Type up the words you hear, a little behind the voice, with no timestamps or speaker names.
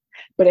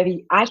But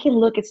I can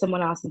look at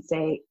someone else and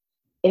say,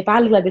 if I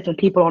look like this and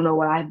people don't know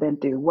what I've been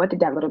through, what did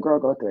that little girl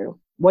go through?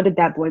 What did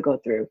that boy go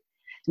through?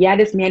 Yeah,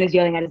 this man is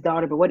yelling at his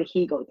daughter, but what did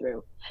he go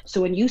through?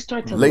 So when you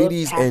start to look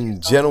Ladies past and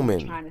yourself and you're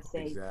gentlemen, trying to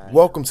say,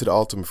 welcome to the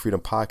Ultimate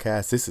Freedom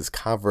Podcast. This is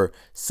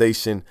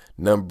conversation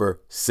number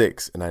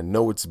 6, and I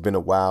know it's been a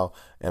while,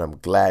 and I'm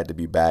glad to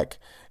be back.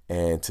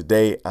 And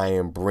today I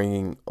am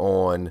bringing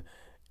on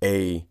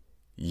a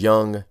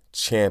young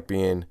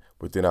champion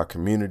within our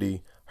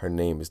community. Her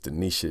name is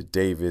Danisha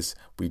Davis.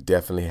 We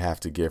definitely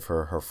have to give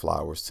her her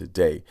flowers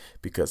today,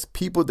 because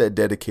people that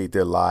dedicate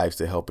their lives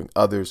to helping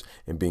others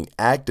and being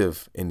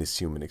active in this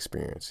human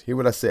experience, hear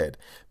what I said,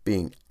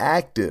 being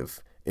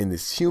active in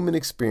this human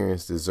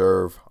experience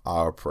deserve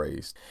our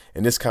praise.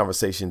 In this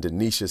conversation,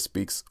 Danisha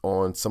speaks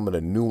on some of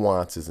the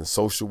nuances in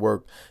social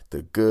work,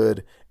 the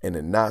good and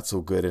the not so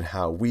good, and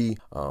how we,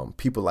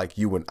 people like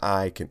you and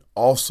I, can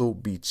also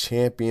be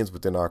champions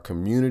within our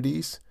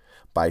communities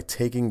by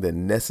taking the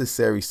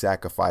necessary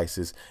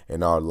sacrifices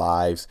in our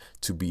lives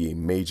to be a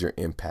major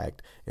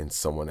impact in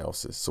someone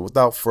else's. So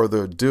without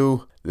further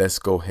ado, let's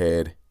go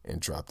ahead and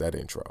drop that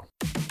intro.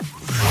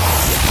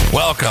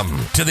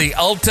 Welcome to the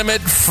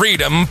Ultimate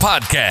Freedom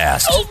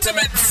Podcast.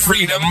 Ultimate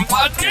Freedom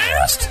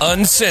Podcast.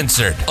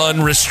 Uncensored,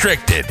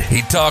 unrestricted.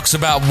 He talks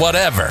about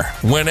whatever,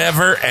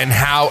 whenever, and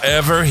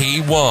however he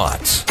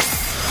wants.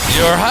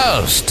 Your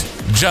host,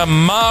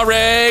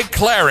 Jamare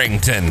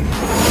Clarington.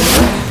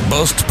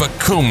 Boast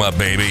Bakuma,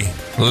 baby.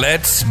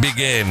 Let's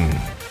begin.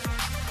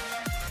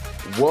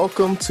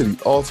 Welcome to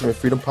the Ultimate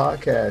Freedom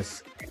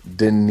Podcast,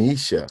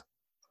 Danisha.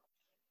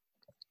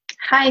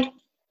 hi.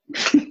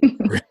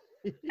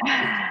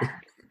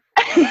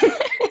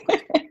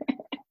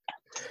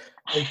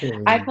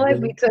 I feel like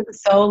we took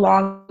so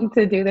long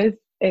to do this.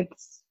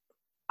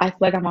 I feel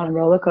like I'm on a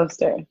roller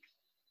coaster.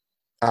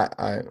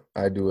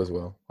 I do as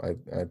well. I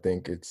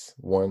think it's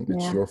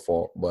your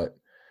fault, but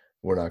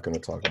we're not going to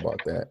talk about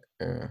that.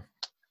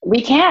 We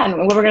can.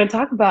 What we're going to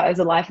talk about is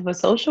the life of a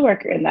social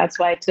worker, and that's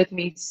why it took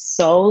me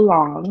so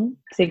long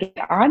to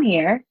get on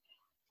here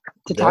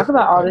to talk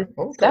about all this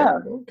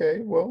stuff. Okay,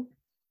 well,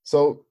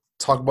 so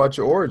talk about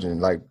your origin.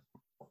 Like,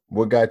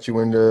 what got you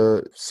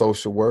into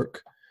social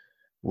work?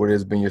 What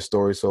has been your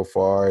story so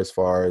far as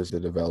the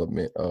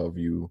development of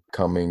you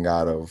coming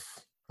out of,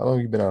 how long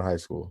have you been out of high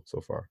school so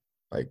far?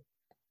 Like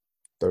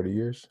 30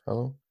 years? How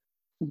long?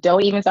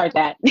 Don't even start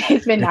that.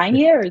 It's been 9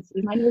 years.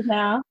 It's 9 years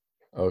now.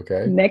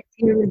 Okay. Next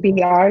year would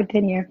be our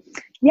 10 year.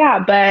 Yeah,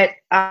 but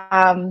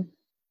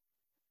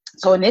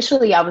so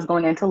initially I was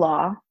going into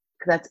law,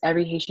 because that's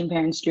every Haitian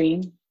parent's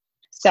dream.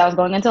 So I was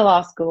going into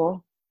law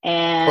school,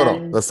 and hold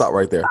on. Let's stop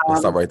right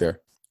there.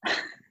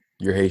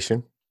 You're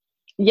Haitian?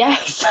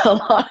 Yes, a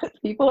lot of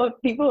people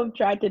have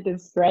tried to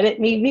discredit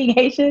me being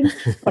Haitian,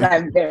 but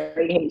I'm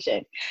very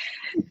Haitian.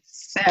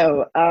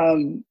 So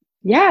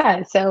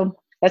so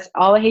that's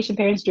all a Haitian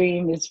parent's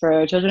dream is,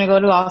 for children to go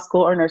to law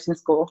school or nursing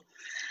school.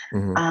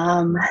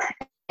 Mm-hmm.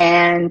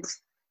 And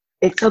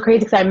it's so crazy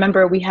because I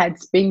remember we had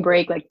spring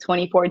break like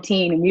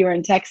 2014, and we were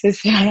in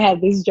Texas, and I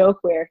had this joke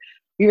where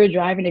we were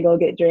driving to go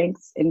get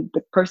drinks, and the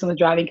person was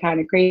driving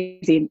kind of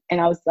crazy, and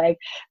I was like,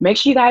 make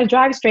sure you guys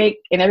drive straight,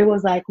 and everyone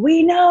was like,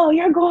 we know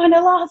you're going to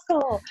law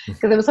school,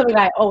 because it was something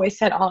that I always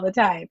said all the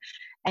time.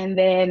 And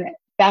then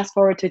fast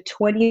forward to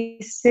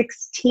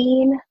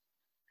 2016,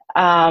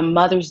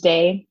 Mother's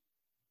Day,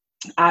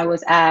 I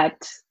was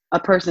at a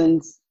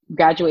person's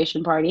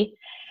graduation party.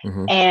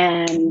 Mm-hmm.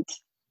 And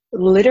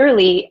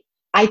literally,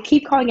 I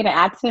keep calling it an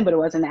accident, but it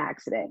wasn't an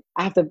accident.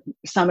 I have to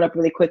sum it up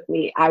really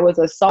quickly. I was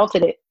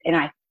assaulted,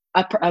 and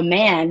a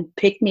man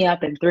picked me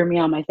up and threw me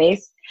on my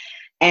face,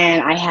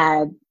 and I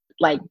had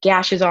like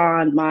gashes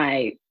on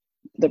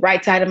the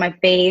right side of my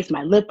face.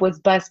 My lip was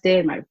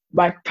busted.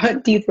 My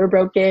front teeth were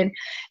broken,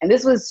 and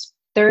this was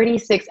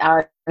 36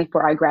 hours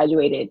before I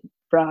graduated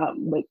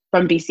from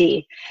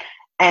BC.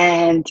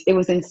 And it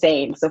was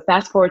insane. So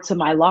fast forward to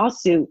my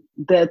lawsuit,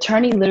 the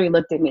attorney literally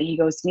looked at me. He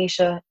goes,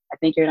 Tanisha, I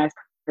think you're a nice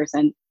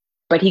person.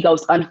 But he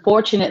goes,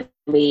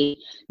 unfortunately,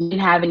 you didn't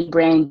have any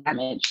brain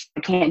damage. I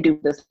can't do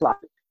this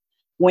lawsuit.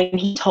 When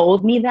he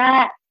told me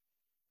that,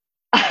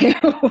 I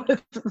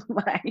was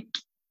like,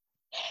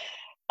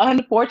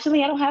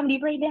 unfortunately, I don't have any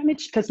brain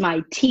damage because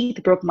my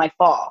teeth broke my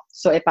fall.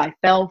 So if I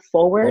fell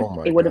forward,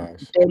 it would have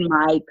been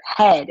my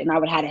head, and I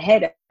would have had a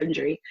head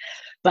injury.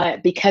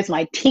 But because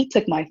my teeth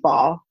took my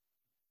fall,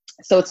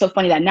 so it's so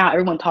funny that now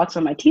everyone talks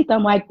about my teeth.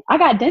 I'm like, I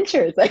got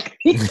dentures. Like,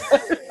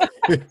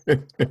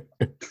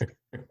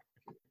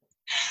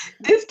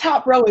 this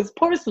top row is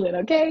porcelain,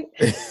 okay?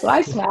 So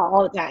I smile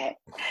all the time.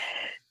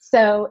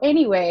 So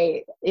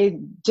anyway, it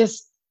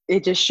just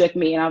shook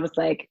me, and I was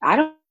like, I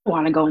don't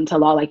want to go into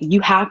law. Like,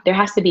 there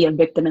has to be a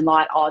victim in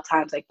law at all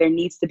times. Like, there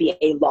needs to be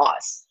a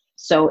loss.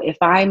 So if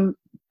I'm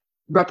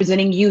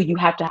representing you, you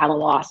have to have a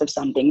loss of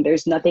something.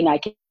 There's nothing I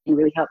can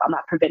really help. I'm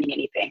not preventing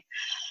anything.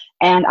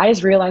 And I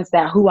just realized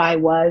that who I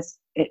was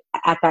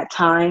at that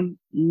time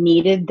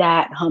needed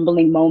that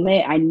humbling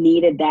moment. I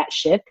needed that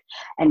shift.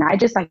 And I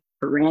just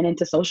ran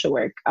into social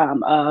work.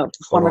 A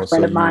former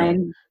friend of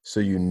mine.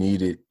 So you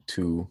needed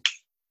to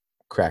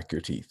crack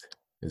your teeth.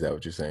 Is that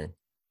what you're saying?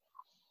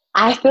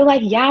 I feel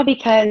like, yeah,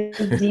 because,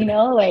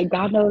 like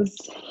God knows,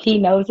 he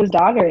knows his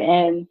daughter,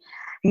 and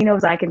he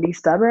knows I can be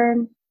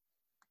stubborn.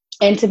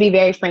 And to be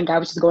very frank, I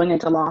was just going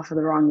into law for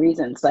the wrong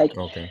reasons. Like,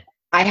 Okay.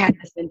 I had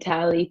this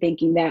mentality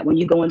thinking that when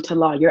you go into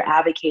law, you're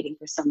advocating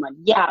for someone.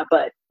 Yeah,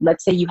 but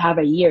let's say you have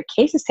a year.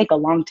 Cases take a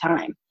long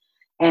time.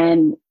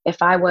 And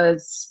if I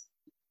was,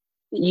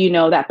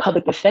 that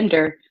public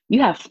defender,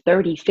 you have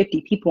 30,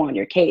 50 people on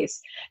your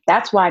case.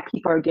 That's why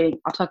people are getting,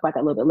 I'll talk about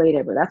that a little bit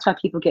later, but that's why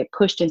people get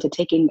pushed into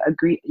taking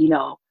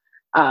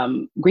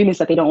agreements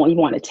that they don't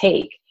even want to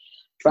take.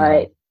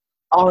 But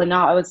all in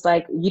all, I was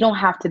like, you don't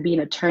have to be an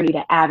attorney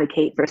to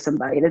advocate for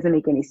somebody. It doesn't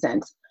make any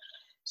sense.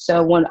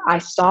 So when I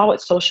saw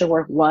what social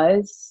work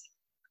was,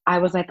 I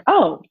was like,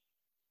 oh,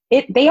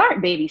 they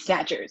aren't baby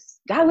snatchers.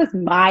 That was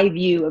my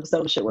view of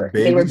social work.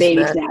 They were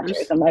baby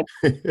snatchers. I'm like,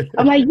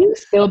 you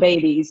still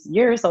babies.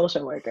 You're a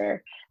social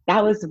worker.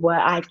 That was what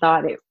I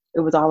thought it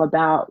was all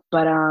about.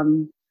 But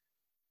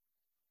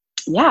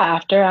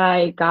after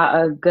I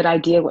got a good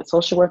idea what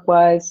social work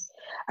was,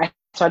 I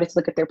started to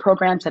look at their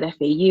programs at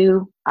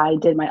FAU. I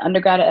did my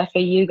undergrad at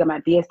FAU, got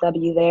my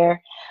BSW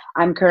there.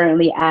 I'm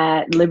currently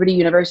at Liberty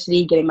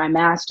University getting my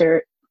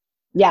master's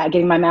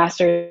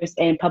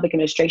in public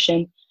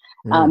administration,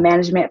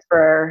 management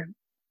for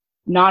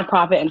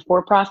nonprofit and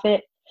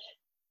for-profit.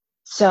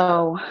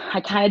 So I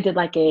kind of did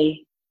like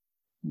a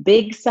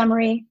big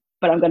summary,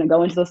 but I'm going to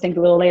go into those things a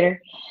little later.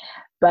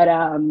 But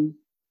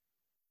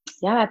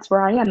that's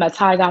where I am. That's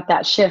how I got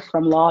that shift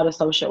from law to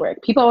social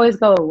work. People always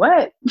go,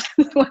 what?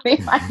 When they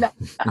find out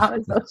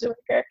I'm a social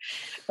worker.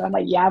 But I'm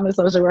like, yeah, I'm a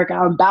social worker.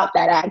 I'm about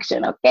that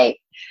action. Okay.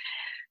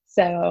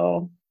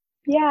 So,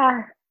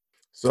 yeah.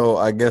 So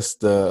I guess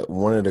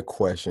one of the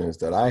questions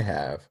that I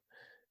have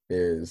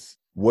is,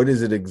 what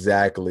is it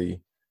exactly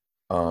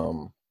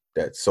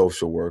that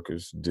social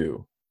workers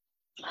do?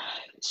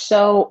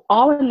 So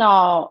all in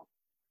all,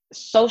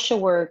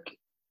 social work,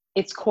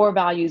 its core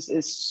values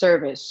is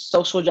service,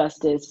 social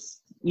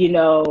justice,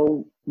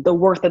 the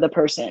worth of the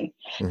person.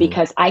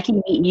 Because I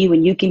can meet you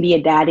and you can be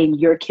a dad and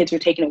your kids are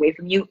taken away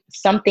from you.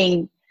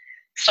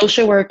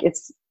 Social work,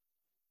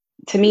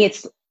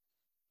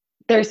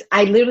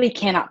 I literally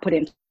cannot put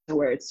into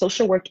words.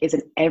 Social work is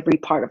in every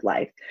part of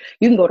life.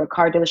 You can go to a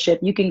car dealership,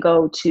 you can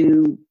go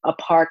to a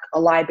park, a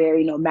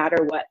library, no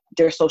matter what,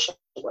 there's social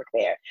work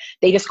there.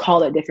 They just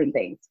call it different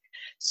things.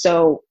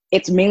 So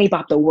it's mainly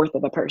about the worth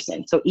of a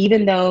person. So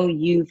even though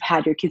you've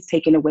had your kids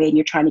taken away and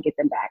you're trying to get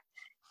them back,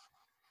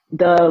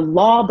 the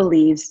law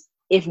believes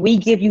if we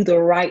give you the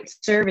right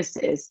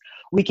services,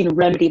 we can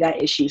remedy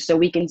that issue. So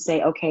we can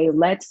say, okay,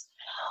 let's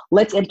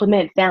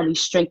implement family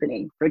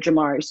strengthening for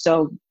Jamari.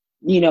 So,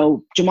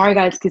 Jamari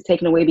got his kids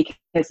taken away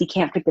because he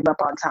can't pick them up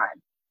on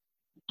time.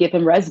 Give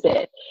him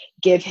respite.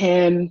 Give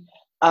you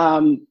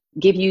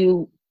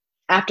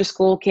after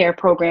school care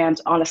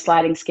programs on a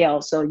sliding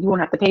scale, so you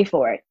won't have to pay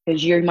for it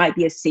because you might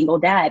be a single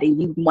dad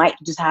and you might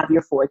just have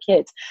your 4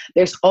 kids.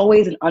 There's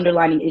always an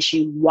underlying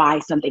issue why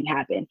something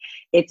happened.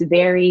 It's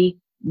very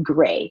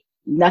gray.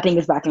 Nothing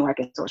is black and white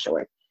in social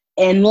work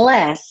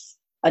unless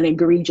an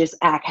egregious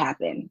act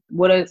happened.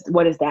 What is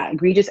that?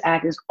 Egregious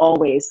act is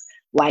always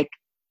like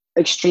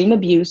extreme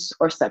abuse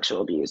or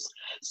sexual abuse.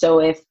 So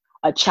if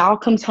a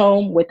child comes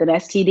home with an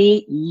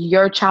STD,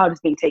 your child is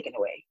being taken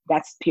away.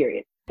 That's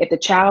period. If the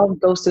child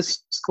goes to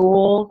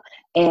school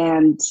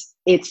and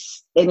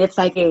it's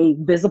like a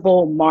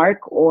visible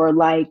mark, or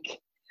like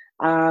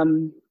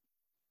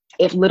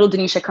if little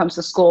Danisha comes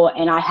to school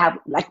and I have,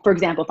 like, for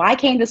example, if I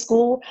came to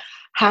school,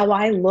 how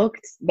I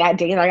looked that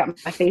day that I got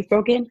my face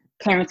broken,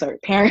 parents.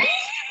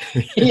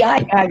 Yeah,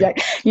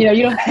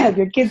 you don't have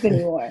your kids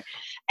anymore.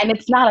 And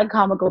it's not a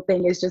comical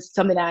thing. It's just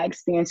something that I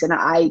experienced, and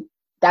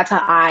that's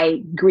how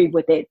I grieve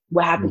with it.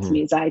 What happened to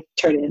me is I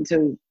turn it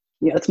into,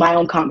 it's my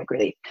own comic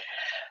relief.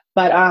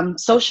 But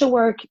social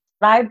work,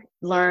 what I've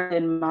learned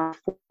in my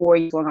 4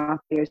 years going on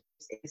years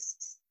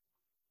is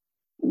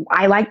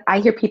I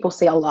hear people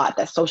say a lot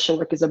that social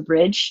work is a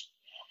bridge.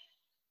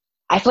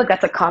 I feel like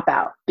that's a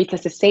cop-out,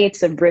 because to say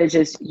it's a bridge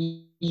is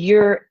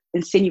you're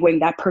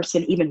insinuating that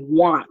person even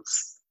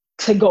wants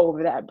to go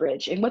over that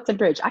bridge. And what's a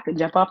bridge? I can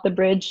jump off the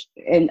bridge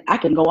and I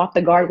can go off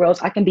the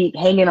guardrails. I can be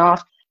hanging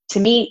off. To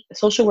me,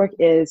 social work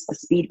is a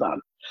speed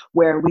bump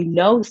where we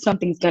know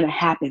something's going to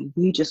happen.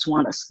 We just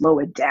want to slow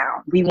it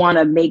down. We want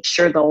to make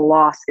sure the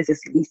loss is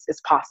as least as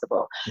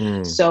possible.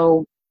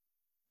 So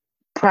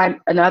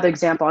another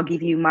example, I'll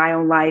give you my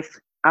own life.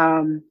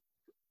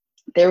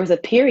 There was a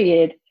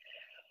period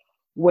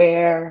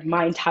where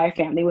my entire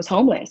family was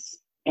homeless,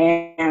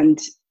 and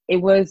it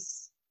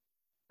was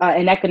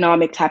an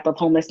economic type of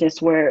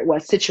homelessness where it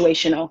was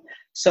situational.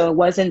 So it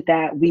wasn't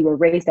that we were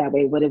raised that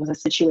way, but it was a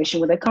situation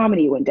where the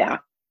economy went down.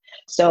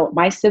 So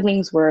my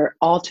siblings were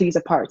all 2 years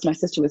apart. So my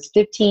sister was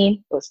 15.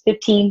 It was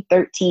 15,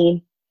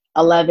 13,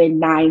 11,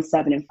 9,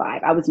 7, and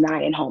 5. I was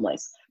 9 and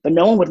homeless. But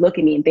no one would look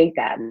at me and think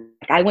that.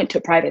 Like, I went to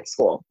a private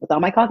school with all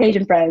my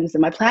Caucasian friends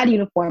in my plaid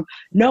uniform.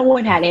 No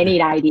one had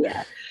any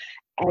idea.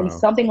 And Wow.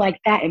 something like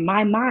that, in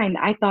my mind,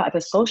 I thought if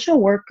a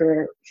social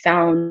worker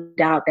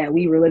found out that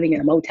we were living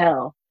in a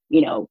motel,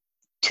 you know,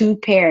 2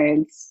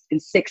 parents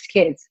and 6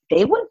 kids,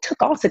 they would have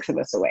took all 6 of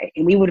us away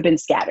and we would have been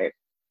scattered,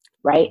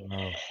 right?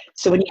 Wow.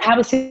 So when you have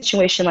a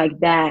situation like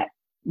that,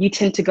 you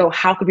tend to go,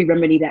 how could we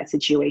remedy that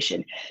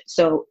situation?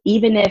 So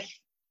even if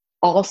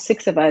all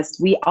 6 of us,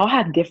 we all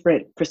have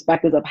different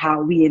perspectives of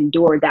how we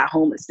endured that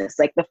homelessness.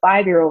 Like the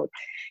 5-year-old,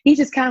 he's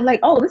just kind of like,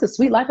 oh, this is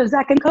sweet life of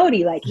Zach and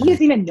Cody. Like he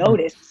doesn't even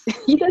notice.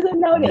 He doesn't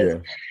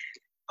notice.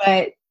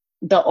 Yeah.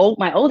 But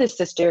my oldest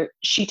sister,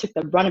 she took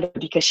the brunt of it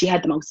because she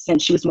had the most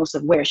sense. She was most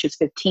aware. She was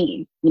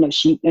 15. You know,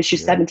 she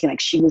was 17. Like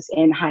she was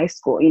in high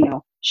school. You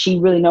know, she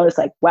really noticed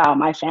like, wow,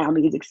 my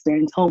family has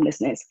experienced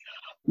homelessness.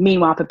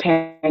 Meanwhile,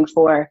 preparing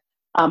for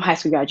high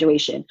school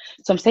graduation.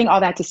 So I'm saying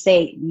all that to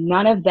say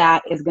none of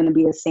that is going to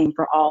be the same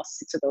for all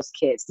 6 of those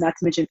kids, not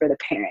to mention for the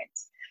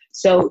parents.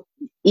 So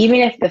even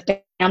if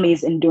the family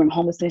is enduring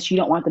homelessness, you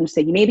don't want them to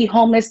say, you may be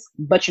homeless,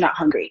 but you're not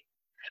hungry.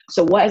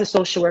 So what, as a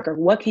social worker,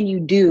 what can you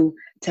do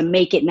to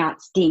make it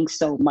not sting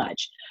so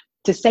much?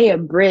 To say a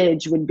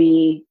bridge would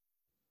be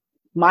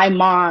my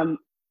mom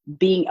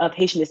being of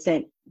Haitian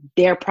descent,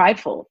 they're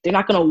prideful. They're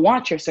not going to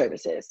want your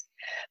services.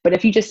 But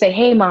if you just say,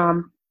 hey,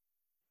 mom,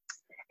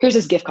 here's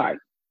this gift card.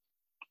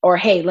 Or,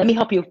 hey, let me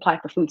help you apply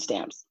for food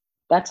stamps.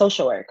 That's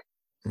social work.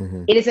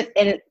 Mm-hmm. It isn't,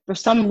 and for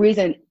some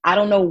reason, I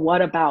don't know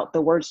what about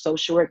the word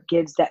social work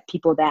gives that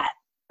people that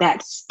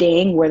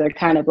sting where they're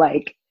kind of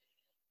like,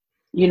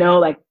 you know,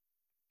 like,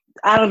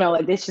 I don't know,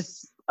 like it's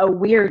just a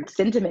weird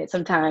sentiment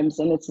sometimes.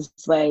 And it's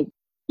just like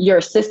you're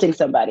assisting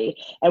somebody.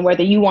 And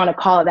whether you want to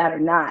call it that or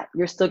not,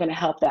 you're still going to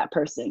help that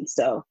person.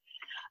 So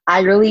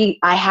I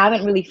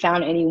haven't really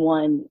found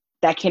anyone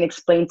that can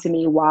explain to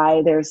me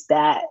why there's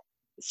that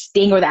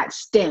sting or that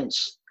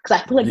stench. Because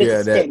I feel like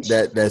there's a Yeah, stench,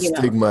 that you know?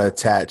 stigma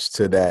attached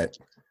to that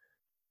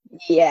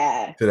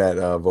Yeah.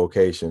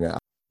 vocation.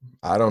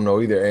 I don't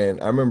know either.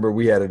 And I remember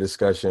we had a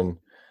discussion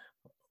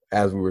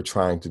as we were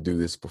trying to do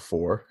this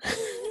before.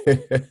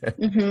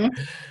 Mm-hmm.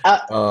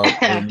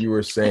 And you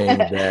were saying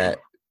that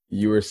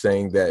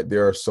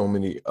there are so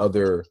many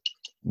other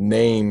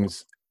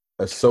names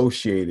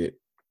associated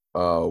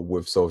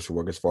with social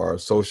work, as far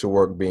as social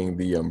work being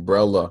the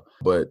umbrella,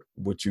 but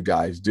what you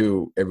guys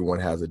do, everyone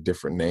has a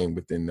different name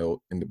within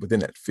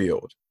that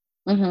field.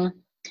 Mm-hmm.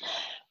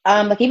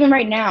 Like even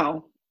right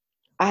now,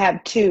 I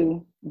have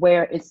 2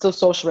 where it's still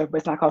social work, but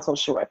it's not called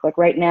social work. Like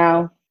right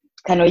now,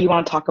 I know you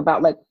want to talk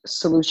about like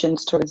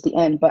solutions towards the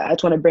end, but I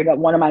just want to bring up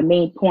one of my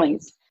main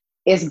points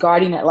is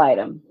guardian ad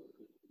litem.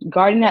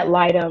 Guardian ad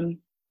litem,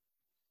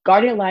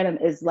 guardian ad litem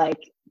is like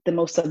the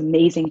most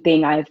amazing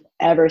thing I've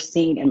ever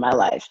seen in my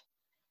life.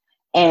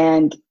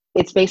 And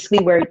it's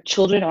basically where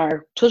children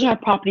are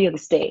property of the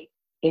state.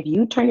 If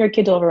you turn your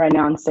kids over right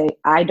now and say,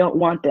 I don't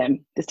want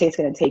them, the state's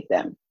going to take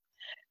them.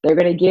 They're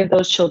going to give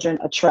those children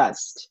a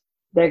trust.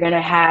 They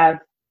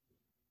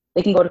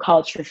can go to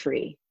college for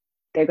free.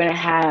 They're going to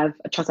have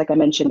a trust, like I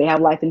mentioned. They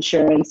have life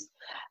insurance.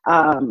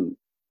 And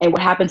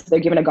what happens is they're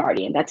given a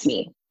guardian. That's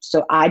me.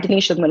 So I,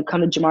 Danisha, am going to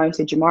come to Jamari and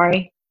say,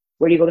 Jamari,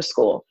 where do you go to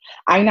school?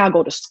 I now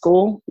go to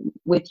school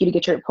with you to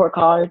get your report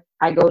card.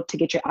 I go to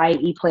get your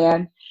IE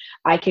plan.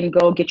 I can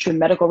go get your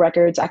medical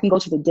records. I can go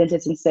to the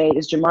dentist and say,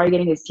 is Jamari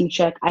getting his teeth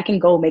checked? I can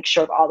go make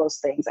sure of all those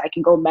things. I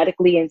can go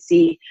medically and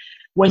see,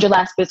 when's your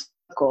last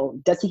physical?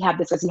 Does he have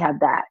this? Does he have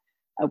that?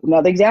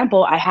 Another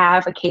example, I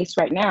have a case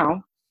right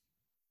now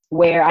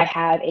where I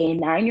have a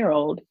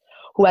 9-year-old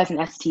who has an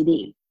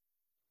STD.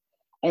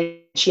 And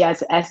she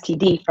has an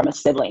STD from a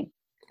sibling.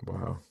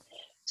 Wow.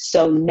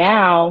 So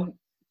now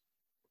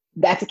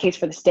that's a case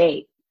for the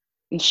state.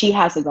 And she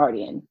has a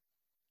guardian.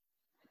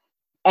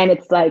 And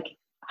it's like,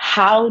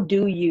 how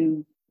do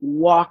you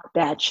walk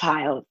that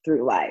child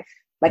through life?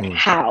 Like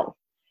how?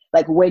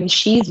 Like when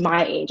she's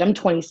my age, I'm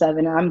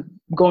 27 and I'm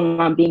going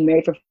on being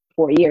married for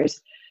 4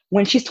 years.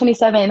 When she's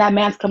 27 and that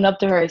man's coming up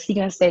to her, is he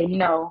going to say, you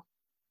know,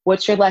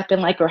 what's your life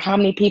been like, or how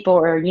many people,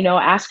 or, you know,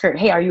 ask her,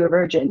 hey, are you a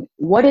virgin?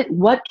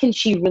 What can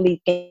she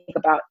really think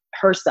about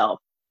herself?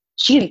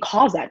 She didn't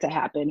cause that to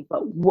happen,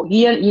 but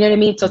you know what I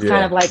mean? So it's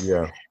kind of like,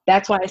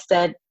 that's why I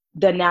said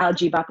the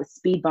analogy about the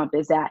speed bump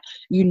is that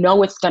you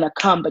know it's going to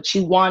come, but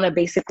you want to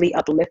basically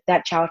uplift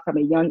that child from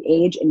a young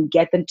age and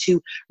get them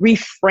to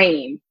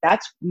reframe.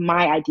 That's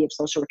my idea of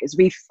social work, is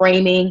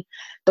reframing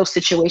those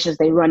situations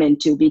they run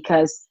into,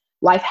 because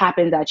life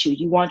happens at you.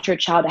 You want your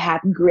child to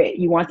have grit.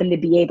 You want them to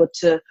be able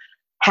to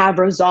have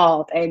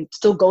resolve and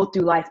still go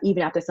through life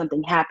even after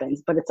something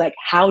happens. But it's like,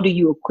 how do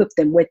you equip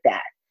them with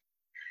that?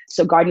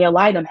 So guardian ad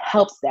litem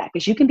helps that,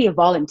 because you can be a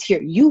volunteer.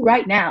 You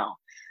right now,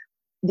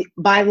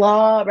 by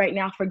law right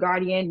now for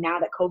guardian, now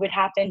that COVID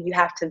happened, you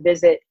have to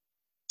visit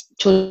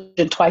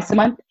children twice a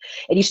month.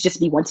 It used to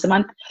just be once a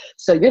month.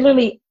 So you're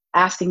literally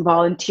asking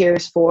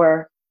volunteers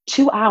for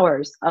 2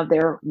 hours of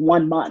their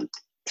 1 month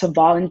to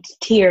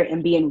volunteer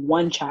and be in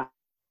one child's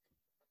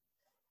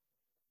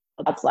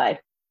life.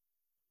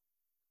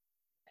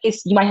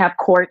 You might have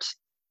court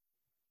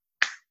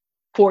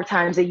 4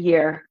 times a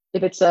year.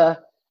 If it's a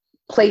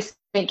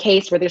placement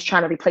case where they're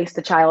trying to replace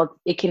the child,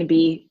 it can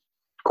be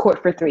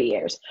court for 3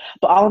 years.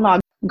 But all in all,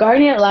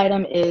 guardian ad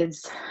litem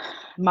is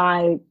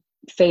my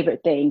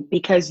favorite thing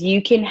because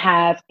you can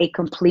have a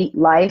complete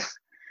life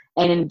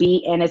and be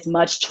in as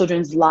much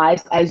children's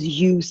lives as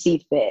you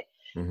see fit.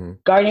 Mm-hmm.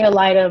 Guardian ad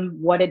litem,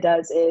 what it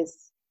does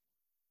is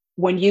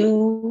when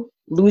you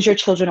lose your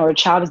children or a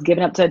child is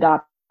given up to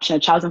adoption, a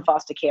child's in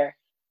foster care,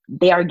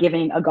 they are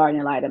giving a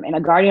guardian ad litem. And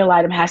a guardian ad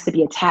litem has to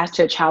be attached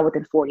to a child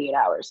within 48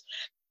 hours.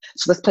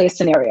 So let's play a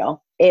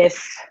scenario.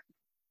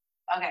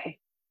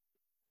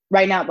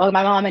 Right now, my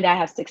mom and dad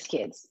have 6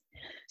 kids.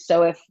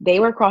 So if they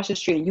were across the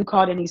street and you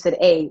called and you said,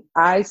 hey,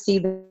 I see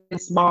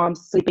this mom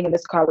sleeping in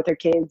this car with her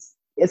kids.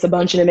 It's a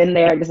bunch of them in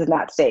there. This is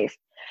not safe.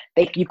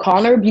 You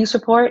call an abuse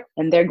report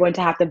and they're going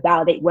to have to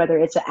validate whether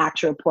it's an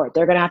actual report.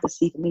 They're going to have to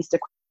see if it meets the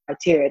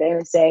criteria. They're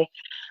going to say,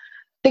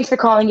 thanks for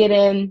calling it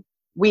in.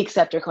 We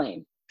accept your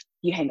claim.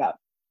 You hang up.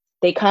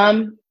 They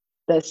come,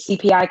 the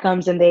CPI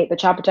comes and the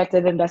child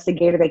protective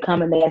investigator, they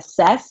come and they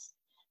assess.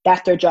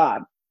 That's their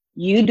job.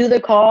 You do the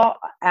call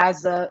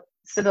as a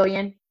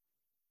civilian.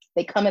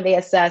 They come and they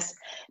assess.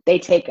 They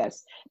take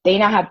us. They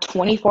now have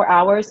 24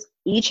 hours.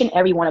 Each and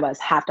every one of us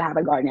have to have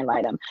a guardian ad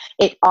litem.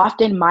 It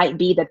often might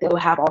be that they'll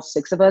have all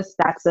 6 of us.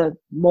 That's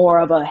more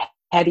of a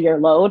heavier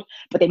load,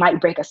 but they might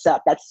break us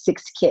up. That's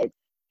 6 kids.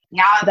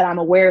 Now that I'm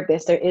aware of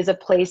this, there is a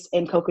place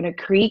in Coconut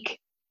Creek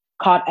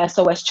called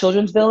SOS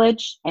Children's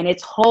Village, and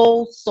its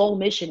whole sole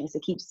mission is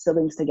to keep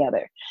siblings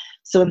together.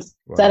 So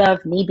instead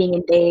of me being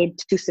in Dade,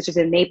 2 sisters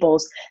in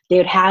Naples, they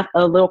would have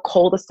a little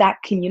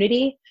cul-de-sac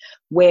community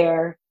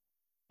where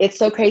it's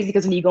so crazy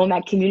because when you go in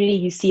that community,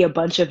 you see a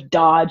bunch of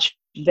Dodge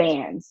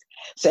vans.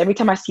 So every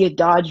time I see a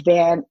Dodge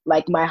van,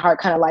 like my heart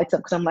kind of lights up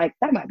because I'm like,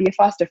 that might be a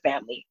foster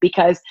family,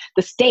 because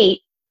the state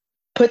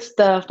puts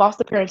the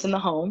foster parents in the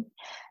home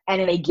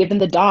and then they give them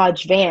the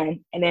Dodge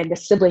van and then the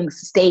siblings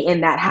stay in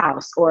that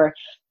house. Or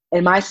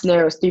in my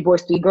scenario, it's 3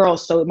 boys, 3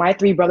 girls. So my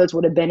 3 brothers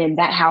would have been in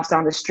that house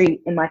down the street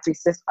and my 3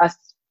 us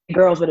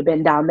girls would have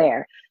been down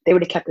there. They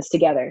would have kept us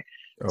together.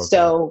 Okay.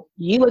 So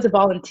you as a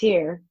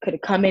volunteer could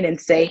have come in and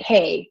say,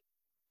 hey,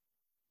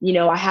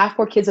 I have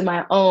 4 kids of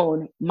my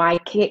own. I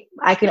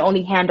can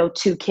only handle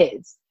 2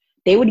 kids.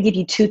 They would give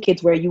you 2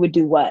 kids where you would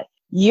do what?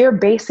 You're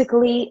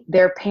basically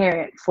their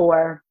parent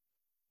for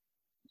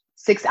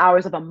 6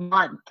 hours of a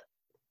month.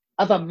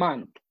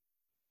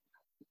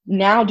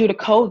 Now, due to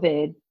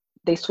COVID,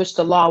 they switched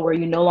the law where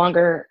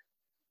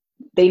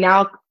they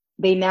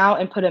now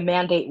input a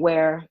mandate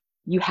where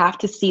you have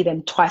to see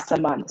them twice a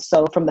month.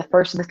 So from the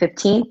 1st to the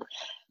 15th,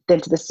 then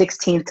to the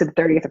 16th to the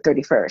 30th or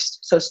 31st.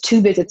 So it's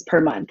 2 visits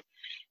per month.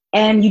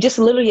 And you just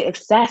literally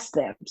assess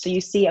them. So you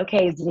see,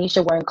 okay, is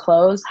Danisha wearing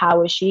clothes?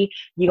 How is she?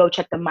 You go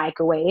check the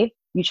microwave.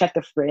 You check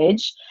the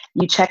fridge.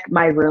 You check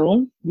my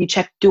room. You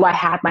check, do I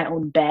have my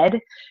own bed?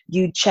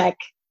 You check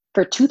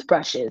for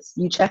toothbrushes.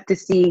 You check to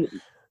see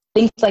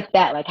things like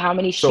that, like how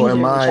many shoes are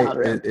in the child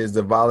room. Is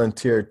the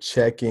volunteer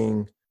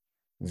checking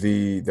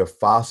the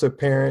foster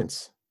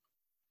parents'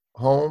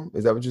 home?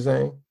 Is that what you're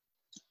saying?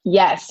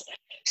 Yes.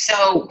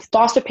 So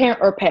foster parent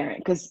or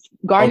parent, because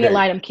guardian ad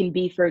litem can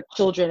be for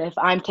children if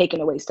I'm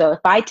taken away. So if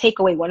I take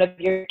away one of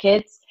your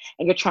kids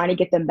and you're trying to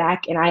get them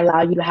back and I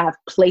allow you to have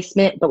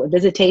placement but with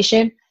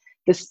visitation,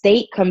 the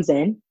state comes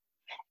in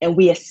and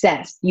we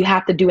assess. You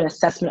have to do an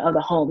assessment of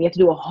the home. You have to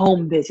do a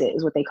home visit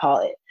is what they call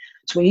it.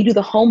 So when you do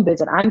the home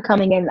visit, I'm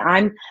coming in,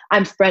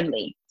 I'm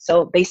friendly.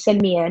 So they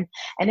send me in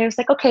and they're just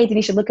like, okay,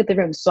 Danisha, look at the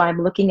room. So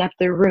I'm looking at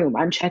the room.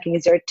 I'm checking,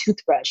 is there a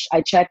toothbrush?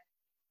 I check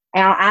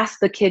and I'll ask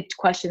the kid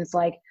questions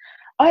like,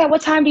 oh yeah,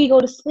 what time do you go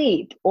to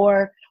sleep?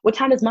 Or what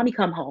time does mommy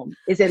come home?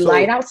 Is it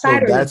light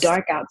outside or is it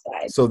dark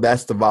outside? So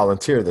that's the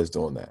volunteer that's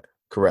doing that,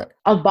 correct?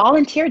 A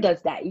volunteer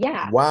does that,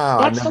 yeah. Wow,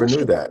 I never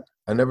knew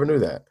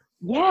that.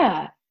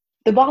 Yeah.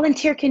 The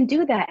volunteer can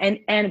do that.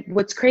 And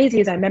what's crazy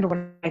is I remember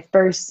when I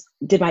first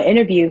did my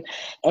interview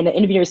and the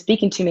interviewer was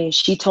speaking to me,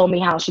 she told me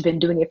how she'd been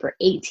doing it for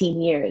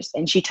 18 years.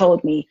 And she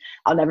told me,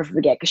 I'll never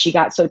forget, because she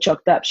got so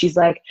choked up. She's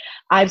like,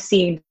 I've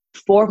seen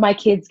 4 of my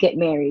kids get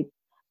married.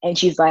 And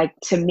she's like,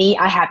 to me,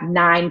 I have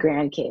 9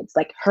 grandkids.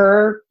 Like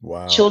her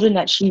children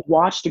that she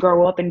watched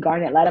grow up in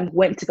guardian ad litem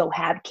went to go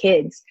have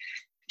kids.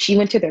 She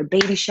went to their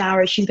baby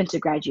shower. She's been to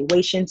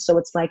graduation. So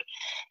it's like,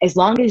 as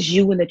long as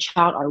you and the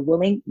child are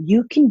willing,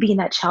 you can be in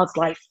that child's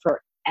life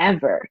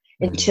forever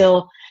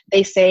until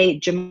they say,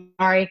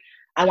 Jamari,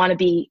 I want to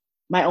be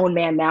my own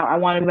man now. I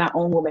want to be my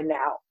own woman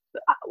now.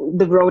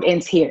 The road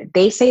ends here.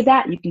 They say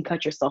that, you can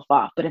cut yourself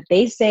off. But if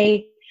they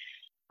say,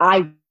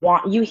 I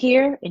want you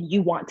here and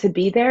you want to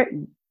be there,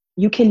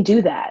 you can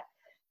do that.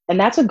 And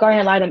that's what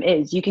guardian ad litem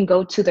is. You can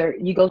go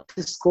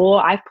to school.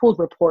 I've pulled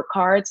report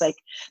cards. Like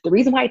the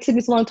reason why it took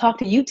me so long to talk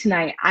to you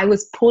tonight, I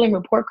was pulling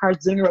report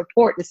cards, doing a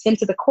report to send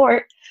to the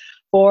court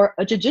for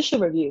a judicial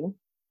review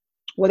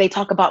where they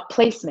talk about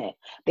placement.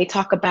 They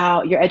talk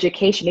about your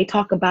education. They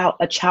talk about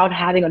a child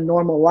having a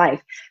normal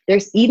life.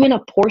 There's even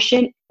a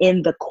portion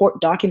in the court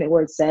document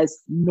where it says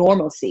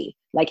normalcy.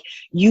 Like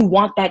you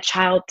want that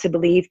child to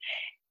believe,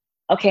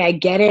 okay, I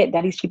get it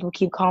that these people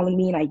keep calling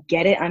me and I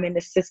get it. I'm in the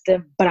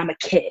system, but I'm a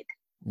kid.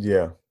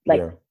 Yeah.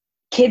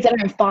 Kids that are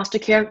in foster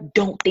care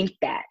don't think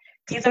that.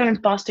 kids that are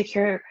in foster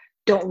care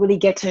don't really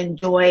get to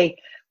enjoy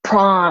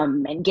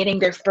prom and getting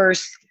their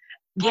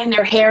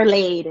hair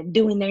laid and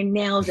doing their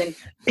nails and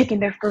picking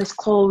their first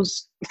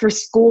clothes for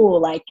school.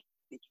 Like,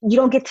 you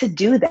don't get to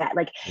do that.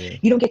 Like,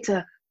 you don't get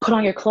to put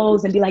on your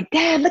clothes and be like,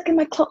 Dad, look at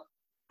my clothes.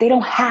 They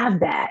don't have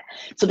that.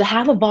 So to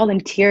have a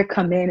volunteer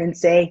come in and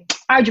say,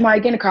 all right, Jamari,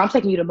 get in the car. I'm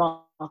taking you to the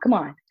mall. Come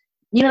on.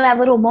 You know, that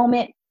little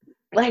moment,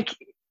 like,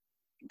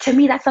 to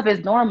me, that stuff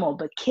is normal.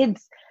 But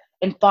kids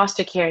in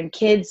foster care and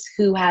kids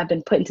who have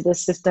been put into the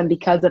system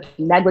because of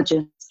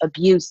negligence,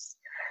 abuse,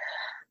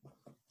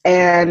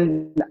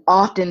 and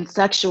often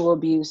sexual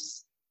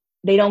abuse,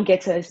 they don't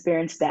get to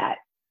experience that.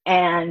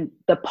 And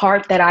the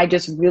part that I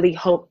really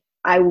hope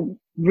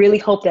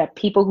that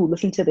people who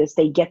listen to this,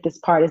 they get this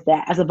part, is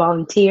that as a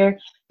volunteer,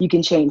 you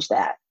can change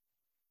that.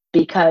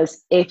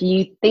 Because if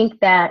you think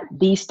that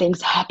these things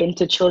happen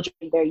to children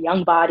in their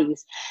young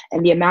bodies,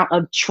 and the amount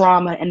of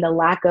trauma and the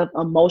lack of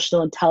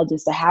emotional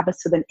intelligence that happens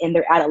to them in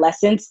their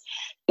adolescence,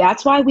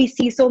 that's why we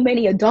see so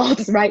many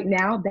adults right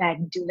now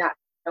that do not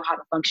know how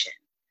to function.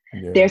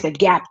 Yeah. There's a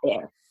gap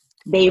there.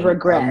 They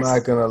regress. I'm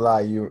not gonna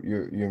lie,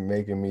 you're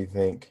making me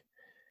think.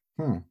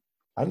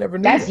 I never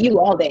knew that's that. You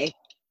all day.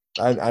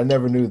 I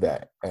never knew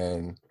that,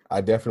 and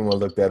I definitely want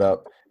to look that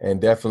up, and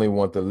definitely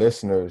want the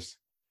listeners.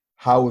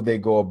 How would they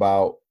go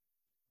about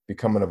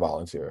becoming a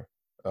volunteer?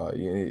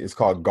 It's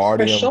called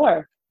Guardian. For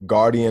sure.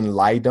 Guardian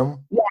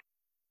Lidum.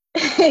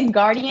 Yeah.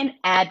 Guardian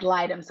ad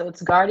litem. So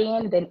it's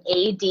Guardian, then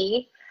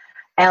ADLITEM.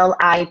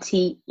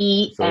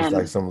 So it's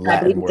like some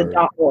Latin word.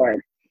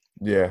 .org.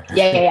 Yeah.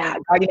 Yeah.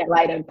 Guardian ad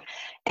litem.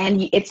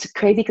 And it's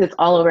crazy because it's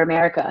all over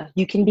America.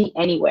 You can be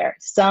anywhere.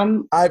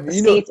 Some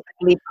states, I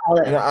believe, call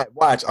it. And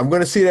I'm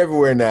going to see it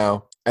everywhere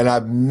now. And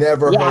I've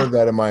never heard of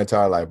that in my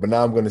entire life. But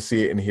now I'm going to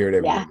see it and hear it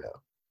everywhere now.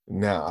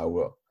 Now I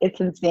will. It's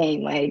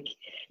insane. Like,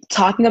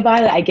 talking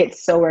about it, I get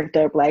so worked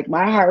up. Like,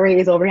 my heart rate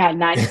is over at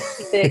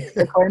 96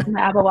 according to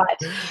my Apple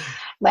Watch.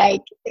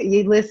 Like,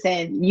 you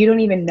don't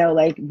even know.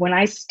 Like, when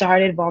I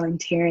started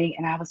volunteering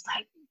and I was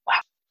like, wow.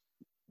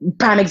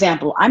 Prime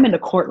example, I'm in the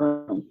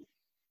courtroom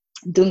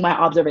doing my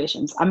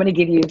observations. I'm going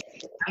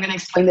to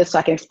explain this so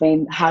I can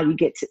explain how you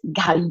get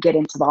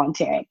into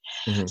volunteering.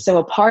 Mm-hmm. So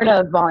a part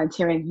of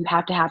volunteering, you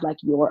have to have like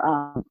your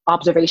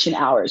observation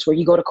hours where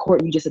you go to court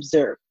and you just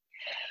observe.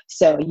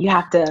 So you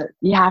have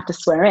to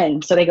swear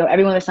in. So they go,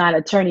 everyone that's not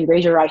an attorney,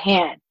 raise your right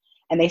hand.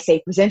 And they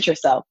say, present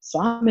yourself. So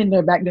I'm in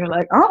there back there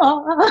like,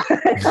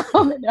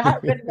 I'm in there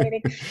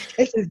hyperventilating.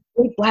 This is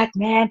big black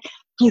man.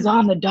 He's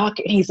on the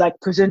docket and he's like,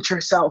 present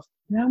yourself.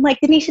 And I'm like,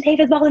 Danisha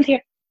Davis,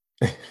 volunteer.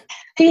 Danisha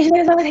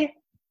Davis, volunteer.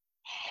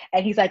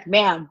 And he's like,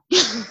 ma'am,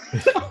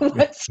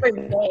 what's your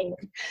name?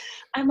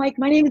 I'm like,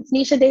 my name is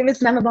Danisha Davis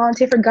and I'm a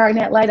volunteer for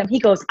Guardian ad litem. He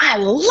goes, I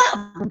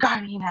love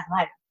Guardian ad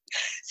litem.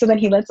 So then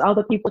he lets all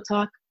the people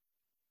talk.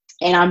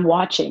 And I'm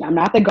watching. I'm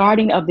not the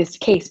guardian of this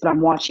case, but I'm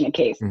watching a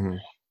case. Mm-hmm.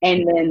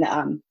 And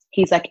then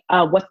he's like,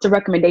 what's the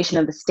recommendation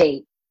of the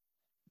state?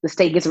 The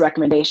state gives a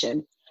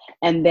recommendation.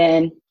 And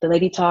then the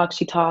lady talks,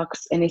 she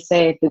talks, and they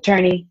say, the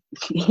attorney,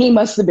 he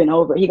must have been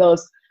over. He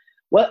goes,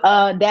 what,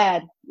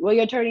 Dad, what's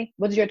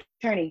your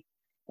attorney?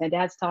 And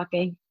Dad's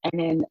talking.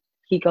 And then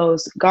he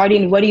goes,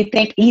 Guardian, what do you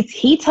think?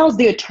 He tells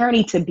the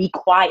attorney to be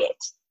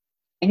quiet.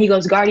 And he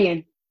goes,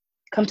 Guardian,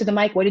 come to the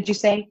mic. What did you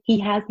say?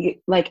 He has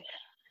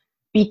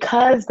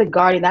because the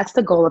guardian, that's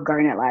the goal of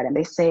Guardian ad litem.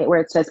 They say it where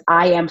it says,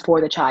 I am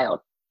for the child.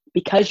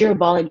 Because you're a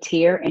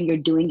volunteer and you're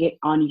doing it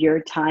on your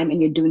time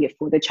and you're doing it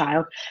for the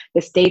child,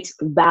 the state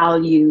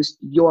values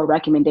your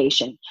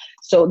recommendation.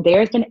 So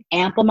there's been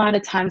ample amount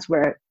of times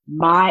where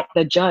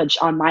the judge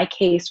on my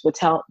case would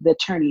tell the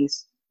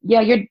attorneys,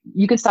 yeah,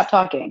 you can stop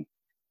talking.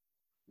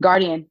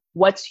 Guardian,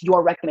 what's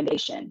your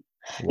recommendation?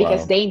 Wow.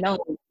 Because they know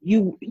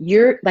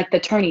you're like the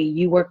attorney,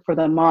 you work for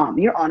the mom,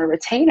 you're on a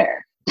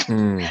retainer.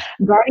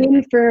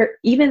 Guardian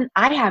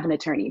I have an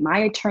attorney. My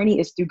attorney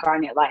is through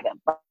Guardian ad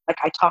litem. Like,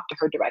 I talk to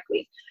her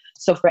directly.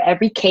 So for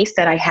every case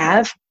that I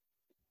have,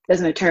 there's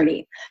an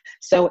attorney.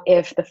 So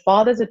if the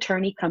father's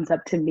attorney comes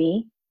up to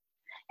me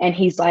and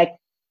he's like,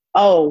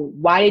 oh,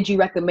 why did you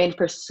recommend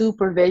for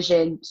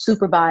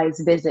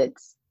supervised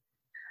visits?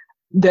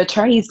 The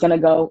attorney's going to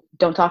go,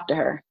 don't talk to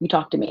her. You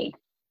talk to me.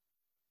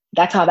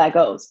 That's how that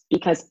goes.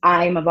 Because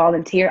I'm a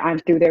volunteer. I'm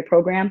through their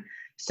program.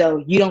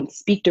 So you don't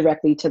speak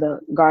directly to the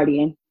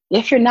guardian.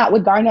 If you're not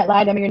with Guardian ad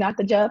litem, you're not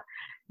the judge,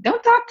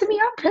 don't talk to me.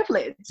 I'm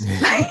privileged.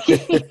 Talk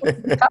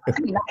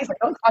to me nice, but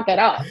don't talk at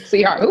all.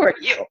 Sweetheart, who are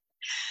you?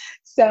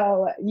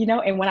 So,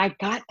 and when I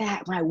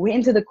went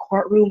into the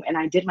courtroom and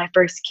I did my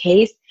first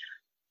case,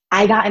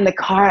 I got in the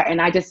car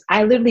and I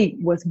literally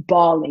was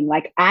bawling.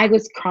 Like, I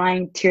was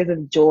crying tears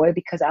of joy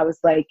because I was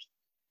like,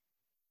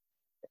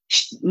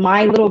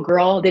 my little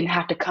girl didn't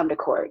have to come to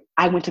court.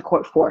 I went to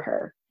court for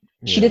her.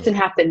 Yeah. She doesn't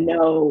have to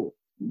know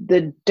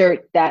the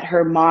dirt that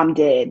her mom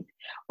did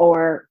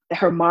or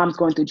her mom's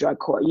going through drug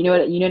court. You know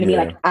what I mean?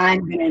 Like,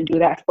 I'm going to do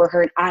that for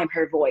her and I'm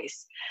her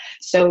voice.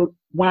 So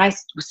when I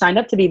signed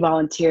up to be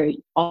volunteer,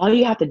 all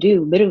you have to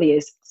do literally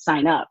is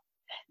sign up.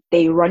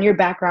 They run your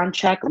background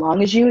check.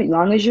 Long as you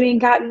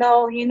ain't got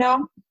no,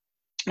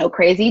 no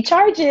crazy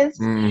charges.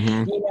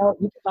 Mm-hmm. You know,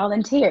 you can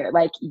volunteer.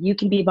 Like, you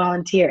can be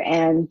volunteer.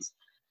 And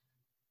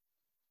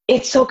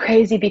it's so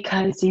crazy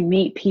because you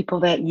meet people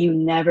that you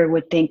never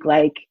would think,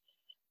 like,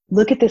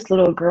 look at this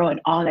little girl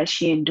and all that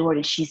she endured,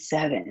 and she's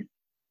 7.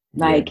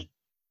 Yeah. Like,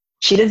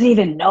 she doesn't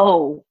even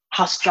know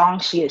how strong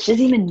she is. She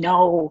doesn't even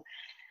know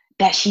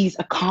that she's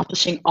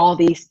accomplishing all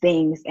these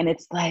things. And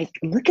it's like,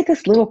 look at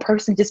this little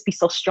person just be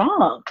so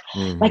strong.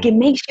 Mm-hmm. Like, it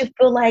makes you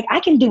feel like I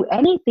can do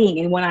anything.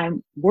 And when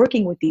I'm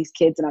working with these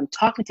kids and I'm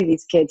talking to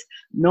these kids,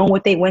 knowing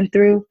what they went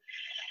through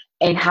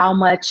and how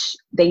much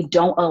they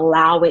don't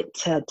allow it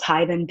to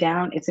tie them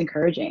down, it's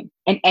encouraging.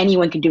 And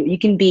anyone can do it. You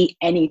can be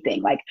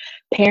anything. Like,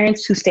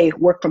 parents who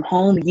work from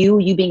home,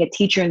 you being a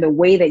teacher, and the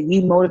way that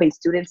you motivate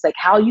students, like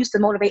how you used to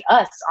motivate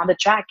us on the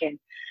track. And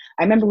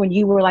I remember when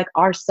you were like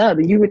our sub,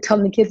 and you were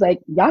telling the kids, like,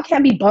 y'all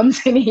can't be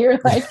bums in here.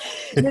 Like,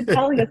 you're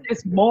telling us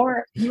there's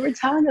more. You were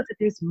telling us that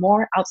there's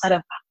more outside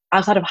of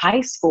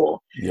high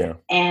school. Yeah.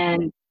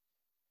 And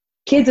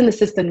kids in the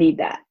system need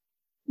that,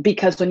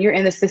 because when you're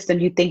in the system,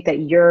 you think that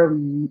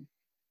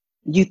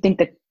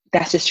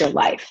that's just your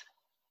life.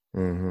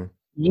 Mm-hmm.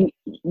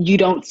 You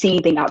don't see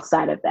anything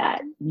outside of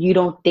that. You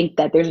don't think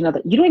that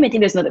you don't even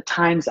think there's another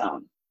time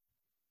zone.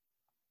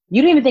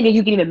 You don't even think that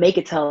you can even make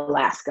it to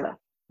Alaska.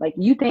 Like,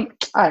 you think,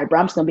 all right, bro,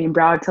 I'm just going to be in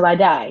Broward till I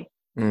die.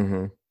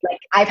 Mm-hmm. Like,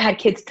 I've had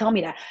kids tell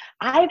me that.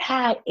 I've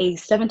had a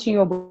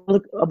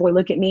 17-year-old boy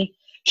look at me,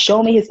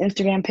 show me his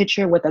Instagram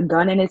picture with a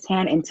gun in his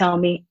hand, and tell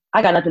me,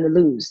 I got nothing to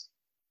lose.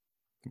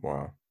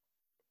 Wow.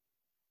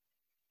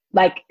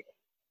 Like,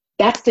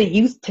 that's the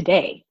youth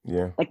today.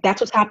 Yeah. Like,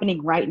 that's what's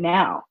happening right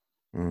now.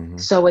 Mm-hmm.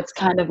 So it's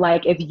kind of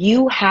like, if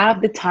you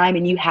have the time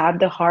and you have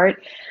the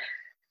heart,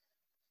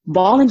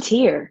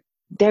 volunteer.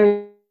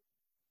 There's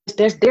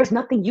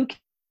nothing you can,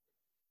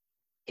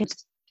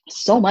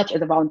 so much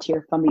as a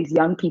volunteer from these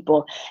young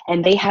people,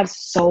 and they have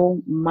so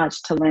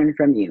much to learn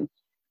from you.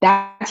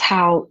 That's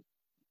how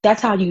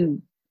you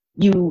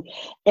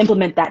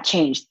implement that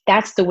change.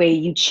 That's the way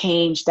you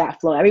change that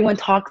flow. Everyone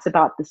talks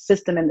about the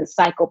system and the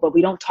cycle, but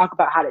we don't talk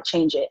about how to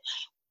change it.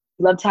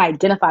 We love to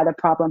identify the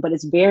problem, but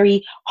it's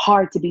very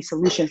hard to be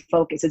solution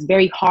focused. It's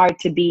very hard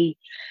to be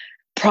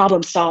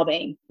problem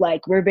solving.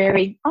 Like, we're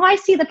very, I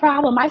see the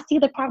problem.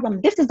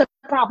 This is the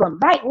problem.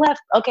 Right, left.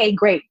 Okay,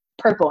 great.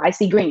 Purple. I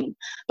see green.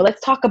 But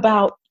let's talk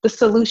about the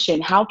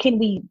solution. How can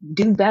we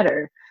do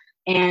better?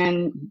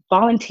 And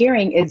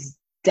volunteering is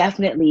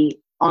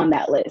definitely on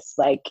that list.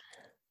 Like,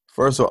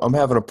 First of all, I'm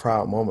having a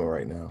proud moment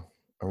right now.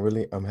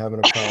 I'm having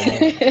a proud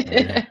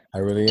moment. I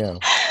really am.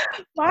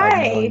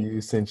 I've known why? you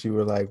since you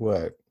were like,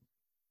 what?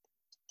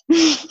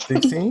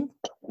 16?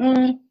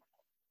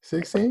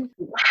 16?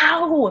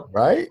 Wow.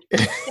 Right?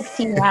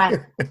 16, yeah.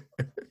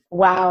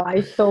 Wow,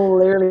 I feel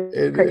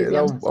literally crazy.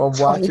 I'm I'm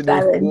watching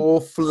a 27.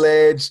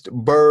 full-fledged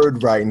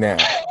bird right now.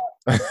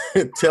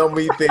 Tell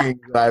me things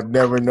I've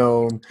never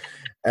known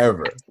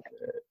ever.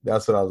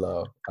 That's what I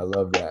love. I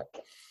love that.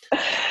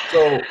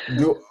 So, are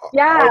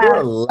there a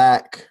Yeah.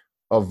 lack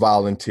of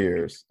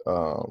volunteers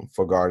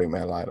for guarding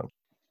ad litem?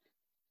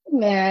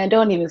 Man,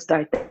 don't even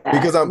start that.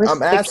 Because I'm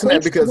The asking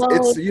that because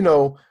caseload.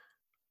 it's,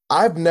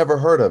 I've never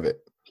heard of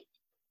it,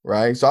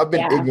 right? So I've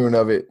been Yeah. ignorant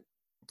of it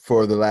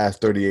for the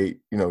last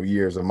 38,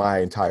 years of my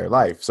entire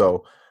life.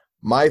 So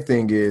my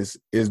thing is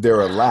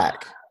there a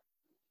lack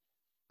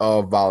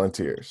of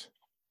volunteers?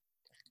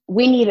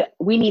 We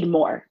need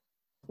more.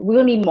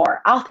 We'll need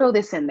more. I'll throw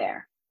this in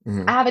there.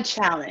 Mm-hmm. I have a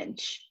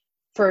challenge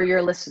for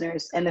your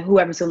listeners and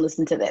whoever's going to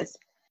listen to this.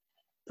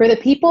 For the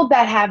people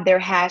that have their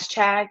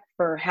hashtag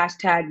for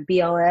hashtag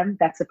BLM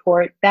that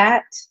support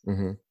that,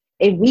 Mm-hmm.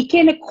 if we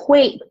can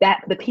equate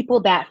that, the people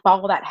that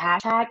follow that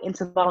hashtag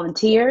into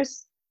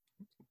volunteers,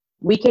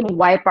 we can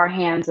wipe our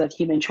hands of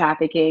human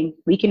trafficking.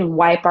 We can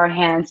wipe our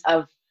hands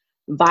of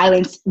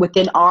violence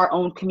within our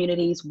own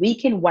communities. We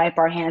can wipe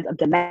our hands of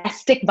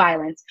domestic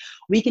violence.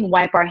 We can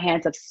wipe our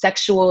hands of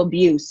sexual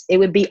abuse. It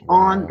would be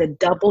on the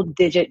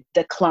double-digit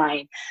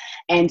decline.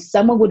 And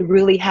someone would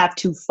really have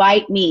to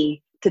fight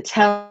me to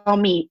tell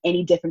me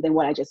any different than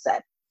what I just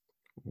said.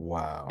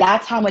 Wow.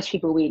 That's how much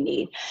people we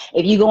need.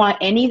 If you go on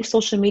any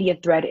social media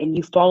thread and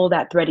you follow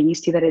that thread and you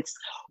see that it's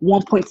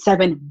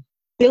 1.7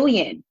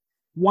 billion,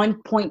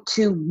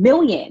 1.2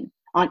 million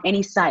on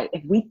any site,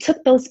 if we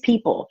took those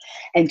people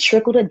and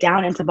trickled it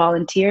down into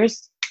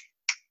volunteers,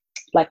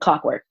 like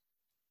clockwork.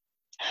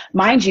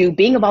 Mind you,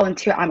 being a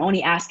volunteer, I'm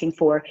only asking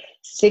for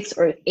 6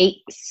 or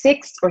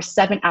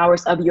 7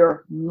 hours of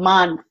your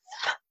month.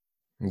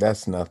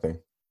 That's nothing.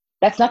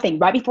 That's nothing.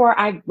 Right before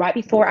I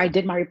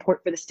did my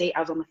report for the state, I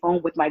was on the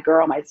phone with my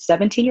girl, my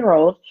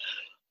 17-year-old.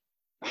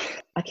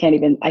 I can't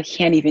even. My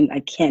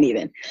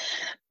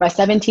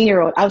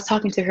 17-year-old, I was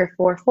talking to her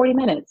for 40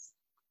 minutes.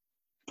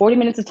 40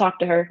 minutes to talk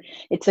to her.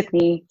 It took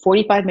me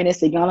 45 minutes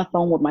to get on the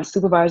phone with my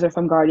supervisor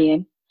from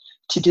Guardian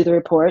to do the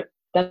report.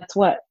 That's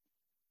what?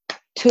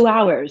 2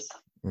 hours.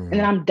 Mm-hmm. And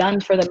then I'm done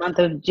for the month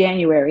of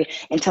January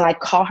until I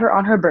call her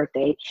on her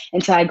birthday,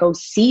 until I go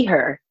see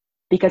her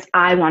because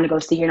I want to go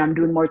see her and I'm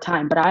doing more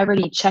time. But I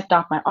already checked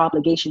off my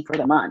obligation for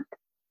the month.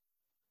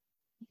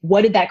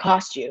 What did that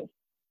cost you?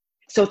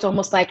 So it's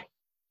almost like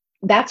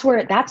that's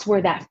where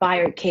that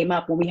fire came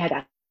up when we had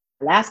that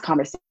last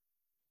conversation.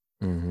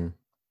 Mm-hmm.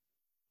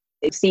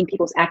 Seeing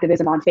people's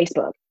activism on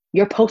Facebook.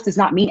 Your post does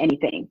not mean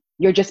anything.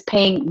 You're just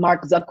paying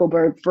Mark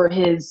Zuckerberg for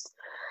his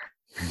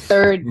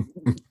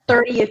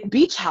 30th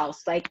beach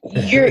house. Like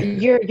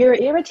you're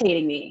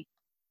irritating me.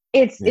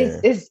 It's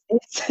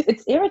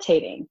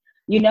irritating,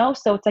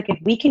 So it's like if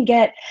we can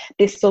get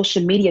this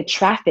social media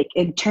traffic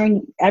and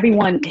turn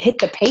everyone hit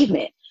the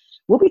pavement,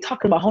 we'll be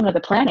talking about a whole nother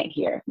planet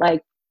here.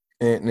 Like,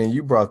 and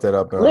you brought that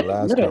up in our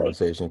last literally.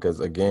 conversation because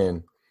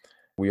again,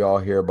 we all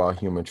hear about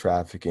human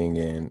trafficking,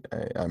 and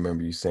I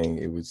remember you saying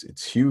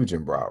it's huge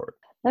in Broward.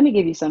 Let me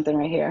give you something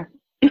right here.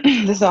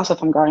 This is also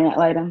from Guardian Ad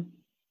Litem.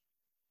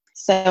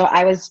 So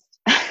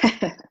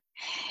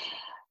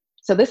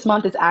so this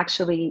month is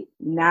actually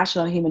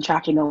National Human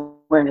Trafficking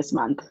Awareness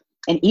Month.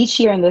 And each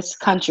year in this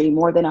country,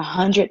 more than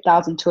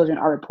 100,000 children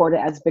are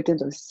reported as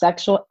victims of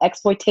sexual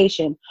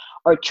exploitation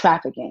or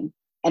trafficking.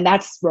 And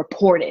that's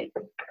reported.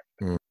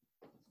 Mm.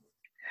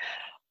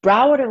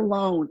 Broward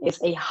alone is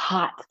a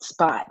hot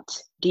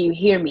spot. Do you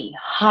hear me?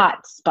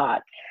 Hot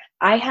spot.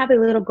 I have a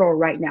little girl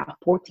right now,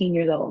 14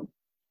 years old.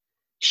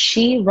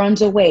 She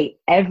runs away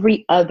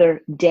every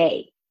other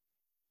day.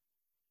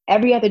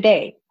 Every other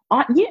day.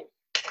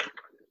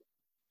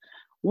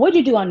 What'd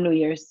you do on New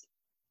Year's?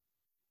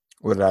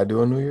 What did I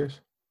do on New Year's?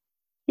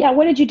 Yeah,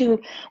 what did you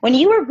do when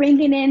you were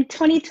ringing in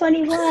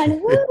 2021?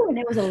 Woo, and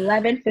it was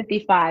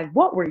 11:55.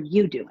 What were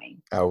you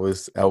doing? I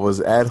was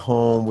at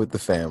home with the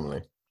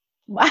family.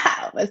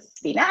 Wow,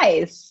 must be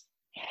nice.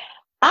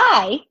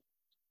 I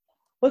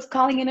was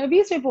calling an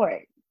abuse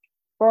report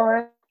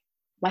for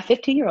my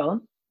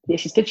 15-year-old.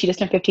 She just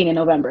turned 15 in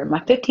November. My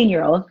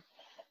 15-year-old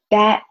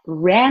that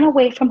ran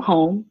away from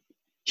home.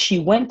 She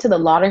went to the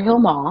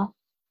Lauderhill Mall,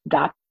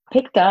 got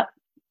picked up,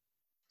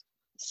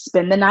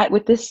 spent the night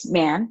with this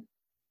man,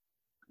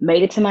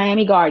 made it to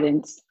Miami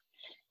Gardens,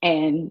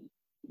 and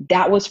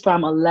that was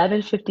from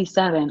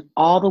 11:57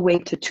 all the way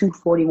to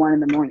 2:41 in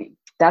the morning.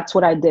 That's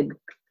what I did.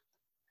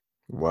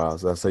 Wow,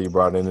 so that's how you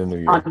brought in the New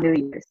Year. On New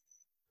Year's.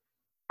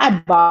 I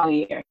bought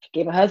New Year.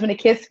 Gave my husband a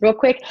kiss real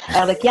quick.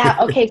 I was like, yeah,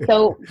 okay,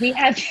 so we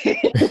have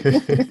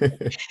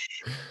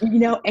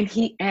and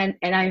he and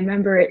I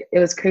remember it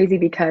was crazy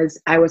because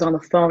I was on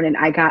the phone and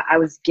I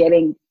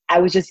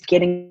was just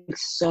getting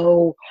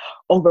so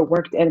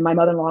overworked, and my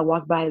mother-in-law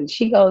walked by and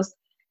she goes,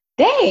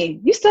 dang,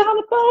 you still on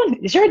the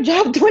phone? Is your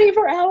job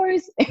 24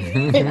 hours?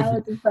 And I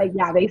was just like,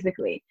 yeah,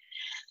 basically,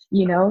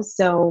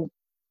 so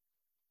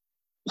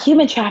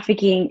human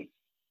trafficking,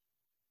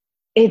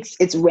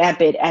 it's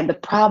rampant. And the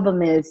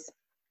problem is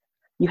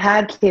you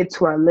have kids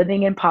who are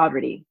living in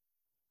poverty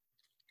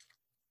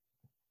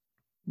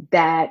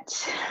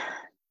that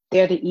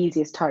they're the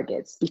easiest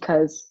targets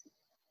because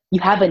you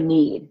have a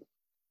need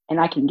and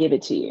I can give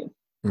it to you.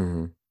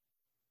 Mm-hmm.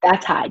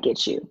 That's how I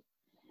get you.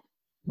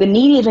 The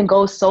need even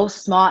goes so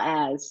small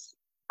as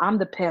I'm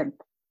the pimp.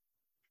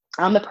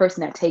 I'm the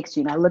person that takes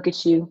you and I look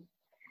at you.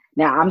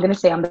 Now I'm going to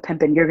say I'm the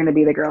pimp and you're going to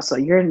be the girl. So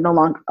you're no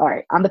longer, all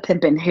right, I'm the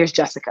pimp and here's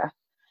Jessica.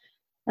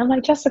 I'm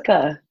like,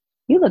 Jessica,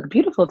 you look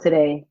beautiful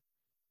today.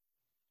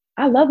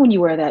 I love when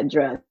you wear that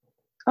dress.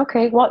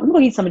 Okay, well,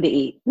 we'll eat something to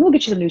eat. We'll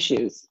get you some new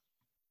shoes.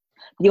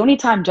 The only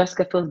time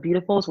Jessica feels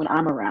beautiful is when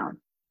I'm around.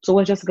 So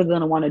what's Jessica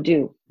going to want to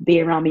do?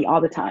 Be around me all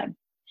the time.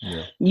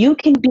 Yeah. You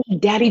can be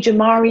Daddy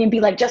Jamari and be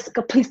like,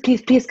 Jessica, please,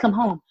 please, please come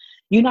home.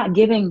 You're not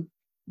giving,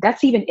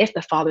 that's even if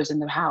the father's in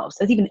the house.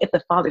 That's even if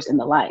the father's in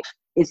the life,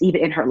 is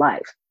even in her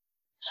life.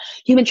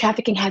 Human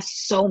trafficking has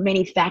so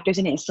many factors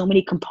in it and so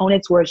many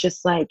components where it's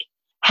just like,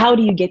 how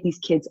do you get these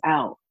kids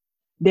out?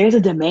 There's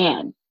a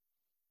demand.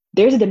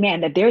 There's a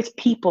demand that there's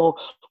people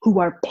who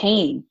are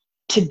paying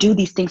to do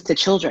these things to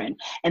children.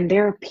 And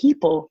there are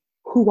people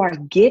who are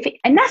giving,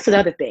 and that's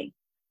another thing.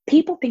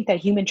 People think that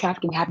human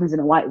trafficking happens in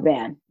a white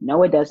van.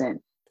 No, it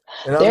doesn't.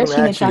 And I was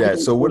going to ask you that.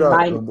 So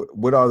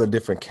what are the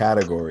different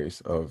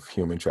categories of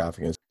human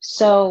trafficking?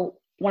 So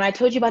when I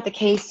told you about the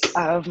case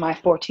of my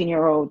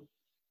 14-year-old,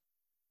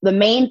 the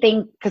main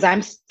thing, because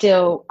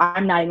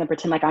I'm not even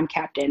pretend like I'm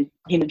Captain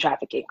Human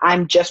Trafficking.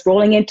 I'm just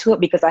rolling into it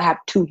because I have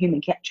 2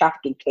 human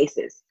trafficking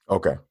cases.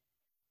 Okay.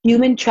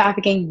 Human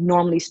trafficking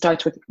normally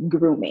starts with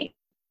grooming.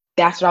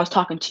 That's what I was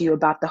talking to you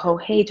about, the whole,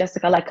 hey,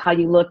 Jessica, I like how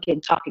you look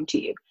and talking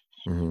to you.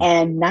 Mm-hmm.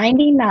 And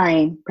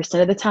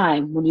 99% of the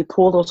time, when you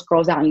pull those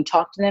girls out and you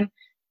talk to them,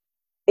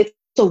 it's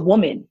a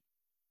woman.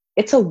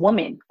 It's a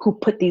woman who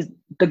put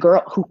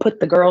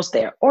the girls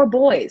there, or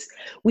boys.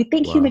 We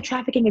think human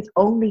trafficking is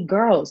only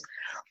girls.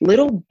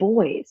 Little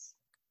boys.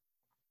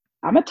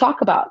 I'm gonna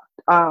talk about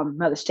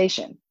another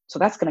station, so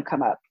that's gonna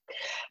come up.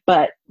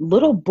 But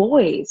little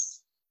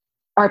boys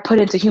are put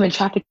into human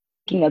trafficking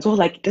as well.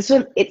 Like this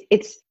one,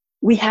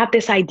 we have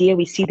this idea.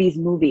 We see these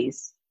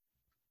movies,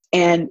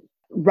 and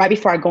right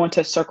before I go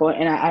into a circle,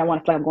 and I don't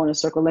want to feel like I'm going in a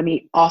circle. Let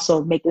me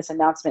also make this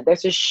announcement.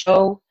 There's a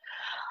show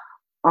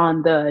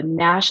on the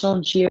National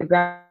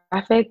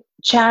Geographic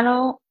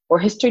channel or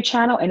History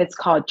Channel, and it's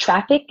called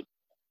Traffic.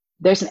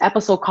 There's an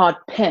episode called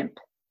Pimp.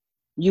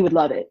 You would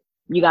love it.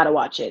 You got to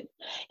watch it.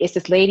 It's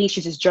this lady.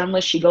 She's this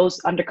journalist. She goes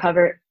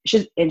undercover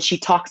and she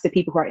talks to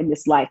people who are in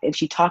this life. And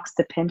she talks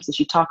to pimps and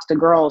she talks to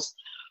girls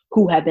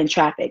who have been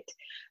trafficked.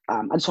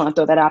 I just want to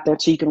throw that out there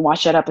so you can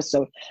watch that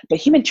episode. But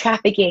human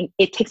trafficking,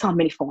 it takes on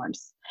many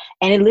forms.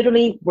 And it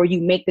literally, where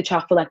you make the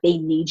child feel like they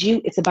need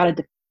you, it's about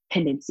a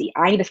dependency.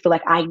 I need to feel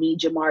like I need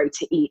Jamari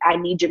to eat. I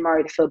need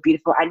Jamari to feel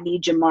beautiful. I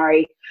need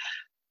Jamari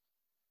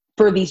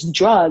for these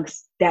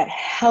drugs that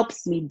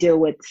helps me deal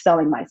with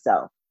selling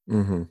myself.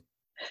 Mm-hmm.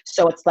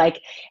 So it's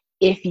like,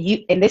 if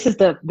you, and this is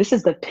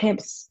the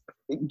pimp's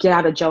get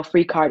out of jail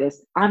free card,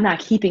 is I'm not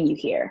keeping you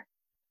here.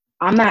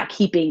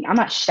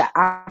 Danisha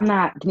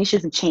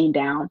isn't chained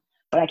down,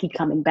 but I keep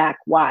coming back.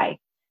 Why?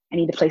 I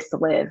need a place to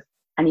live.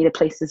 I need a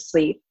place to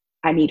sleep.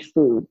 I need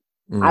food.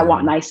 Mm-hmm. I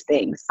want nice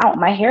things. I want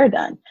my hair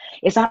done.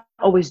 It's not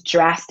always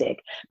drastic,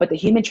 but the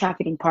human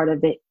trafficking part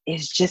of it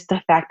is just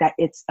the fact that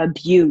it's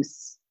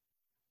abuse.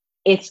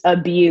 It's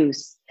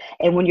abuse.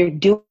 And when you're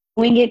doing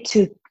it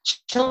to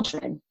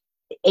children,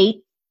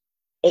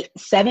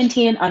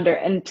 17 and under,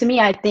 and to me,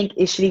 I think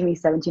it should even be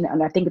 17 and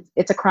under. I think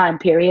it's a crime,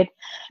 period.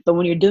 But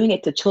when you're doing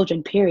it to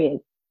children, period,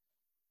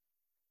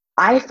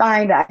 I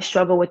find that I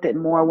struggle with it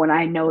more when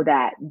I know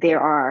that there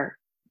are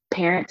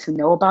parents who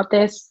know about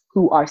this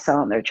who are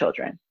selling their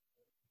children.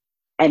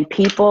 And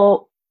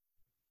people,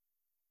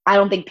 I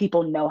don't think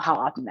people know how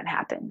often that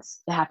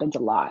happens. It happens a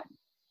lot. It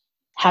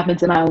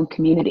happens in my own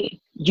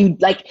community. You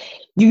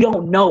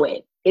don't know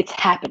it. It's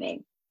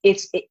happening.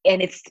 It's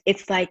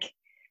like,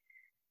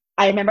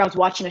 I remember I was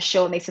watching a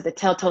show and they said the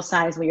telltale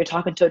signs when you're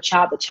talking to a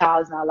child, the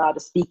child is not allowed to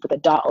speak, but the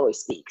adult always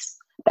speaks.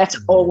 That's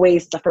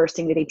always the first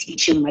thing that they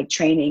teach you in like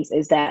trainings,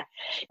 is that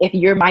if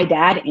you're my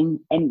dad and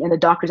the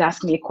doctor's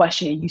asking me a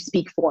question and you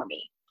speak for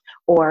me,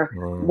 or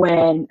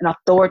when an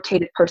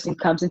authoritative person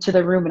comes into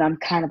the room and I'm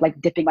kind of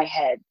like dipping my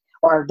head,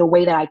 or the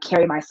way that I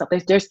carry myself.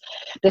 There's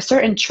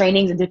certain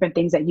trainings and different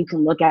things that you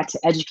can look at to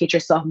educate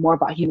yourself more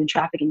about human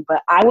trafficking.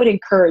 But I would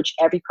encourage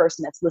every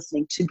person that's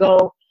listening to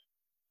go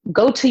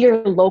to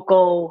your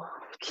local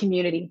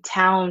community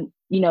town,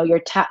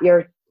 your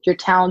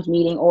town's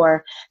meeting,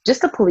 or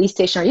just a police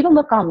station, or even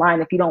look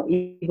online if you don't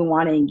even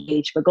want to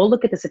engage, but go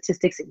look at the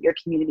statistics in your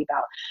community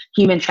about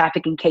human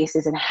trafficking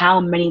cases and how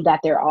many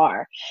that there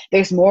are.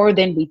 There's more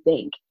than we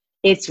think.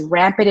 It's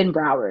rampant in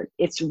Broward.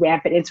 It's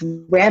rampant in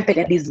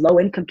these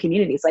low income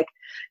communities. Like,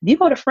 if you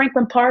go to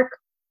Franklin Park,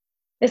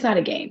 it's not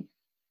a game.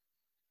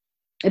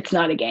 It's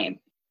not a game.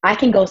 I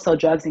can go sell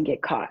drugs and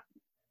get caught.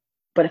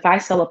 But if I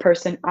sell a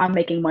person, I'm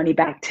making money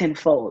back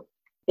tenfold.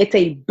 It's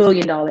a $1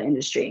 billion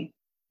industry.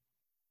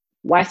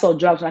 Why sell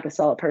drugs when I can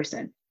sell a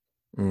person?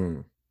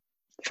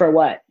 For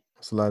what?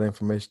 That's a lot of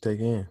information to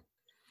take in.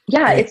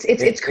 Yeah, it's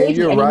crazy. And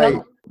you're right.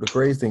 The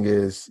crazy thing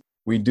is,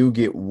 we do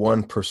get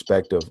one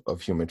perspective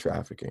of human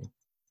trafficking,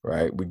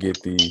 right? We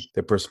get the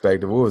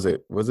perspective. What was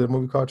it? Was it a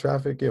movie called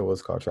Traffic? Yeah, it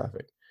was called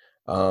Traffic.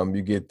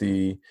 You get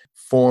the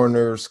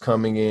foreigners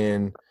coming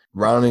in,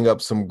 rounding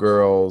up some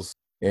girls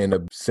in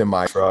a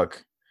semi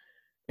truck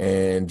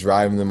and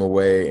driving them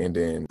away, and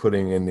then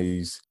putting in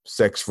these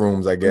sex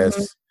rooms, I guess.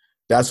 Mm-hmm.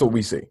 That's what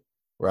we see,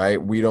 right?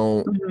 We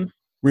don't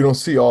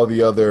see all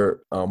the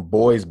other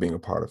boys being a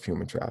part of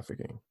human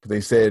trafficking. They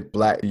said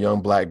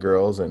young black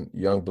girls and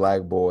young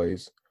black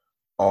boys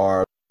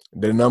are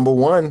the number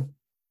one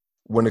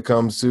when it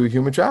comes to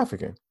human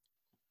trafficking.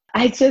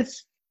 I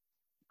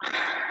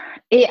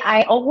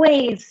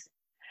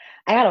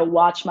gotta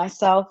watch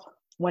myself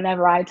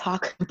whenever I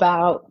talk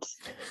about,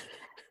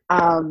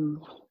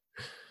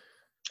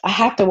 I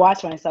have to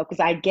watch myself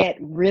because I get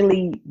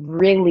really,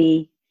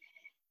 really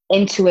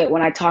into it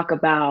when I talk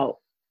about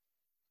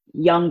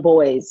young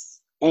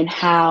boys and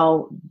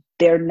how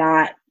they're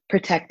not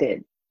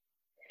protected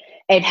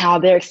and how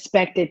they're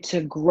expected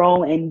to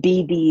grow and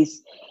be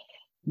these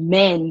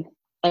men,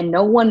 and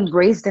no one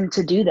raised them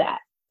to do that.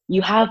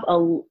 You have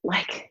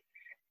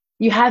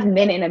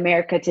men in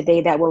America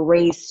today that were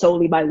raised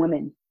solely by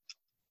women,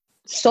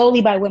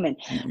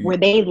 where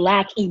they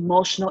lack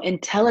emotional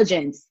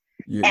intelligence.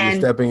 You're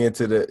stepping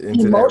into that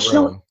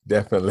realm,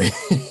 definitely.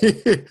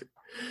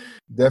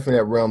 Definitely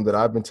that realm that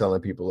I've been telling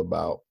people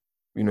about.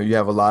 You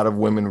have a lot of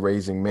women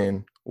raising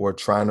men or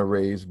trying to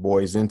raise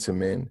boys into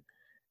men,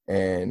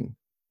 and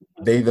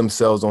they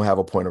themselves don't have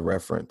a point of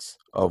reference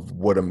of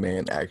what a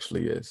man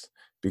actually is,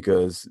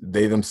 because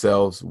they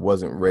themselves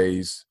wasn't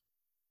raised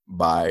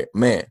by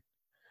man.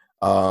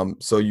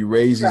 So you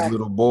raise these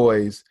little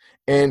boys,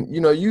 and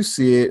you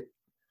see it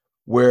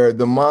where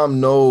the mom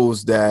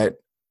knows that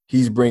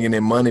he's bringing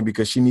in money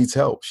because she needs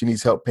help. She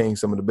needs help paying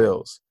some of the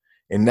bills.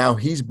 And now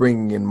he's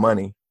bringing in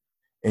money,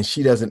 and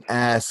she doesn't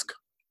ask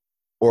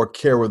or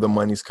care where the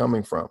money's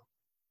coming from.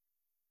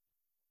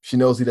 She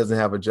knows he doesn't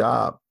have a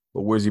job,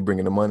 but where's he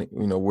bringing the money?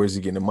 Where's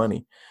he getting the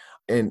money?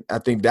 And I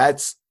think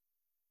that's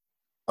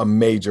a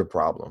major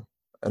problem.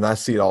 And I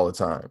see it all the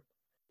time.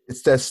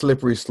 It's that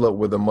slippery slope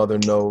where the mother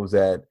knows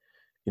that,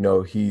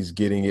 he's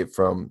getting it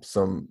from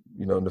some,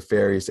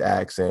 nefarious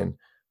acts,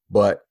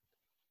 but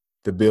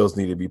the bills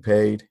need to be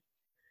paid.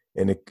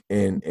 And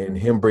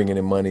him bringing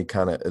in money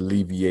kind of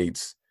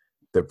alleviates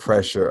the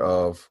pressure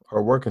of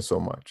her working so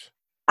much?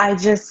 I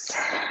just,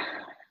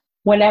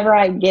 whenever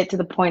I get to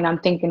the point I'm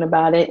thinking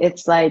about it,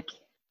 it's like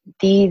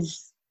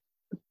these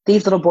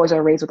little boys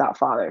are raised without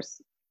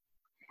fathers.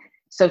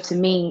 So to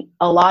me,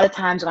 a lot of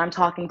times when I'm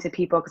talking to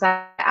people,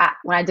 because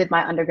when I did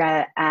my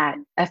undergrad at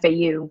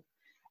FAU,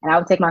 and I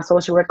would take my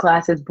social work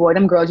classes, boy,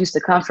 them girls used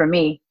to come for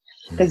me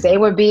because they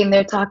were being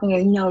there talking,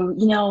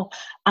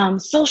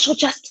 and social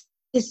justice,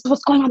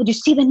 what's going on? Did you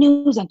see the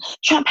news? And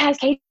Trump has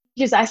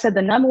cages. I said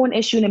the number one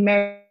issue in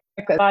America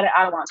about it,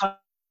 I don't want to talk.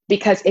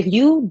 Because if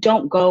you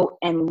don't go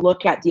and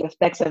look at the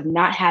effects of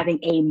not having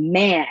a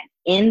man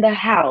in the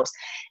house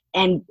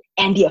and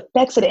the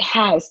effects that it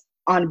has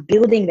on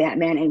building that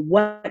man and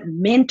what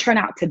men turn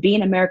out to be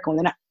in America,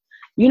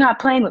 you're not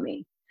playing with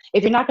me.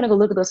 If you're not going to go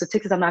look at those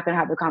statistics, I'm not going to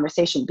have the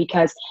conversation.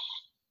 Because,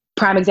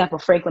 prime example,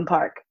 Franklin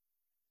Park.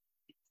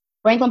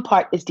 Franklin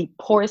Park is the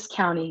poorest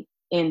county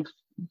in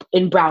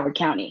Broward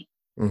County.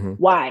 Mm-hmm.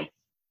 Why?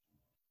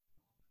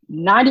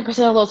 90%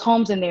 of those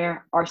homes in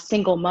there are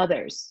single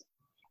mothers.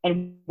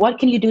 And what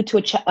can you do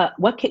to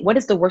what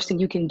is the worst thing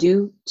you can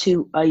do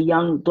to a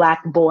young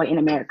Black boy in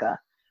America?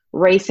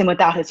 Raise him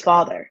without his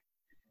father.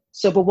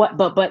 So,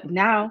 but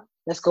now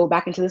let's go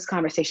back into this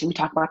conversation. We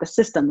talk about the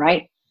system,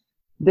 right?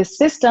 The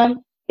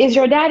system is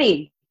your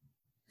daddy.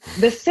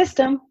 The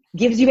system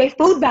gives you a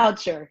food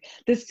voucher.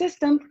 The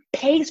system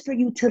pays for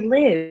you to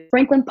live.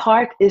 Franklin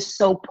Park is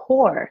so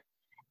poor.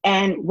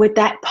 And with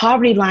that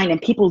poverty line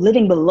and people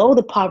living below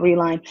the poverty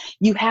line,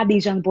 you have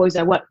these young boys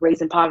that are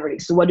raised in poverty.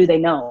 So what do they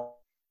know?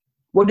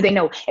 What do they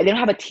know? If they don't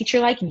have a teacher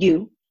like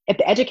you, if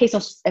the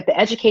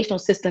educational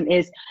system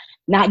is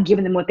not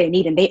giving them what they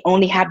need and they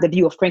only have the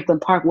view of Franklin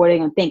Park, what are they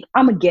going to think?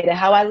 I'm going to get it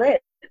how I live,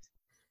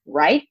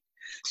 right?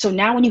 So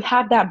now when you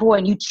have that boy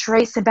and you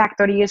trace him back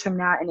 30 years from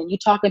now, and then you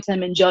talking to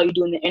him in jail, you're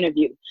doing the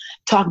interview,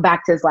 talk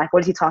back to his life.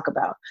 What does he talk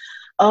about?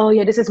 Oh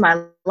yeah, this is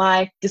my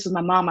life. This was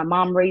my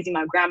mom raising,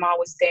 my grandma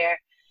was there.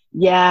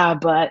 Yeah,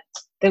 but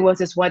there was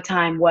this one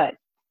time, what?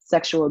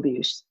 Sexual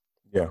abuse.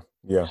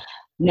 Yeah.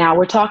 Now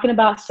we're talking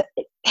about,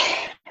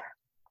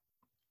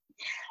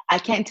 I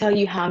can't tell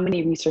you how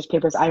many research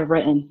papers I've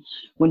written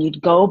when you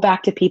go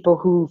back to people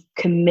who've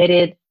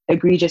committed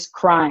egregious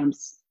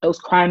crimes. Those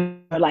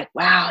crimes are like,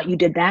 wow, you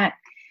did that.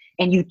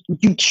 And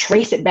you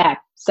trace it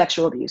back,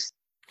 sexual abuse.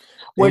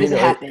 Where does it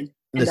happen?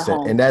 In the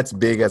home. And that's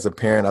big as a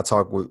parent. I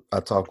talk with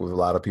a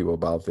lot of people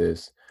about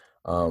this.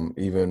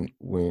 Even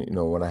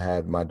when I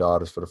had my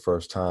daughters for the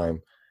first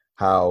time,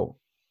 how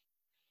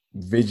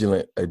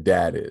vigilant a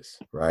dad is,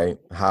 right?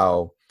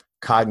 How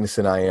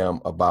cognizant I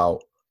am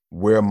about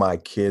where my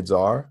kids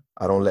are.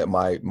 I don't let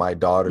my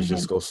daughters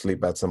just go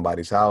sleep at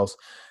somebody's house.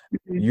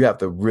 You have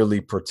to really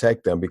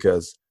protect them,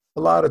 because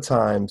a lot of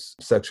times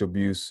sexual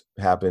abuse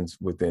happens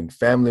within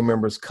family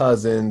members,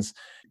 cousins,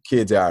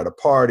 kids are at a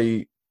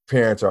party,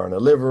 parents are in the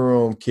living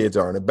room, kids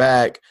are in the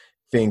back,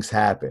 things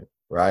happen,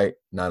 right?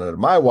 Not under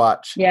my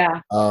watch. Yeah.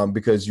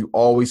 Because you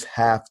always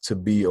have to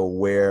be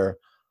aware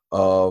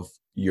of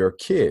your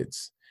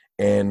kids.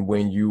 And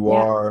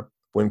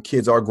when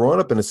kids are growing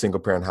up in a single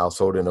parent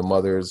household and the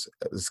mother is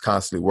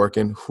constantly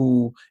working,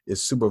 who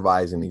is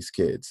supervising these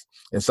kids?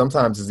 And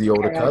sometimes it's the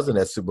older cousin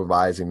that's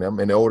supervising them,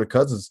 and the older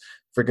cousin's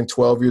freaking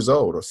 12 years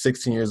old or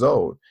 16 years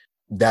old.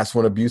 That's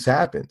when abuse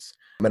happens.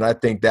 And I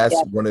think that's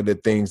one of the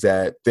things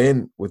that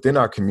then within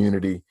our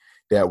community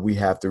that we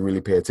have to really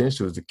pay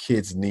attention to is the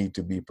kids need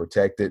to be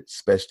protected,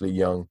 especially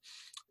young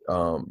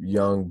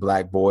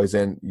Black boys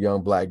and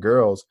young Black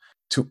girls,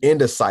 to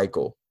end a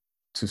cycle,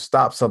 to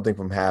stop something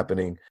from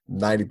happening.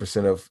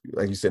 90% of,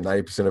 like you said,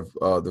 90%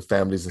 of the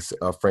families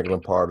in Franklin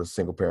Park are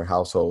single parent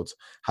households.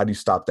 How do you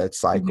stop that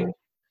cycle?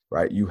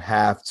 Right? You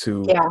have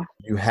to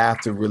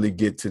really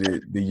get to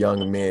the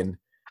young men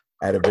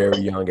at a very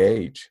young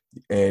age,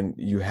 and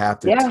you have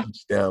to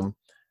teach them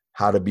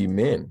how to be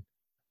men,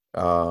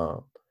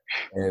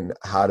 and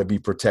how to be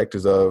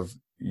protectors of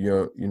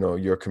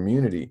your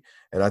community.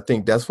 And I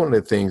think that's one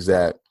of the things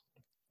that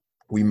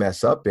we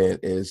mess up in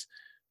is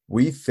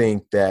we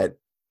think that,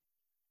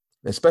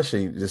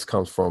 especially this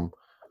comes from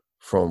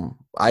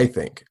I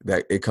think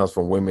that it comes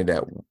from women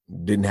that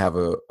didn't have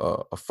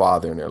a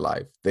father in their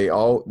life. They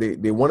want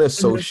to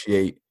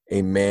associate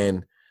a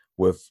man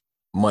with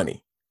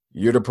money.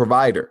 You're the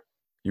provider.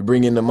 You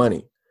bring in the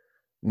money.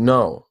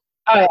 No.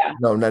 Oh yeah.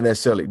 No, not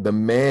necessarily. The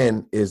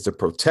man is the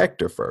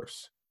protector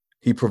first.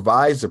 He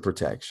provides the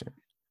protection.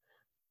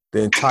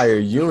 The entire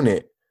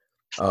unit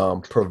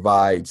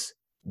provides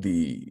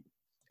the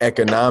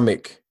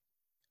economic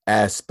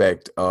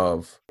aspect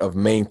of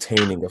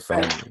maintaining a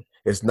family.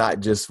 It's not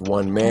just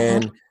one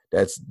man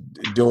that's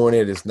doing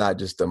it. It's not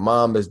just the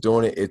mom that's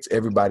doing it. It's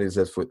everybody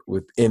that's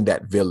within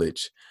that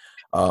village.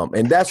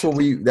 And that's what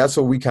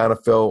we kind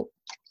of felt,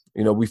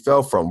 we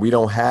fell from. We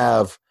don't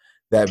have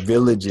that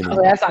village anymore.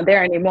 Oh, that's not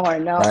there anymore.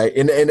 No. Right.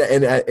 And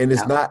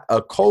it's not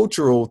a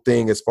cultural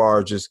thing as far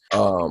as just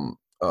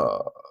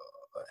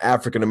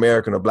African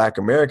American or Black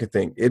American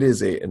thing. It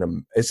is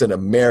it's an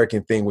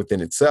American thing within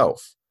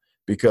itself,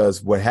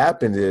 because what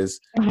happens is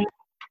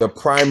the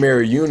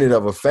primary unit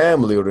of a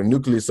family, or the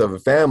nucleus of a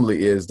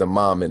family, is the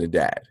mom and the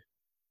dad.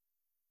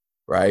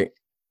 right?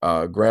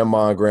 Grandma and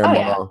Oh yeah.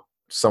 grandma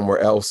somewhere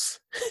else,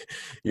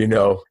 you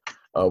know,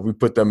 we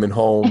put them in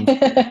homes.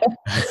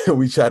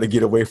 We try to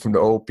get away from the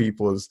old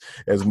people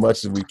as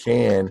much as we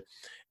can.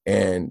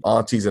 And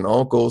aunties and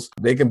uncles,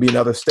 they can be in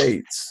other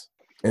states.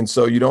 And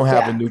so you don't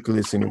have a Yeah.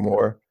 nucleus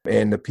anymore.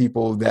 And the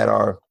people that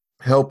are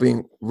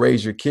helping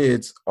raise your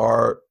kids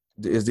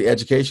is the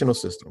educational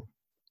system.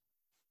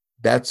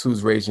 That's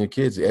who's raising your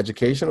kids. The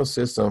educational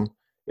system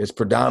is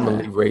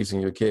predominantly raising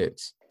your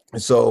kids.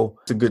 And so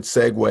it's a good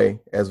segue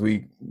as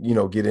we,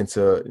 get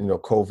into,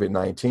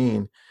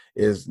 COVID-19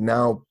 is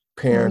now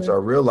parents Mhm.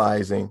 are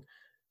realizing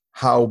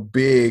how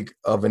big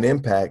of an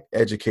impact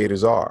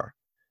educators are.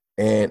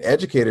 And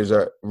educators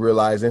are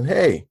realizing,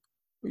 hey,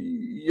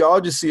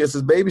 y'all just see us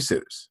as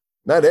babysitters,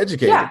 not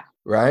educators, Yeah.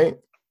 right?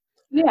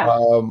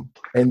 Yeah.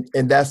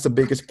 And that's the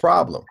biggest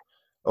problem.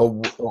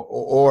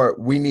 Or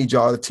we need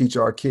y'all to teach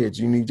our kids.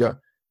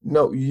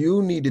 No,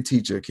 you need to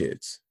teach your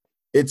kids.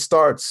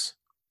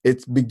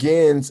 It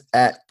begins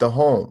at the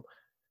home.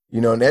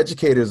 An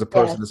educator is a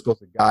person Yes. that's supposed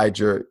to guide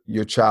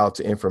your child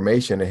to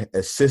information and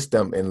assist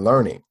them in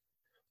learning.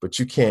 But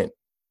you can't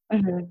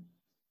Mhm.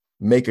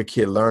 make a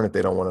kid learn if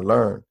they don't want to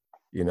learn,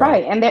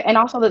 Right. And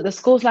also the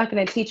school's not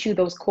going to teach you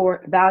those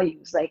core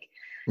values. Like,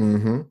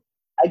 Mm-hmm.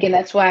 again,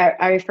 that's why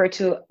I referred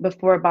to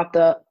before about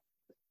the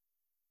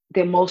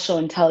emotional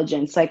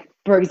intelligence. Like,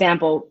 for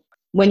example,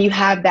 when you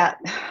have that,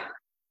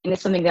 and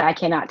it's something that I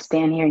cannot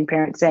stand hearing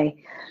parents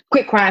say,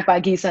 quit crying if I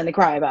give you something to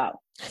cry about.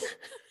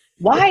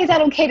 Why is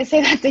that okay to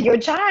say that to your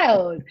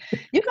child?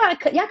 Y'all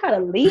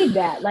gotta leave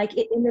that. Like,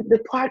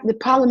 the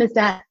problem is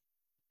that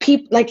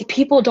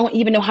people don't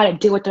even know how to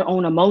deal with their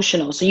own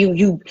emotional. So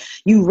you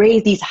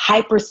raise these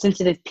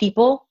hypersensitive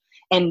people,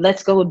 and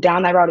let's go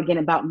down that route again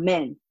about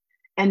men.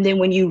 And then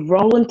when you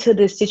roll into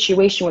this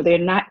situation where they're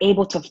not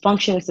able to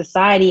function in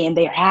society and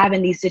they're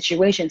having these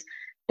situations,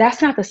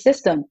 that's not the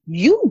system.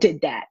 You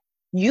did that.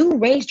 You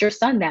raised your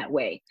son that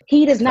way.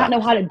 He does not know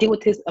Facts. how to deal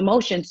with his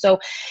emotions. So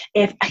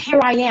if here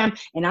I am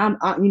and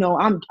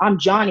I'm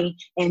Johnny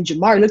and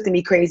Jamari looked at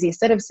me crazy,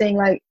 instead of saying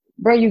like,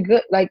 bro, you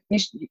good? Like,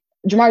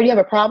 Jamari, do you have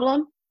a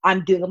problem?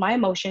 I'm dealing with my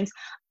emotions.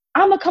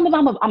 I'm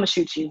gonna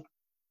shoot you.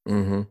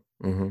 Mm-hmm.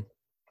 Mm-hmm.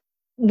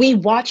 We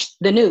watch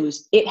the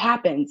news. It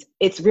happens.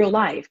 It's real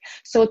life.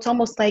 So it's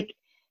almost like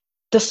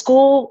the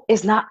school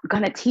is not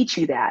gonna teach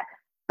you that.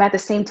 But at the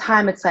same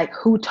time, it's like,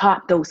 who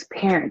taught those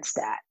parents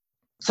that?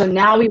 So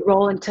now we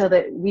roll into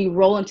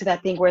that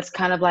thing where it's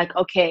kind of like,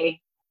 okay,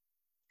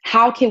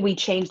 how can we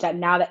change that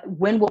now? That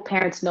when will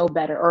parents know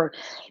better? Or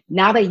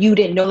now that you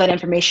didn't know that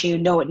information, you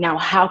know it now.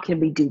 How can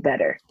we do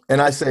better?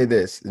 And I say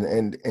this,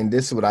 and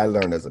this is what I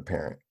learned as a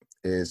parent,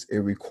 is it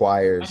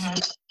requires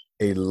Mhm.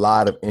 a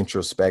lot of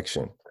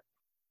introspection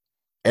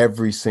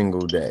every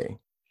single day.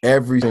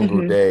 Every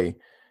single Mhm. day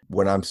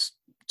when I'm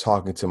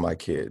talking to my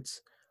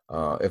kids.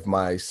 If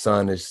my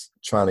son is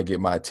trying to get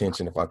my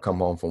attention, if I come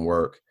home from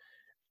work,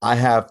 I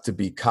have to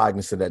be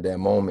cognizant at that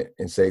moment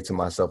and say to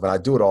myself, and I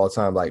do it all the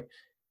time, like,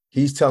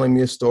 he's telling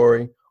me a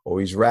story or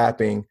he's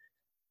rapping,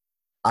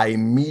 I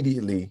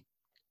immediately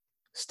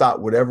stop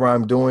whatever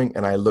I'm doing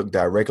and I look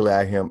directly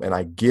at him and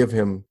I give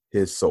him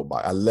his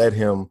soapbox. I let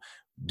him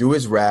do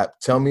his rap,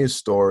 tell me his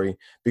story,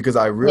 because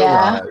I Yeah.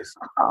 realize,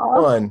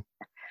 Aw. one,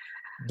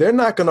 they're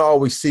not going to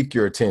always seek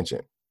your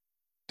attention.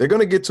 They're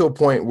going to get to a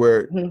point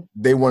where Mhm.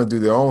 they want to do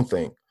their own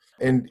thing.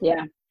 And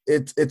Yeah.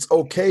 it's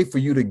okay for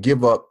you to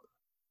give up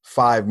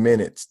 5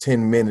 minutes,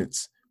 10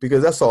 minutes,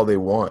 because that's all they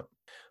want.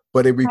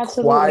 But it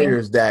Absolutely.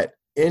 requires that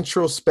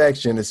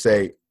introspection to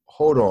say,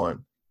 hold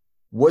on,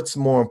 what's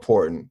more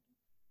important?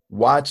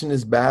 Watching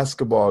this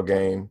basketball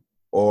game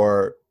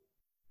or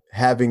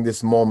having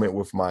this moment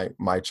with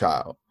my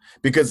child?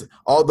 Because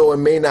although it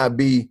may not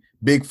be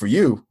big for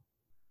you,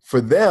 for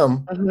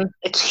them, It's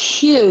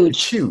it's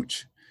huge.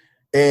 huge.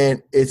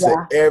 And it's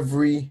an Yeah.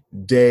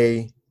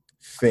 everyday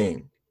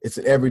thing. It's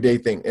an everyday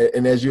thing.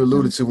 And as you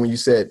alluded Mhm. to when you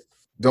said,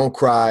 don't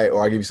cry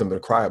or I'll give you something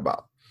to cry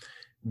about.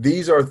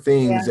 These are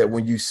things Yeah. that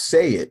when you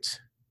say it,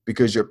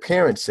 because your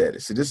parents said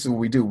it. So this is what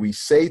we do. We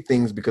say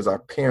things because our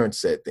parents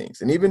said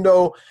things. And even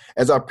though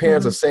as our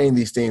parents are Mhm. saying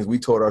these things, we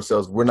told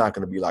ourselves we're not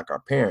going to be like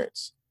our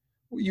parents.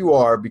 Well, you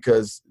are,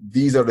 because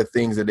these are the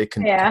things that they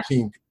can Yeah.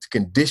 continue to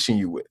condition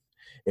you with.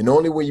 And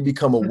only when you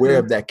become aware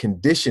Mhm. of that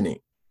conditioning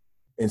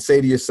and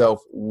say to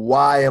yourself,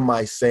 why am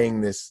I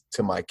saying this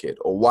to my kid?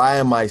 Or why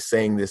am I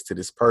saying this to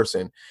this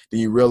person?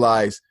 Then you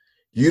realize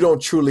you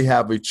don't truly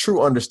have a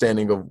true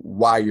understanding of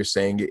why you're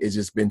saying it. It's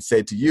just been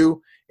said to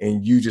you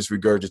and you just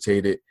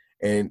regurgitate it,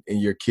 and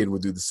your kid will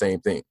do the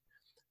same thing.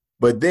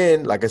 But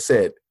then, like I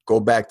said, go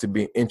back to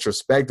being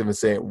introspective and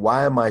saying,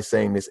 why am I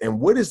saying this? And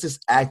what is this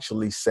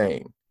actually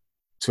saying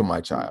to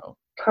my child?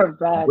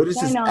 Correct. What is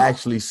I this know.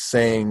 actually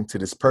saying to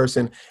this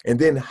person? And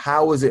then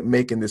how is it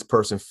making this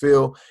person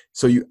feel?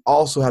 So you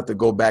also have to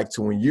go back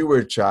to when you were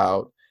a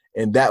child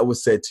and that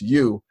was said to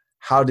you.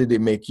 How did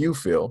it make you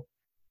feel?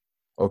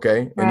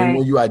 Okay. And then Right.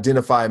 when you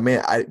identify,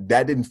 man,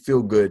 that didn't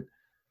feel good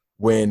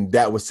when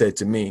that was said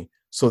to me.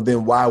 So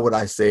then why would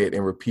I say it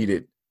and repeat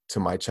it to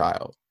my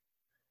child?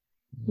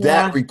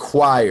 That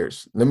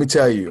requires, let me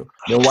tell you,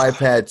 my wife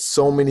had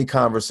so many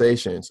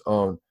conversations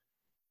on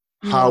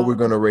how we're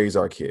going to raise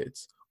our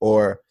kids,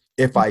 or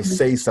if I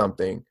say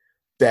something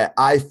that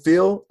I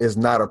feel is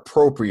not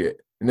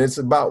appropriate. And it's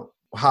about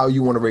how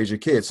you want to raise your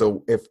kids.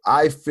 So if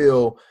I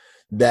feel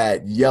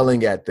that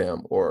yelling at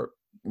them or,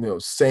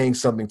 saying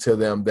something to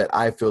them that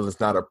I feel is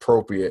not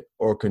appropriate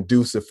or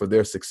conducive for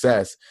their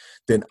success,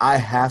 then I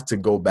have to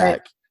go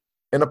back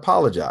and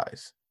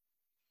apologize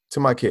to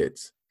my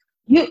kids.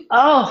 You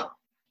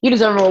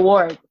deserve a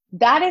reward.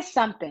 That is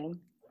something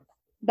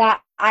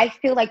that I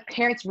feel like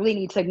parents really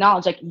need to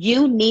acknowledge. Like,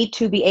 you need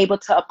to be able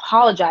to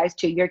apologize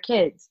to your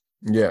kids.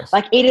 Yes.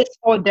 Like, it is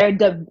for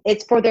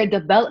it's for their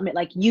development.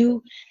 Like,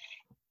 you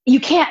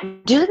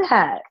can't do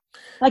that.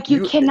 Like,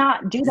 you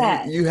cannot do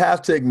that. You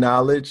have to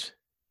acknowledge,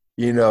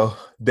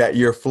 that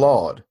you're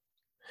flawed.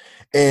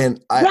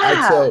 And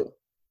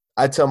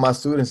I tell my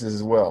students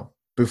as well,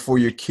 before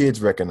your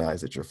kids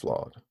recognize that you're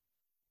flawed.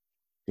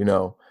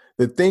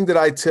 The thing that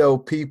I tell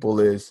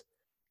people is,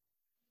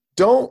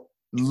 don't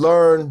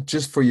learn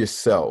just for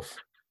yourself.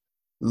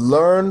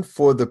 Learn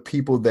for the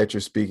people that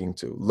you're speaking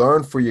to.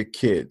 Learn for your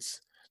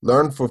kids.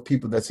 Learn for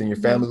people that's in your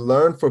family.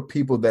 Learn for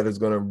people that is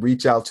going to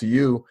reach out to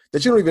you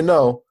that you don't even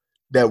know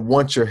that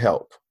want your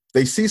help.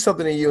 They see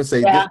something in you and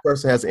say, this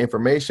person has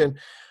information.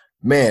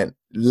 Man,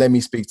 let me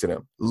speak to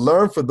them.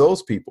 Learn for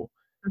those people.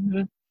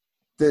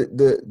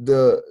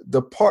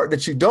 The part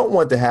that you don't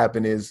want to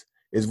happen is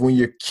when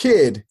your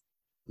kid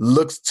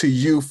looks to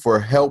you for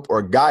help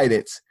or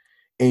guidance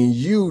and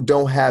you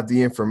don't have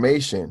the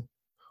information,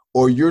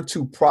 or you're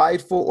too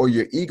prideful, or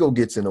your ego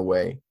gets in the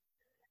way.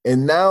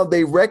 And now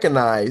they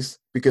recognize,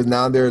 because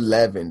now they're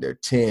 11, they're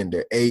 10,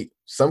 they're 8.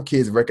 Some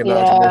kids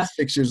recognize when they're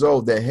 6 years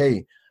old that,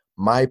 hey,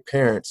 my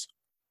parents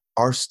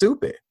are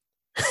stupid.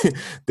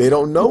 They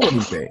don't know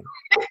anything.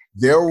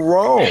 They're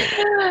wrong.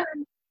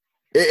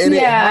 And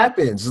it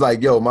happens. It's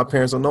like, yo, my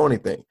parents don't know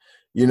anything.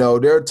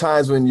 There are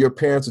times when your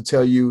parents will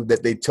tell you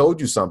that they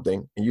told you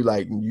something and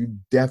you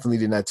definitely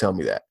did not tell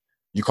me that.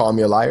 You call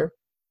me a liar?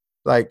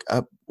 Like,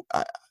 I'm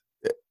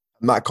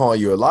not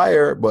calling you a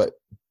liar, but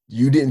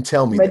you didn't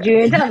tell me that. But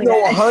you didn't tell me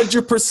that.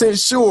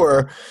 100%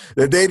 sure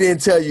that they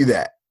didn't tell you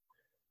that.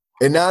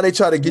 And now they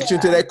try to get you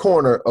into that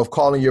corner of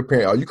calling your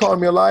parent. Are you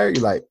calling me a liar?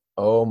 You're like,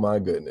 oh my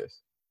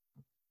goodness.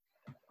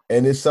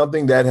 And it's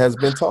something that has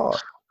been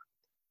taught.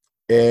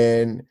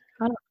 And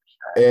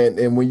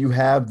when you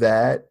have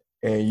that,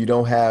 and you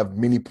don't have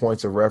many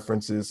points of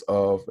references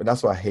of, and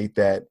that's why I hate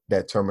that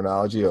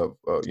terminology of,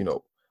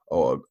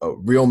 a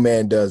real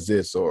man does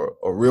this or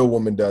a real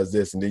woman does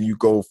this. And then you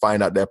go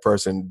find out that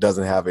person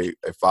doesn't have a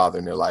father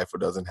in their life or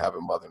doesn't have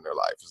a mother in their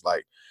life. It's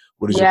like,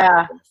 what is your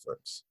point of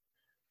reference?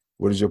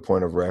 What is your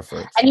point of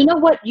reference? And you know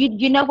what,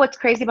 you know what's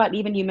crazy about,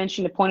 even you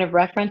mentioned the point of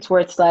reference,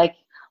 where it's like,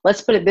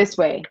 let's put it this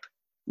way.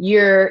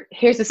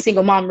 Here's a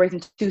single mom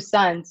raising 2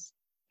 sons.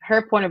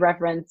 Her point of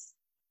reference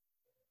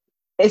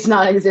is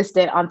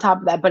non-existent on top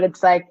of that, but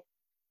it's like,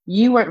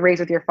 you weren't raised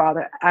with your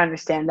father. I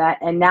understand that.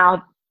 And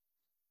now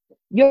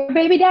your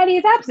baby daddy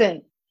is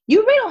absent.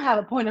 You really don't have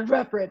a point of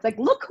reference. Like,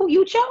 look who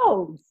you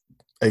chose.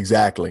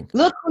 Exactly.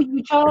 Look who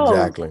you chose.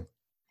 Exactly.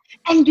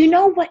 And you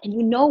know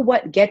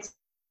what gets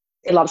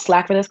a lot of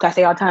slack for this? Because I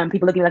say all the time,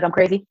 people look at me like I'm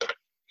crazy.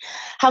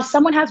 How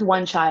someone has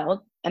one child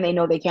and they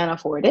know they can't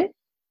afford it.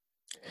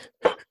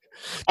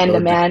 And the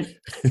man.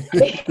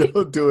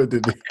 Don't do it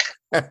to me.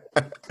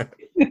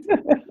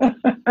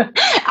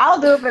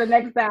 I'll do it for the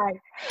next time.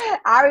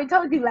 I already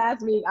told you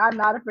last week, I'm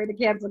not afraid of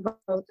cancel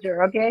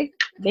culture, okay?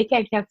 They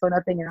can't cancel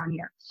nothing around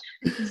here.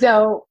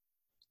 So,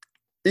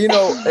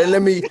 and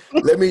let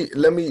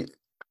me,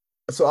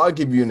 so I'll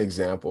give you an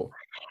example.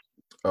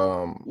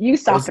 You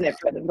soften it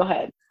for them. Go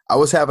ahead. I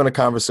was having a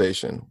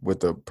conversation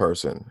with a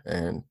person,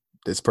 and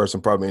this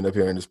person probably ended up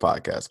hearing this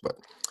podcast, but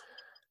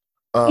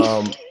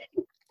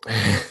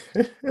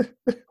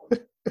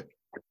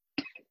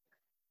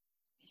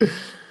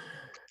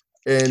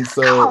and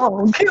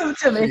so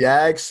she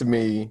asked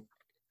me,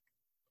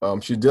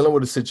 she's dealing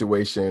with a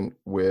situation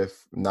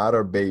with not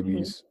her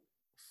baby's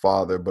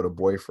father, but a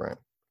boyfriend,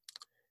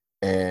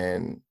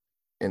 and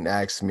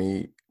asked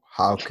me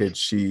how could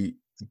she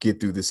get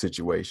through the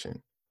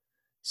situation.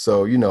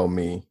 So, you know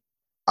me,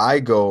 I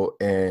go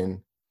and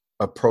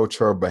approach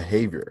her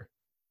behavior,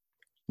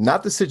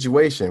 not the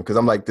situation, because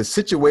I'm like, the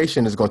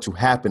situation is going to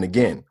happen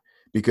again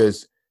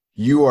because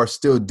you are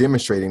still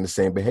demonstrating the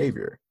same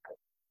behavior.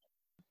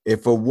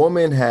 If a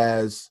woman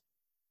has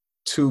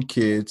 2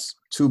 kids,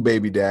 2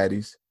 baby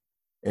daddies,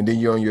 and then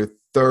you're on your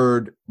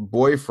 3rd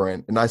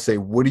boyfriend, and I say,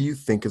 what do you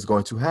think is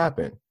going to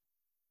happen?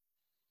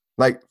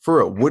 Like, for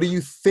real, what do you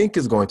think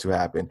is going to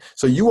happen?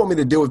 So you want me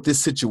to deal with this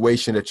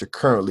situation that you're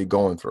currently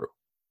going through,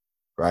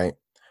 right?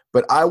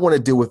 But I want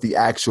to deal with the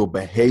actual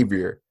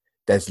behavior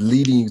that's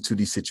leading you to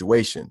these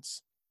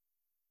situations.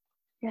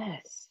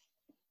 Yes.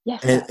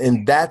 Yes.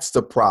 And that's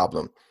the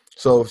problem.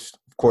 So, of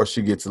course,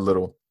 she gets a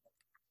little,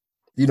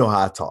 you know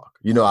how I talk.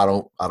 I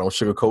don't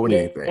sugarcoat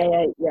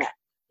anything. Yeah.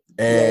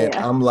 And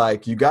I'm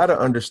like, you got to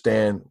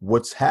understand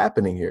what's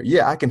happening here.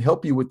 Yeah, I can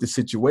help you with the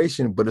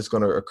situation, but it's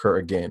going to occur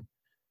again.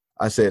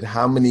 I said,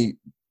 how many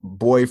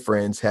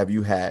boyfriends have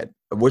you had?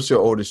 What's your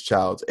oldest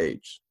child's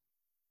age?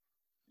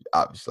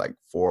 Obviously, like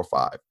 4 or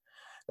 5.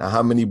 Now,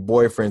 how many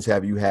boyfriends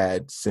have you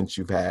had since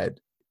you've had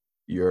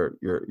your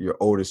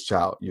oldest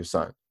child, your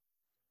son?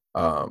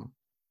 2.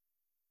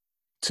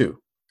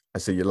 I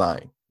said, you're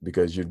lying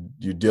because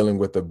you're dealing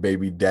with a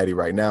baby daddy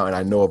right now, and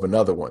I know of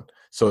another one.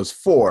 So it's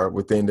 4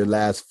 within the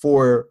last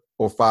 4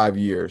 or 5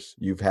 years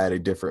you've had a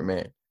different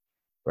man,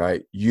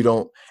 right? You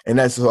don't, and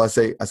that's what I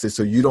say,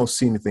 so you don't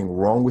see anything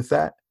wrong with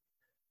that?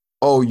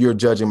 Oh, you're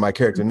judging my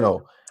character.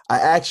 No, I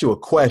asked you a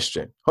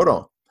question. Hold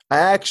on. I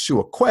asked you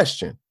a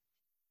question.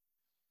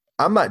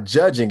 I'm not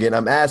judging it.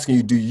 I'm asking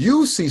you, do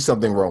you see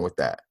something wrong with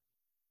that?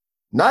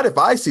 Not if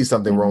I see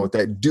something wrong with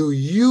that. Do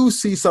you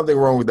see something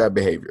wrong with that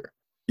behavior?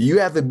 You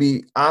have to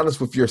be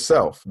honest with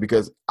yourself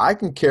because I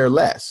can care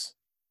less.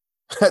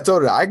 I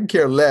told her I can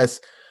care less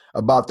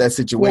about that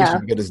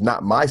situation because it's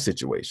not my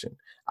situation.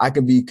 I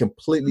can be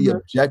completely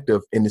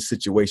objective in the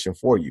situation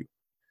for you,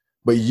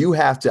 but you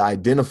have to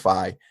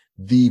identify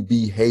the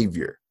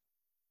behavior.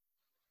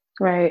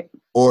 Right.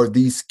 Or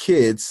these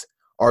kids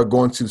are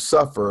going to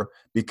suffer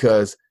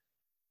because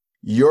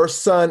your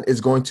son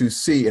is going to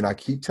see, and I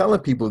keep telling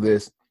people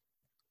this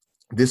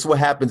is what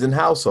happens in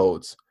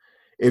households.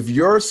 If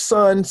your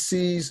son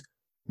sees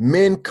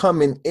men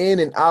coming in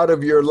and out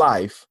of your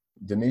life,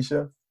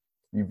 Danisha,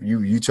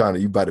 you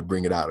about to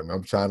bring it out of me.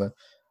 I'm trying not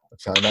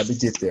to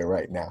get there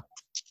right now.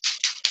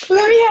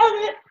 Let me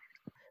have it.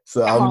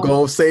 So I'm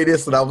going to say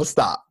this and I will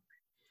stop.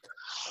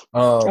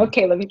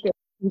 Okay, let me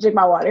drink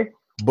my water.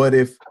 But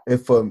if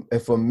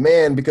a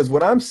man, because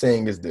what I'm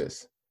saying is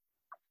this,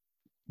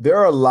 there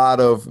are a lot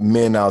of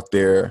men out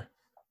there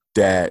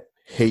that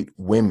hate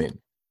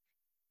women.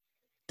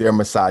 They're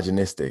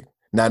misogynistic.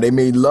 Now, they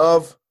may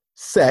love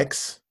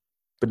sex,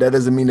 but that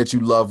doesn't mean that you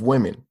love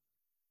women.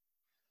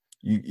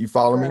 You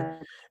follow me?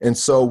 And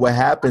so what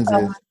happens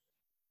is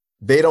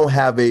they don't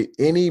have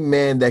any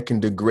man that can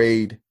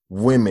degrade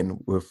women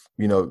with,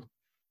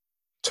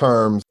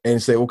 terms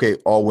and say, okay,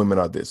 all women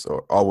are this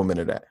or all women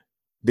are that.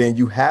 Then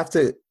you have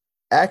to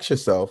ask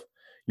yourself,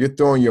 you're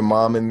throwing your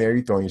mom in there,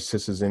 you're throwing your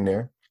sisters in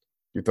there,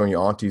 you're throwing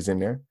your aunties in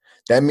there.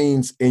 That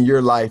means in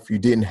your life, you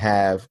didn't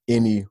have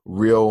any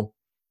real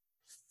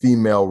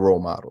female role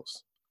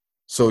models.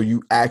 So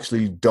you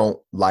actually don't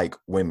like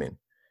women.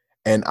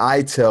 And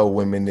I tell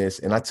women this,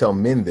 and I tell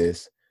men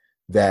this,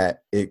 that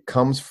it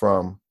comes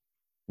from,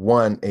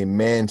 one, a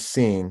man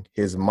seeing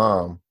his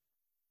mom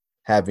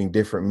having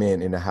different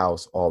men in the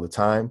house all the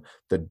time.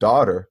 The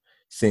daughter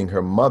seeing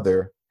her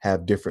mother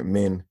have different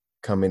men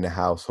come in the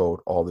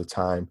household all the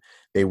time.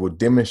 They will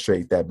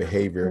demonstrate that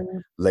behavior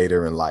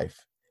later in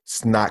life.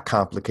 It's not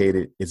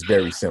complicated. It's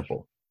very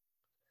simple.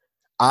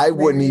 I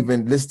wouldn't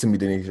even, listen to me,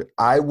 Danisha,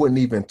 I wouldn't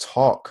even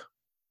talk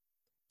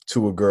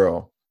to a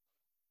girl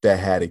that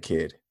had a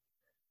kid.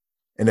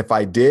 And if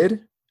I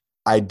did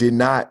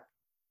not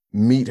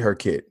meet her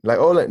kid. Like,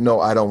 oh, no,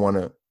 I don't want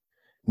to.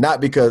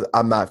 Not because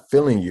I'm not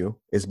feeling you.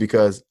 It's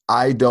because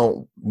I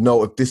don't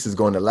know if this is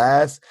going to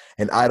last,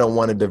 and I don't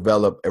want to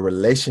develop a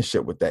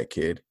relationship with that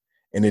kid,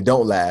 and it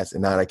don't last,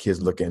 and now that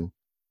kid's looking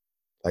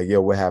like, yo,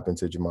 what happened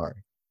to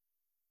Jamari?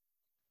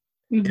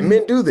 And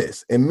men do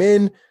this. And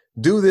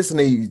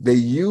they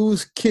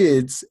use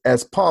kids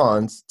as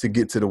pawns to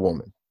get to the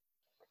woman.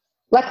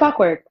 Like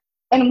clockwork.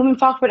 And women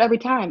fall for it every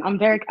time.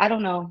 I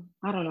don't know.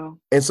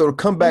 And so to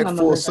come back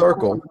full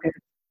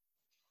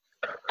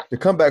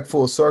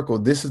circle,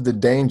 this is the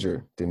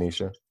danger,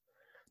 Danisha.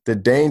 The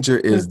danger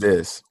is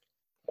this.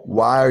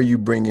 Why are you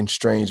bringing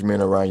strange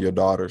men around your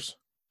daughters?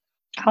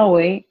 I'll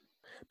wait.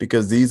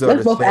 Because these are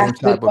the same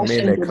type of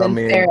men that come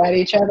in. Stare at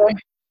each other.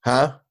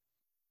 Huh?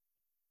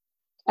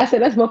 I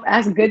said, let's both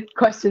ask good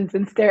questions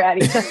and stare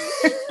at each other.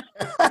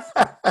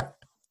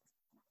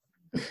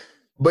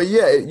 But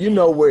yeah,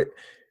 what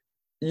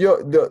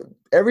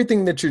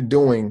everything that you're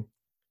doing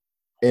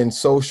in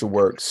social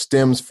work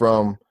stems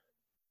from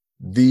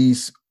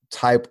these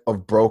type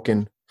of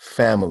broken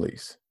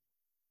families.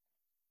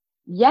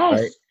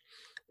 Yes. Right?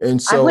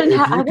 And so if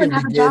you can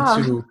begin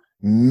to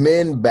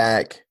mend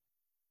back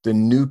the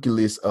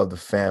nucleus of the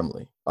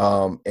family,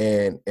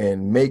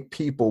 and make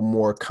people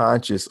more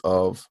conscious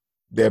of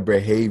their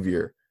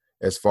behavior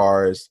as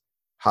far as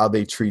how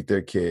they treat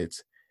their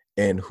kids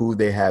and who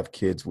they have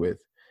kids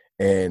with.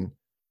 And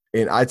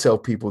I tell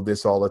people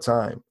this all the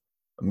time.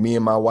 Me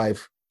and my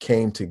wife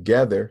came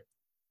together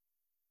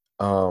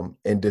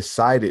and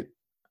decided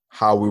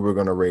how we were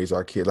going to raise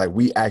our kids. Like,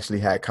 we actually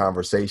had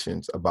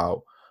conversations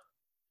about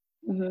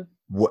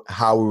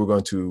how we were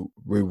going to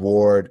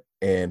reward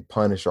and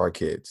punish our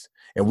kids.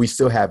 And we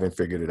still haven't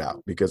figured it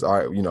out because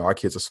our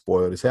kids are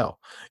spoiled as hell.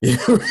 We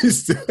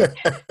still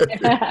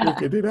haven't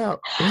figured it out.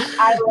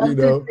 I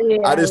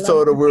just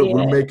told her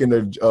we're making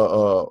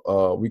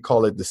we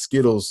call it the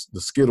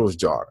Skittles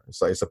jar.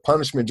 It's like, it's a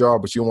punishment jar,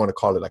 but you don't want to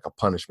call it like a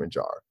punishment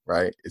jar,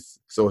 right? It's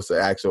the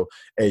actual,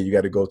 hey, you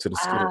got to go to the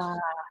Skittles.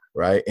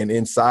 Right. And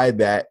inside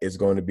that is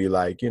going to be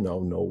like, no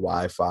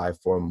Wi-Fi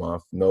for a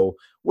month, no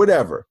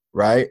whatever.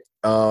 Right.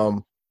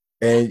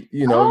 And,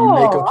 you make them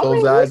Oh, I'm close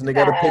gonna their eyes use and they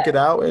got to pick that. it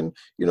out. And,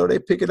 they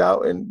pick it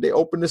out and they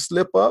open the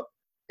slip up.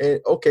 And,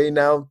 okay,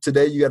 now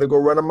today you got to go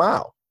run a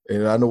mile.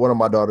 And I know one of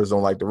my daughters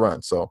don't like to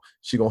run, so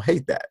she going to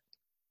hate that.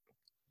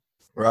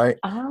 Right.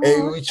 And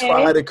Oh, we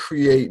try okay. to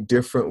create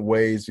different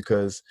ways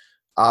because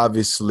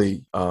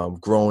obviously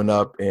growing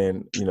up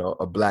in,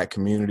 a Black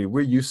community,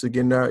 we're used to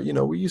getting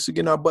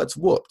our butts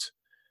whooped.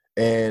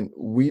 And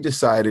we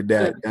decided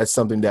that that's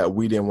something that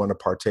we didn't want to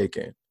partake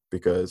in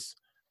because,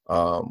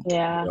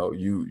 Yeah.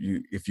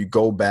 you if you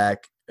go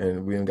back,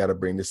 and we don't got to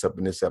bring this up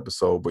in this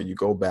episode, but you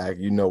go back,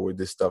 where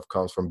this stuff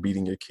comes from,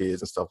 beating your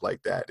kids and stuff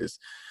like that is,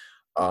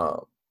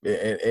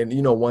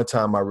 and one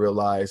time I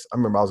remember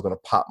I was going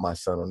to pop my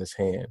son on his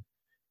hand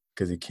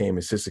because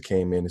his sister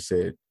came in and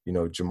said,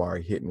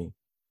 Jamari hit me.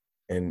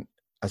 And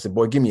I said,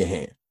 boy, give me a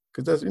hand.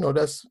 Because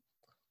that's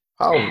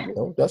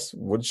how, that's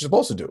what you're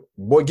supposed to do.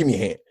 Boy, give me a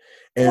hand.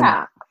 And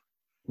Yeah.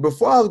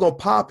 before I was going to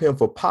pop him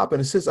for popping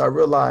his sister, I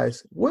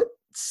realized, what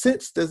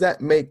sense does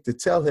that make to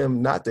tell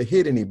him not to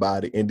hit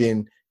anybody and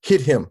then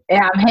hit him?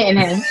 Yeah, I'm hitting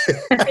him.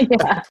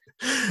 Yeah.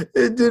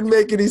 It didn't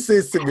make any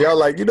sense to me. I was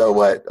like, you know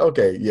what?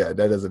 Okay, yeah,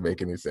 that doesn't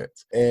make any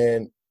sense.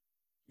 And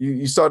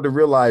you start to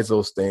realize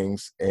those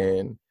things.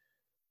 And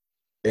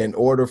in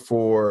order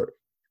for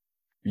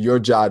your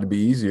job to be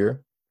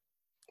easier,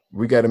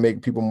 we got to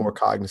make people more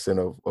cognizant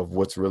of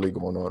what's really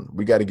going on.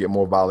 We got to get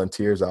more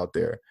volunteers out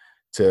there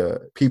to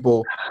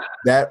people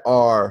that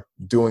are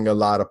doing a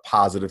lot of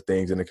positive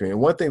things in the community.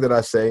 One thing that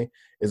I say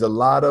is a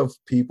lot of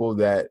people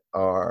that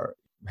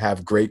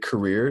have great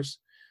careers,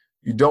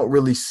 you don't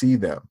really see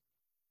them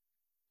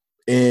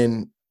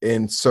in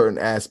certain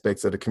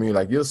aspects of the community.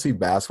 Like you'll see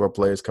basketball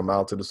players come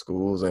out to the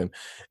schools and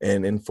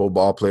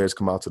football players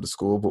come out to the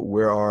school, but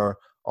where are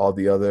all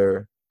the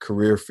other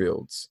career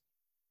fields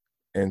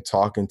and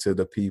talking to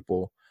the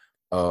people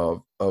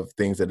of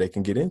things that they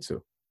can get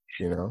into,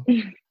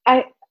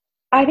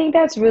 I think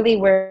that's really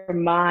where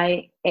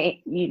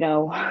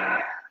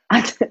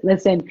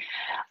listen,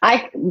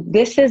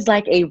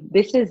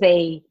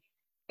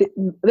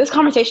 this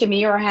conversation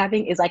me or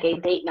having is like a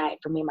date night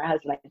for me and my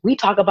husband. Like we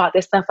talk about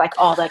this stuff like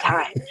all the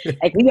time.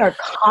 Like we are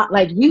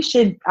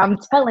I'm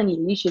telling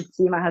you, you should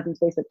see my husband's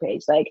Facebook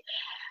page. Like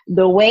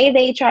the way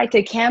they tried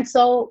to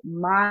cancel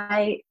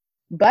my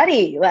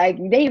buddy, like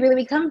they really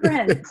become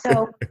friends.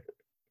 So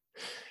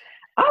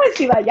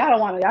honestly, like y'all don't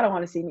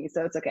want to see me,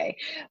 so it's okay.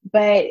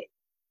 But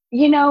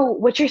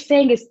what you're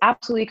saying is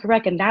absolutely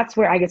correct, and that's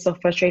where I get so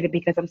frustrated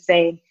because I'm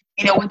saying,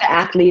 with the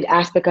athlete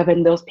aspect of it,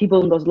 and those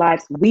people in those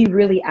lives, we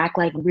really act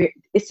like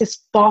it's this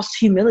false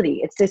humility.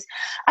 It's this,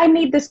 I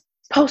made this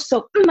post,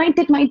 so I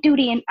did my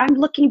duty, and I'm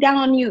looking down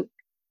on you.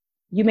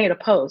 You made a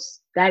post.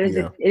 That is,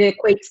 Yeah. It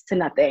equates to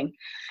nothing.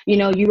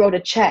 You wrote a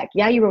check.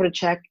 Yeah, you wrote a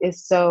check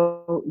is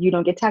so you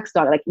don't get taxed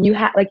on it. You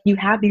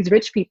have these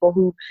rich people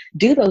who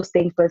do those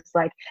things, but it's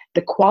like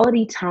the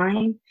quality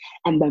time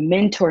and the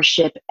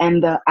mentorship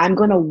and I'm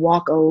going to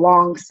walk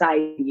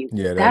alongside you.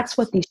 Yeah, That's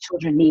what these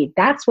children need.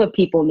 That's what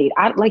people need.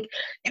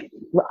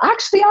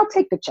 Actually, I'll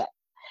take the check.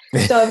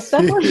 So if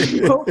someone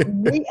wrote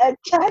me a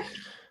check,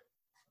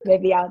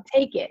 maybe I'll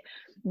take it.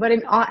 But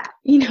in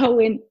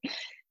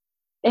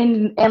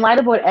light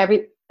of what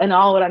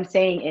I'm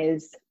saying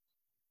is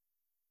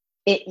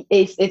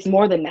it's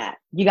more than that.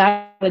 You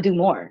gotta do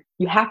more.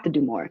 You have to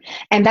do more.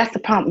 And that's the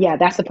problem. Yeah,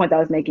 that's the point that I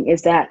was making,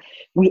 is that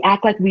we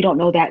act like we don't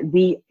know that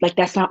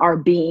that's not our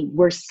being.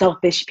 We're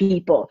selfish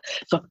people.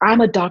 So if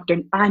I'm a doctor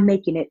and I'm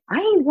making it, I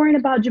ain't worrying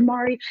about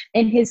Jamari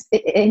and his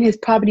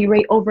poverty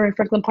rate over in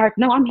Franklin Park.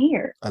 No, I'm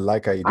here. I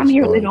like how you I'm just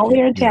here living over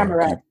here in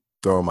Tamarack. keep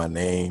throwing my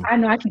name. I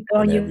know I keep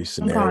throwing in you every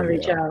some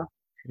hungry scenario. child.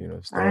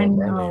 It's I throwing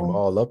my name know.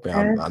 all up.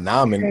 That's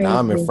Now I'm in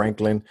crazy.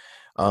 Franklin.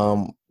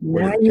 What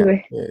Now is you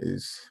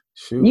it?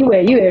 Shoot. You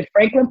in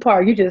Franklin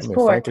Park. You just I'm in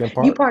poor. Franklin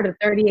You Park. part of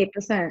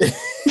 38%.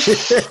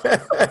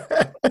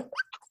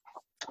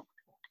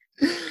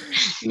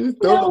 You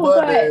throw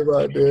my name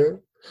out there.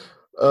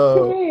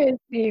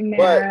 Seriously,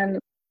 But man.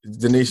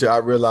 Danisha, I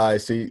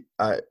realized, we're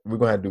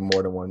gonna have to do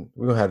more than one.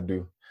 We're gonna have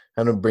to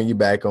bring you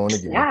back on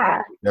again.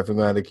 Yeah. Definitely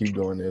gonna have to keep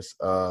doing this.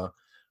 But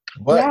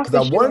Yeah, because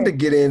I for wanted to sure.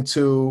 get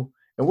into,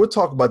 and we'll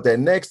talk about that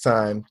next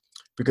time,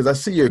 because I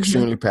see you're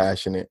extremely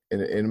passionate,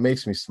 and it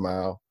makes me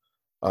smile.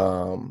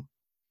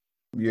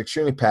 You're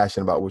extremely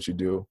passionate about what you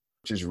do,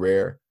 which is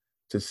rare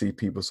to see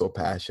people so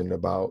passionate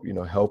about,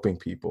 helping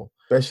people,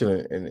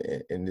 especially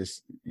in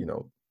this,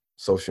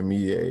 social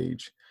media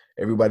age.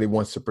 Everybody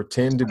wants to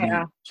pretend to be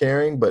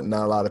caring, but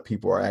not a lot of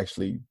people are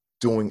actually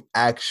doing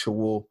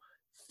actual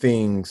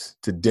things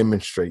to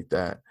demonstrate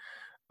that.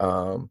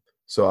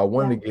 So I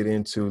wanted to get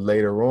into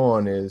later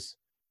on is,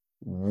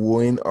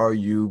 when are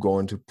you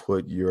going to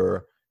put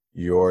your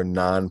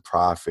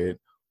nonprofit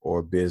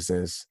or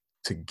business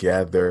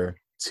together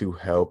to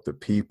help the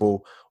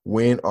people?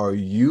 When are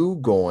you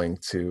going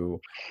to,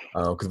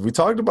 because we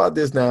talked about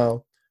this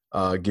now,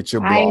 get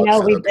your blog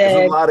set up?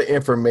 There's a lot of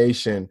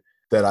information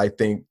that I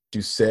think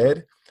you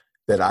said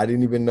that I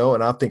didn't even know,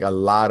 and I think a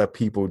lot of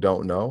people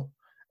don't know.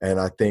 And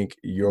I think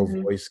your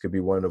Mm-hmm. voice could be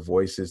one of the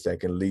voices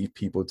that can lead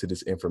people to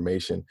this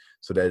information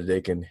so that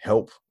they can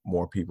help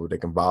more people. They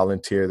can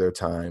volunteer their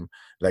time.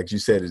 Like you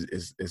said,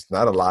 it's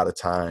not a lot of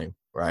time,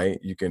 right?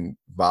 You can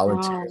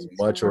volunteer Oh, as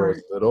much or as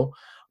smart. little.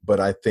 But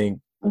I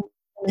think Mhm.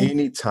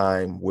 any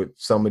time with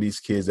some of these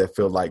kids that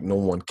feel like no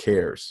one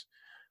cares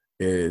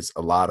is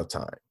a lot of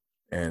time.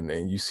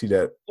 And you see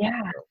that.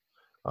 Yeah.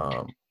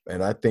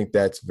 And I think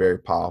that's very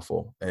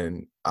powerful.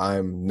 And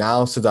I'm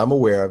now, since I'm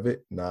aware of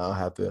it, now I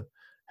have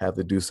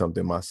to do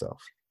something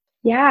myself.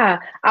 Yeah.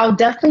 I'll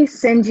definitely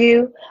send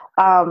you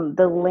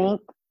the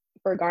link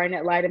for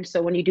Garnet Lightem.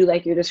 So when you do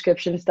like your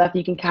description stuff,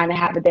 you can kind of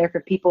have it there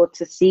for people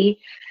to see.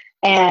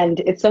 And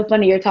it's so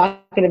funny you're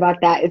talking about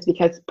that is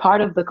because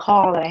part of the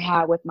call that I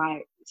had with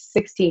my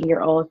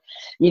 16-year-old,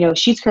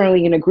 she's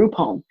currently in a group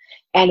home.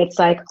 And it's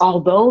like,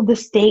 although the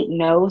state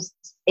knows,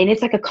 and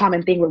it's like a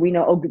common thing where we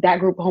know, oh, that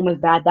group home is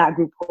bad, that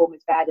group home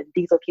is bad, and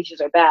these locations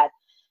are bad.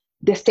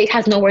 The state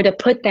has nowhere to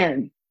put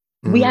them.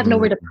 We have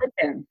nowhere Mm, to put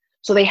them.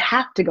 So they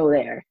have to go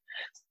there.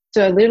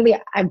 So literally,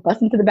 I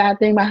bust into the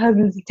bathroom. My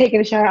husband's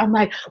taking a shower. I'm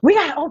like, we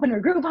got to open a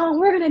group home.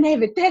 We're going to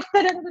name it this.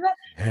 Da, da, da,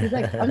 da. He's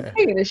like, I'm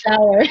taking a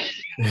shower.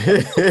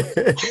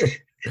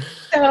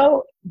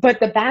 So, but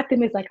the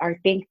bathroom is like our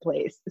think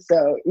place.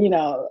 So,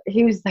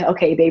 he was like,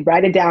 okay, babe,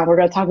 write it down. We're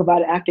going to talk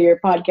about it after your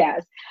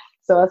podcast.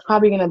 So it's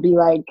probably going to be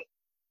like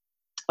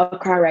a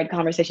car ride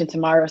conversation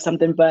tomorrow or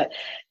something. But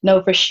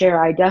no, for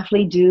sure. I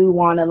definitely do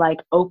want to like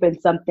open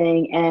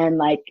something and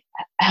like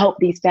help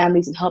these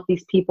families and help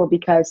these people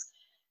because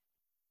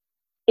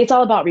it's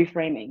all about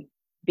reframing.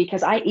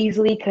 Because I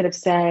easily could have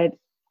said,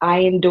 I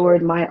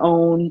endured my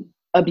own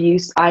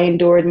abuse. I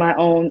endured my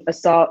own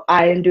assault.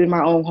 I endured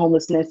my own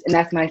homelessness. And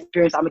that's my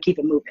experience. I'm going to keep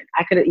it moving.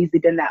 I could have easily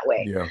been that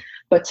way. yeah.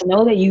 But to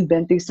know that you've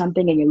been through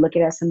something and you're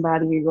looking at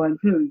somebody and you're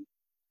going,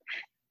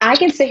 I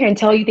can sit here and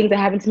tell you things that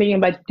happened to me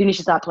and like,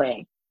 Danisha, stop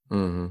playing.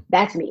 Mm-hmm.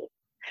 That's me.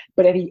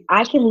 But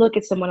I can look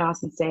at someone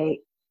else and say,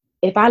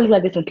 if I look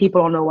like this and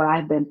people don't know what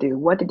I've been through,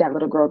 what did that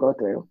little girl go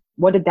through?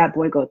 What did that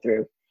boy go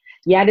through?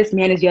 Yeah, this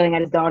man is yelling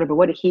at his daughter, but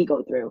what did he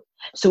go through?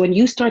 So when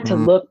you start to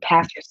Mm-hmm. look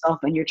past yourself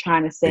and you're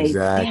trying to say, damn,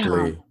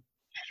 Exactly.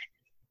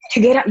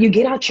 you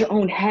get out your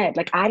own head.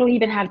 Like I don't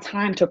even have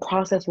time to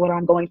process what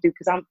I'm going through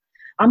because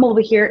I'm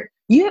over here.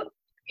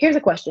 Here's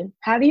a question.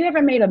 Have you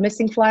ever made a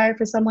missing flyer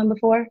for someone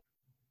before?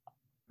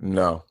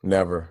 No,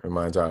 never in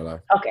my entire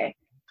life.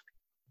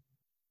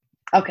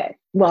 Okay.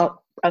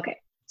 Well, okay.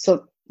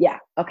 So yeah,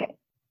 okay.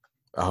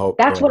 I hope.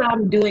 That's Yeah. what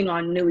I'm doing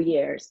on New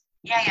Year's.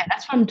 Yeah,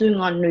 that's what I'm doing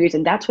on New Year's,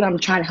 and that's what I'm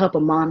trying to help a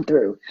mom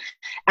through.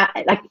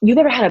 Like, you've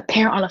ever had a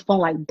parent on the phone,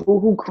 like,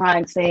 boo-hoo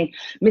crying, saying,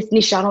 Miss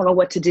Nisha, I don't know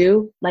what to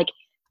do? Like,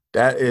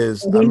 That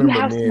is, I when you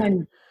remember have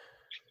someone,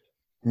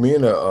 me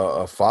and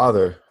a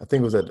father, I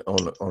think it was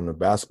on the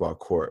basketball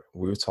court,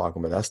 we were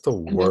talking about that's the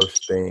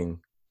worst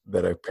thing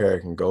that a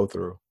parent can go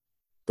through.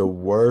 The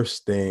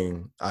worst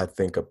thing I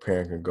think a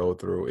parent can go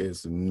through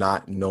is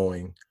not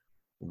knowing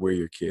where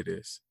your kid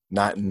is,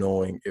 not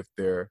knowing if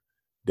they're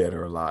dead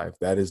or alive.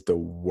 That is the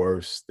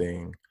worst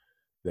thing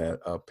that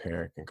a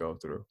parent can go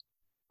through.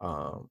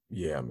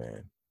 Yeah,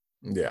 man.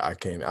 Yeah, I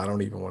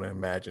don't even want to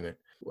imagine it.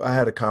 I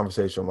had a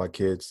conversation with my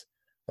kids,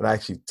 and I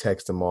actually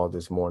texted them all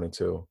this morning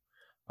too.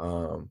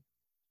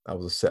 I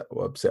was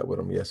upset with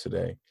them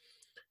yesterday,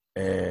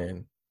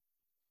 and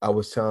I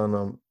was telling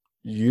them,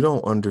 you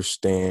don't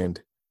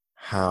understand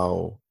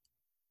how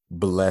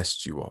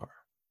blessed you are.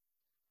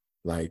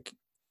 Like,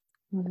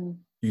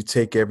 you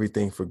take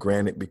everything for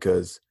granted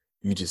because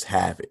you just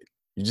have it.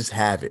 You just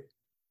have it.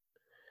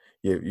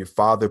 Your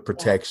father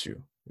protects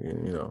you.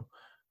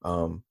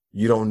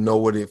 You don't know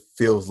what it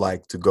feels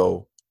like to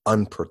go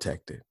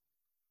unprotected.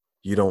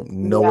 You don't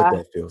know what yeah,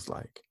 that feels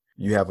like.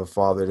 You have a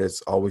father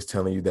that's always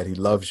telling you that he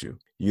loves you.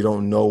 You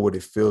don't know what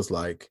it feels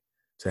like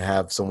to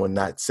have someone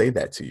not say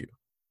that to you,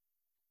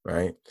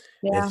 right?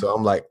 And yeah, so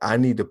I'm like, I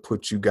need to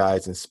put you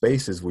guys in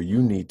spaces where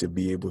you need to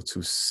be able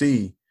to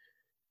see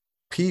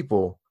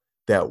people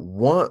that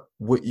want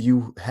what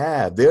you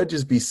have. They'll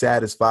just be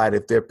satisfied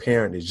if their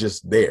parent is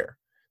just there.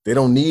 They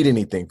don't need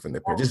anything from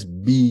their parent.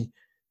 Just be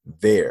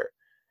there.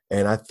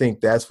 And I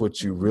think that's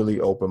what you really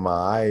open my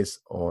eyes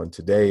on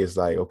today is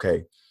like,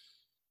 okay,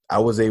 I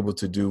was able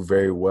to do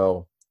very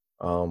well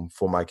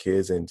for my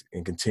kids and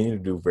continue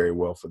to do very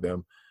well for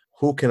them.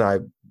 Who can I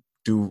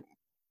do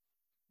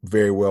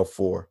very well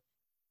for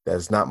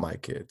that's not my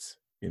kids?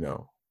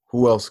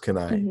 Who else can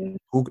I mhm,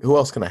 who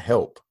else can I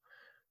help?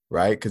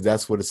 Right? Because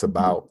that's what it's mhm.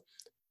 about,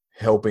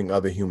 helping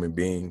other human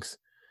beings,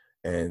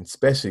 and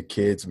especially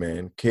kids,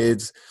 man.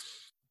 Kids,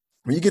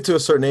 when you get to a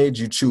certain age,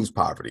 you choose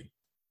poverty.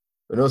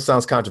 I know it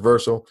sounds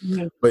controversial,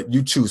 Mhm. but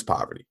you choose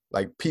poverty.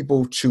 Like,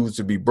 people choose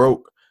to be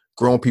broke,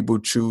 grown people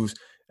choose.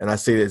 And I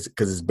say this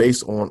because it's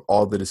based on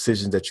all the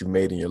decisions that you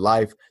made in your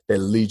life that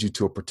lead you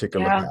to a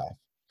particular Yeah, path.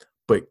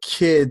 But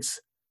kids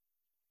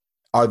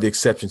are the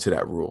exception to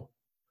that rule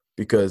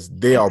because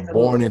they are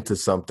born absolutely. into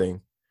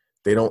something.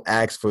 They don't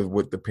ask for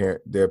what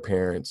their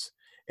parents,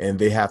 and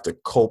they have to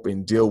cope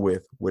and deal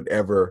with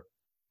whatever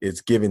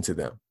is given to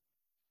them.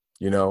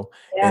 And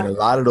Yeah, a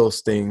lot of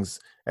those things,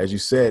 as you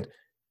said,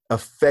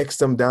 affects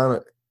them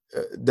down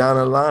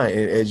the line.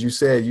 And as you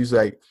said, you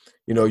like,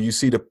 you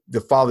see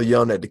the father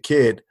yelling at the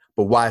kid,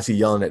 but why is he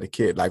yelling at the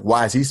kid? Like,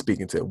 why is he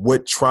speaking to him?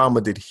 What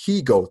trauma did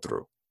he go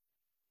through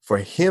for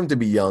him to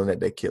be yelling at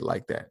that kid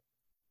like that?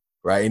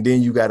 Right. And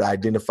then you got to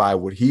identify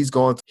what he's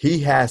going through. He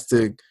has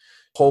to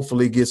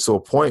hopefully get to a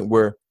point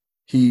where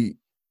he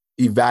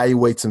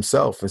evaluates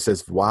himself and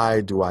says, why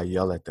do I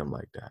yell at them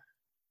like that?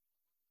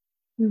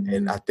 Mm-hmm.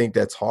 And I think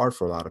that's hard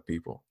for a lot of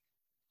people.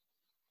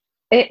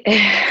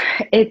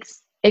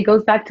 It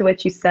goes back to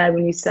what you said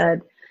when you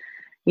said,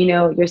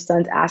 your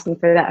son's asking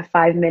for that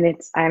 5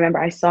 minutes. I remember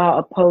I saw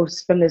a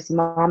post from this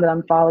mom that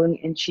I'm following,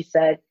 and she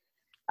said,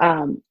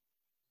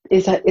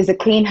 is a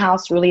clean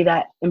house really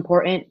that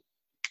important?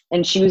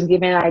 And she was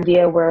given an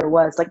idea where it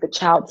was like the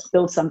child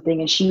spilled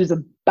something and she was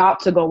about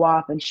to go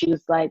off, and she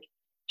was like,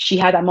 she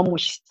had that moment where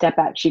she stepped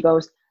back. She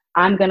goes,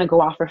 I'm going to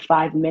go off for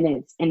 5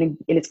 minutes and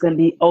it's going to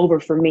be over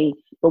for me.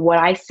 But what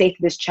I say to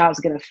this child is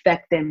going to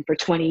affect them for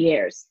 20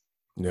 years.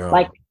 Yeah.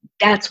 Like,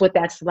 that's what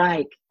that's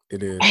like.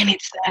 It is. And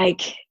it's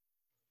like,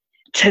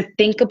 to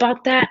think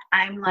about that,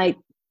 I'm like,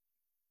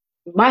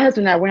 my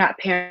husband and I, we're not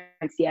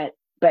parents yet,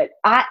 but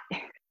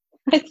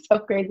it's so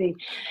crazy.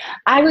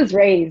 I was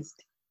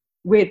raised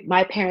with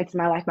my parents in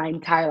my life, my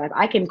entire life.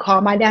 I can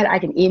call my dad, I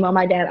can email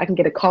my dad, I can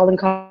get a calling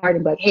card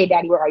and be like, hey,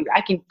 daddy, where are you?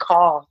 I can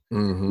call.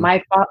 Mm-hmm.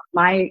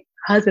 My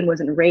husband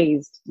wasn't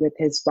raised with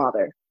his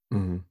father.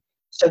 Mm-hmm.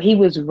 So he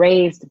was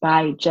raised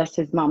by just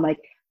his mom. Like,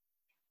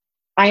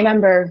 I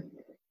remember,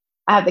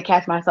 I have to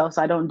catch myself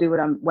so I don't do what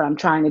I'm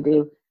trying to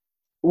do.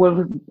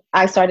 When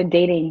I started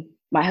dating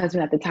my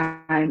husband at the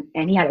time,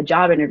 and he had a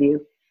job interview,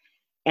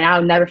 and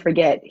I'll never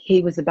forget,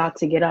 he was about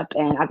to get up,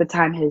 and at the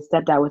time his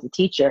stepdad was a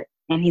teacher,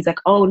 and he's like,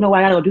 oh no,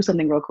 I gotta go do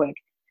something real quick.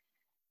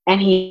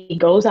 And he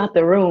goes out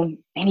the room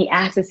and he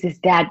asks his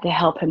dad to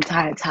help him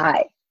tie a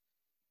tie.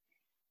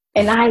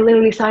 And I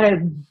literally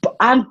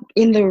I'm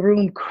in the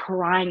room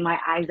crying my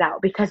eyes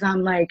out, because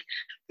I'm like,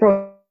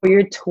 bro,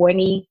 you're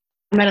 20,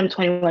 I met him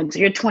 21, so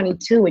you're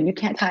 22 and you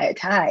can't tie a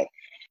tie.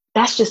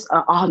 That's just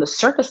on the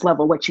surface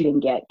level what you didn't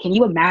get. Can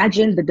you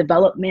imagine the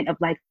development of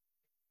like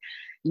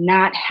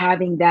not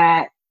having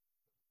that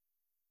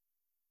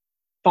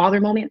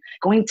father moment,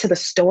 going to the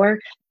store,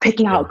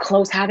 picking out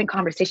clothes, having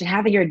conversation,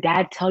 having your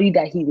dad tell you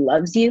that he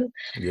loves you?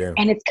 Yeah.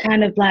 And it's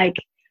kind of like,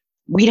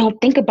 we don't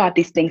think about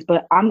these things,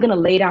 but I'm going to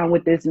lay down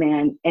with this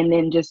man, and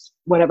then just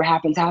whatever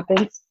happens.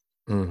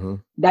 Mm-hmm.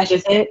 That's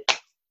just it.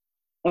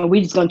 And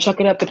we just going to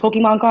chuck it up to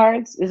Pokemon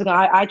cards.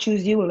 I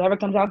choose you, whatever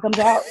comes out, comes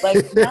out.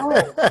 Like, no.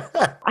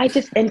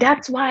 And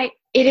that's why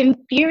it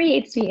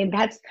infuriates me. And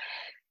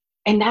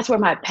that's where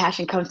my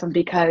passion comes from,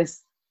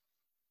 because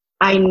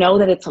I know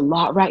that it's a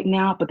lot right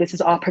now, but this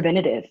is all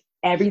preventative.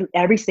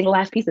 Every single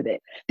last piece of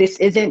it. This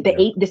isn't the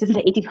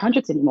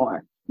 1800s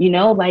anymore.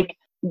 Like,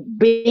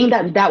 being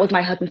that was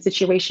my husband's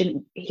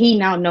situation, he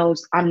now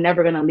knows I'm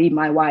never gonna leave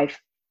my wife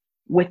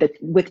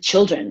with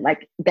children.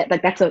 Like that.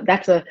 Like that's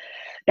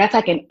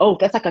like an oath.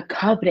 That's like a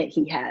covenant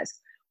he has.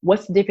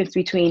 What's the difference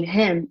between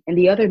him and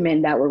the other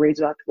men that were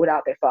raised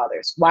without their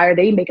fathers? Why are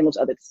they making those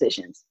other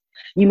decisions?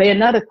 You made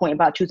another point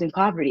about choosing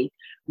poverty.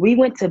 We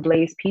went to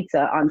Blaze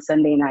Pizza on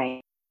Sunday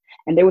night,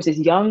 and there was this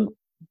young,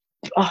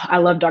 I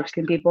love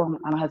dark-skinned people.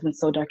 My husband's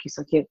so dark, he's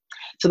so cute.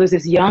 So there's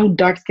this young,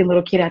 dark-skinned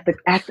little kid at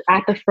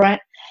the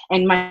front,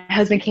 and my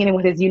husband came in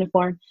with his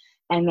uniform,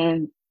 and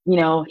then,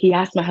 he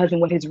asked my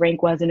husband what his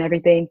rank was and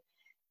everything,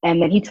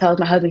 and then he tells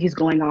my husband he's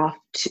going off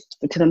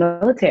to the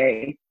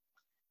military,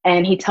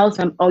 and he tells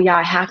him, oh yeah,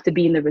 I have to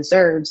be in the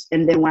reserves,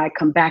 and then when I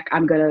come back,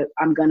 I'm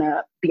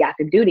gonna be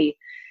active duty.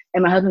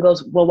 And my husband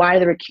goes, well, why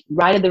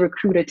did the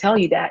recruiter tell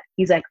you that?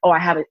 He's like, oh, I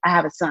have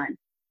a son.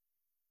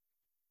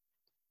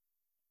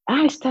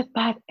 I stepped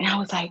back and I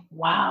was like,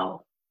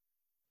 wow.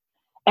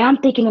 And I'm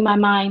thinking in my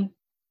mind,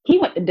 he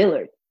went to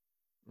Dillard.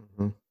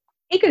 Mm-hmm.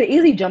 He could have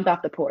easily jumped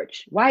off the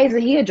porch. Why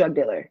isn't he a drug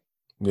dealer?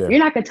 Yeah. You're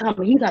not going to tell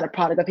me he's not a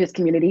product of his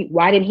community.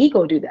 Why didn't he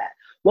go do that?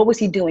 What was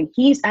he doing?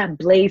 He's at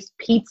Blaze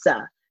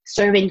Pizza,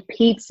 serving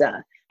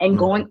pizza, and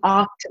going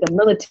off to the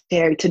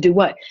military to do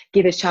what?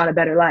 Give his child a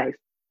better life.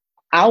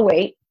 I'll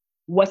wait.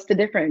 What's the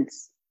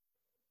difference?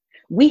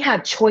 We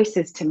have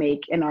choices to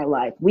make in our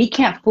life. We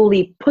can't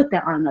fully put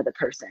that on another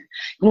person.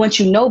 Once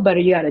you know better,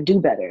 you got to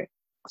do better.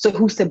 So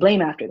who's to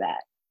blame after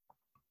that?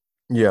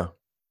 Yeah.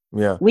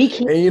 Yeah. We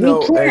can't.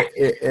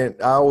 And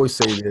I always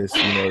say this,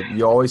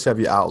 you always have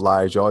your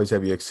outliers. You always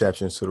have your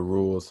exceptions to the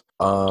rules.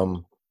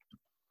 One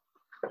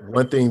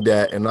thing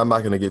that, and I'm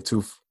not going to get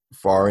too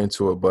far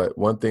into it, but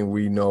one thing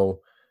we know,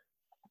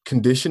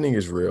 conditioning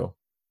is real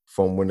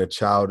from when a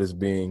child is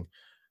being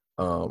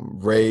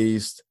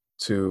raised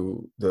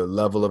to the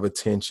level of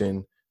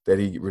attention that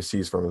he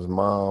receives from his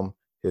mom,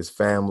 his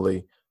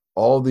family.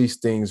 All these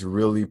things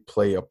really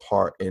play a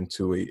part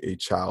into a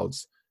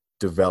child's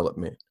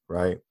development,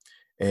 right?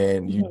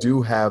 And you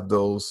do have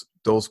those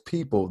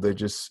people that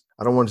just,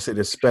 I don't want to say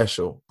they're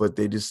special, but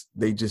they just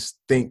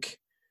think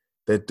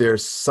that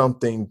there's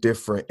something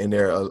different in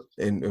there,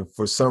 and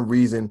for some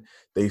reason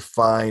they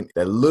find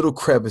that little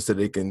crevice that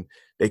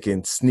they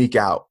can sneak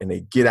out, and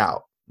they get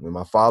out, And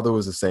my father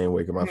was the same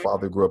way, because my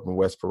father grew up in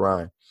West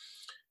Perrine.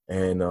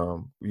 And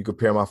you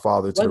compare my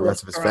father to the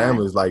rest of his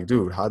family, it's like,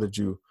 dude, how did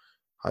you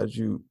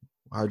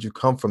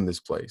come from this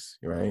place,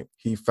 right?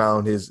 He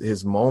found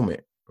his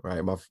moment,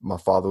 right? My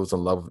father was in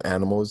love with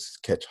animals,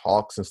 catch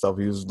hawks and stuff.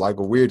 He was like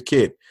a weird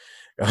kid.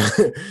 and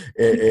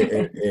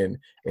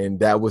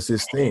that was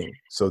his thing.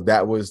 So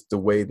that was the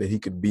way that he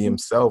could be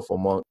himself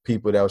among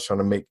people that was trying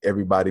to make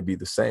everybody be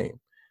the same.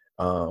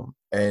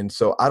 And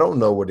so I don't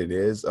know what it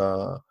is.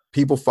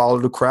 People follow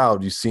the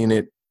crowd. You've seen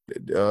it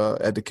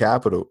at the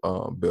Capitol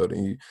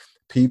building.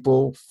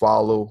 People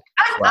follow.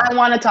 I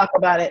want to talk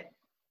about it.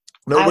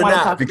 No, we're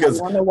not,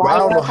 because I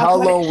don't know how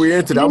long we're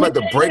into that. I'm going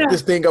to break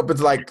this thing up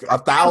into like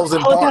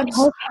 1,000 parts.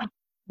 Hold on.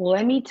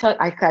 Let me tell.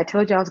 I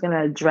told you I was going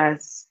to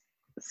address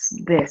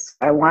this.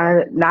 I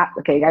want to not.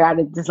 Okay, I got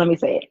to just let me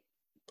say it.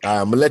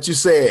 I'm gonna let you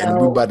say it,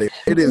 and we about to.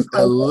 It is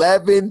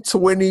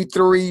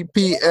 11:23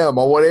 p.m.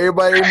 I want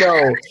everybody to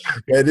know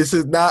that this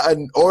is not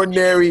an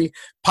ordinary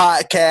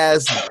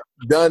podcast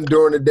done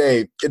during the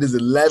day. It is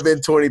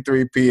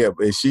 11:23 p.m.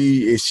 and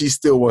she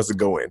still wants to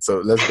go in. So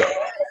let's go.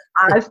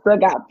 I still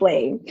got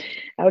played.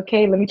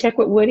 Okay, let me check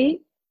with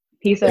Woody.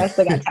 He said I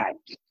still got time.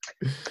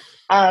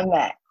 And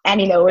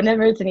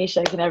whenever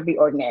Danisha, it can never be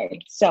ordinary.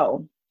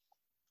 So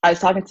I was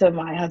talking to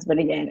my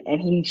husband again,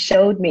 and he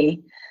showed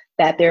me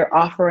that they're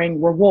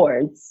offering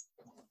rewards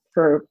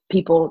for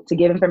people to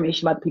give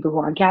information about the people who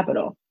are on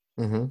Capitol.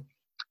 Mm-hmm.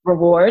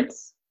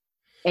 Rewards,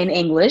 in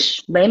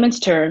English, layman's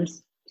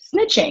terms,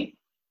 snitching,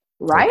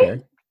 right?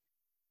 Okay.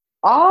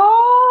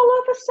 All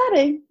of a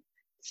sudden,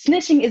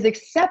 snitching is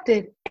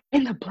accepted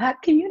in the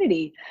Black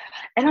community.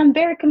 And I'm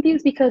very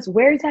confused, because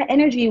where's that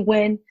energy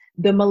when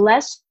the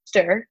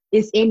molester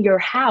is in your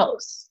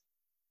house?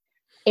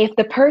 If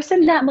the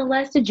person that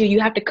molested you, you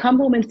have to come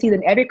home and see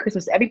them every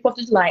Christmas, every 4th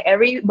of July,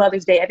 every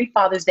Mother's Day, every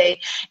Father's Day,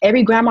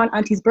 every grandma and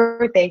auntie's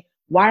birthday.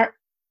 Why?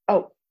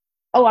 Oh,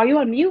 are you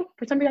on mute?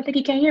 For some reason, I think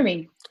you can't hear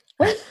me.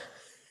 What?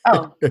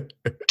 Oh,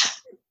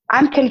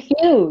 I'm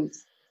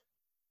confused.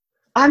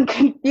 No. I'm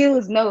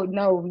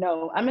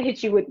gonna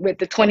hit you with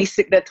the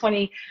 2012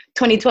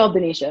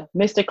 Danisha.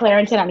 Mr.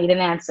 Clarendon, I need an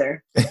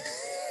answer.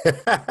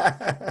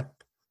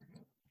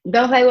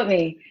 Don't play with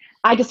me.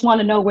 I just want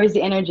to know, where's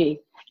the energy?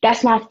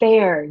 That's not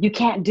fair. You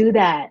can't do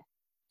that.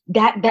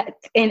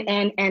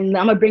 And I'm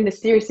gonna bring the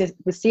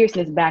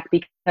seriousness back,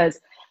 because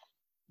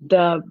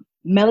the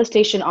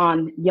molestation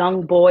on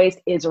young boys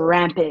is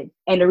rampant.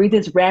 And the reason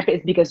it's rampant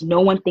is because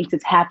no one thinks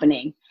it's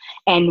happening.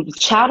 And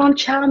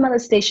child-on-child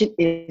molestation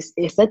is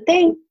a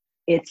thing.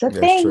 It's a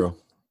thing. That's true.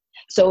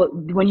 So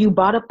when you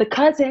brought up the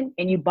cousin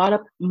and you brought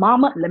up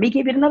mama, let me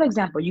give you another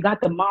example. You got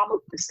the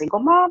single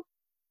mom,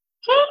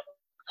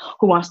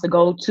 who wants to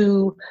go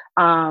to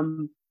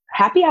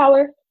happy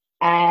hour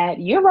at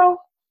Euro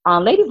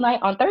on ladies' night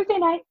on Thursday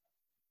night.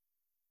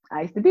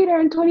 I used to be there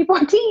in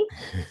 2014.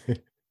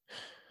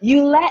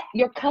 You let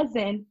your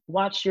cousin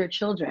watch your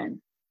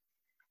children,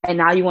 and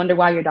now you wonder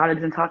why your daughter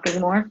doesn't talk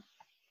anymore.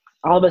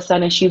 All of a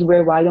sudden she's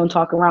weird. Why you don't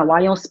talk around?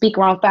 Why you don't speak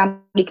around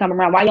family come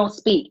around? Why you don't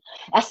speak?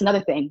 That's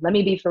another thing. Let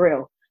me be for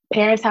real.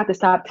 Parents have to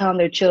stop telling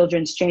their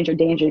children stranger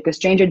danger, because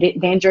stranger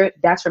danger,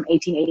 that's from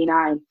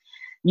 1889.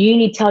 You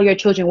need to tell your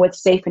children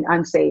what's safe and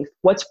unsafe,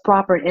 what's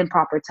proper and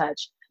improper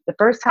touch. The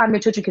first time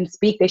your children can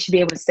speak, they should be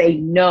able to say,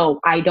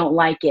 no, I don't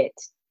like it.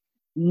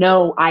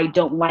 No, I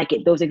don't like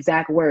it. Those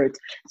exact words.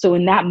 So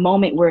in that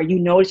moment where you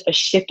notice a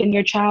shift in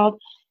your child,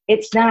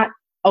 it's not,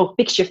 oh,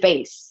 fix your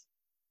face.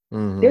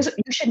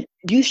 Mm-hmm.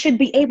 You should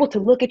be able to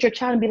look at your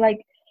child and be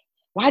like,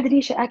 why did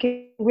he act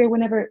weird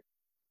whenever?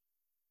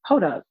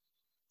 Hold up.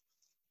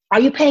 Are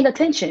you paying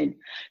attention?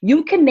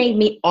 You can name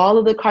me all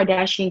of the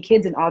Kardashian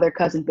kids and all their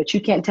cousins, but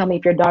you can't tell me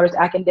if your daughter's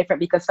acting different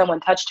because someone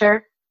touched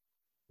her.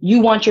 You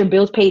want your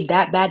bills paid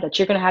that bad that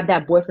you're going to have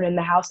that boyfriend in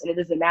the house and it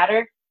doesn't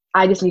matter?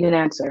 I just need an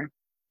answer.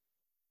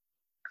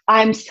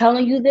 I'm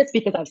telling you this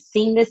because I've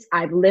seen this,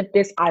 I've lived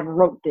this, I've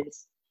wrote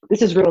this.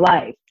 This is real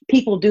life.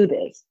 People do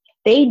this.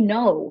 They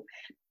know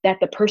that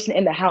the person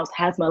in the house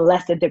has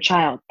molested their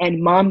child,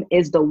 and mom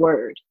is the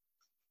word.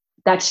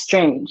 That's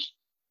strange.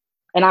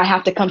 And I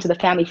have to come to the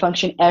family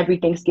function every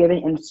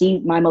Thanksgiving and see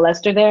my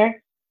molester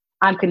there.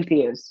 I'm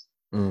confused.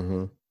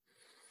 Mm-hmm.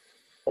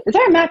 Is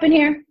there a map in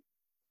here?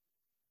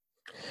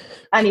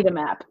 I need a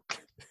map.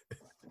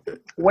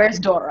 Where's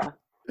Dora?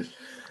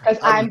 Because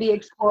I'm the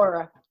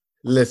explorer.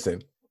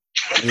 Listen.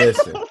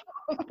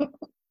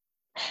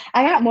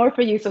 I got more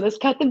for you, so let's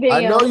cut the video.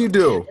 I know you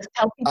do. Let's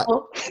tell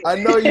people. I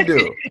know you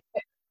do.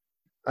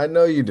 I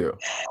know you do.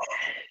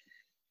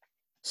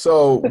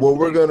 So what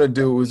we're going to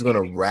do is going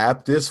to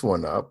wrap this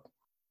one up,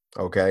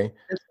 okay?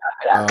 Let's wrap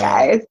it up,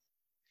 guys.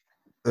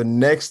 The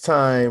next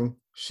time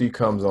she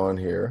comes on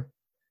here,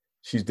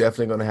 she's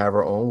definitely going to have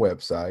her own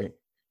website.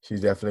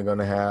 She's definitely going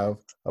to have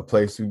a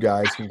place you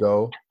guys can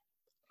go.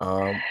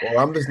 Or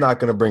I'm just not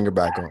going to bring her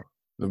back on.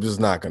 I'm just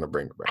not going to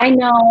bring her back. I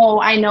know.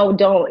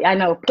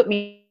 Put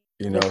me.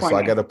 So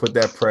I got to put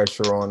that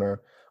pressure on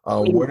her.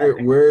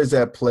 Where is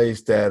that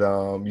place that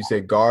you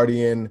said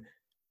Guardian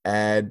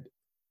ad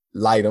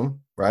litem,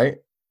 right?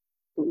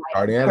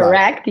 Guardian ad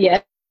correct, litem.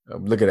 yes.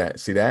 Look at that.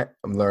 See that?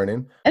 I'm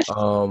learning. Yes.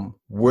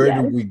 Where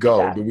do we go?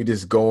 Yeah. Do we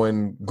just go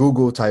in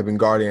Google, type in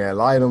guardian ad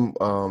litem?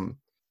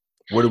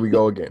 Where do we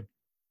go again?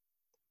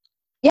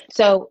 Yeah,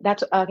 so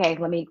that's okay.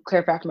 Let me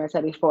clarify what I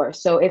said before.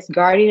 So it's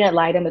guardian ad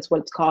litem. It's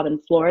what it's called in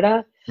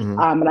Florida, and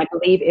I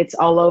believe it's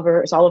all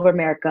over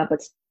America.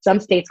 But some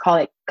states call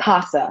it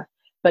CASA.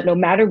 But no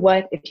matter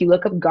what, if you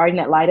look up guardian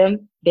ad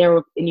litem there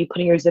and you put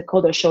in your zip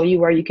code, they'll show you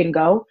where you can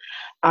go.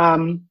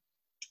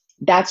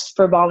 That's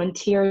for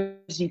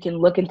volunteers. You can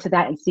look into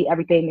that and see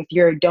everything. If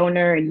you're a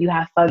donor and you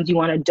have funds you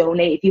want to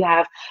donate, if you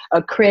have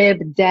a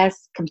crib,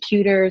 desk,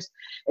 computers,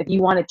 if you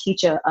want to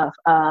teach a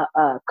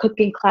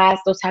cooking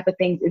class, those type of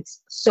things,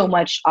 it's so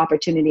much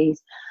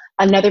opportunities.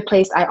 Another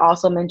place I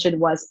also mentioned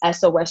was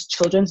SOS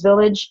Children's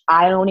Village.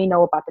 I only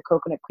know about the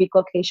Coconut Creek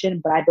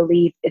location, but I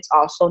believe it's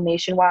also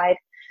nationwide.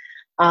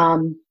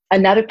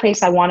 Another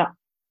place I want to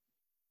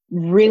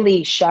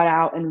really shout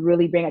out and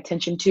really bring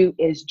attention to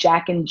is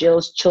Jack and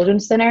Jill's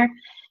Children's Center.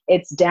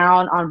 It's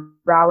down on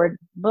Broward,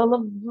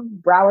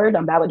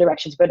 I'm bad with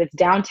directions, but it's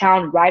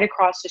downtown right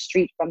across the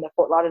street from the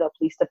Fort Lauderdale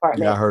Police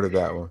Department. Yeah, I heard of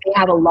that one.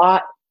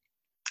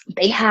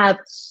 They have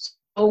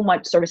so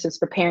much services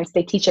for parents.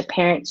 They teach a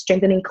parent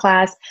strengthening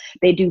class.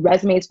 They do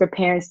resumes for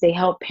parents. They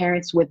help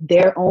parents with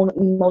their own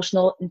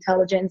emotional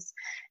intelligence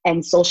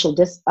and social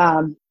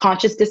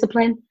conscious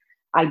discipline.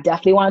 I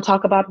definitely want to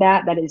talk about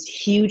that. That is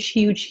huge,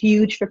 huge,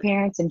 huge for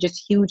parents and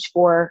just huge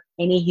for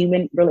any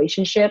human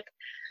relationship.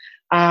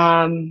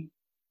 Yeah,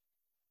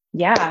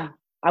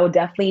 I would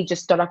definitely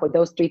just start off with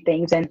those three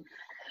things, and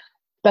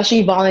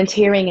especially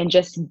volunteering and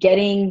just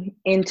getting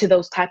into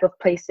those type of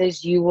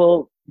places. You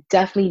will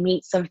definitely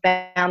meet some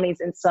families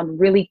and some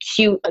really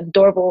cute,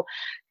 adorable,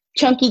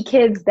 chunky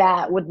kids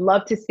that would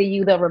love to see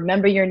you. They'll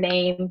remember your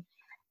name.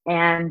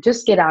 And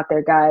just get out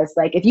there, guys.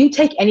 Like, if you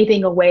take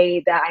anything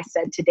away that I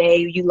said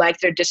today, you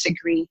liked or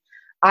disagree,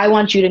 I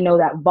want you to know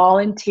that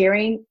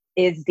volunteering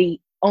is the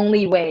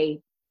only way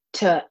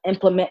to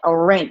implement a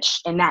wrench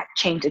in that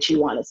change that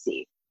you want to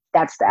see.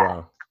 That's that.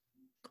 Wow.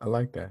 I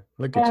like that.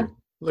 Look at you.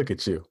 Look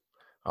at you.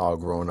 All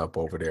grown up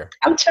over there.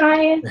 I'm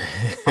trying.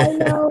 I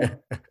know.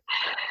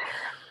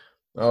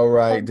 All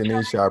right,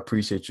 Danisha, I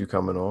appreciate you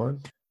coming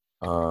on.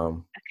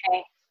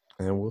 Okay.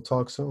 And we'll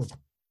talk soon.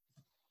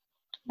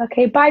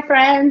 Okay, bye,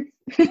 friends.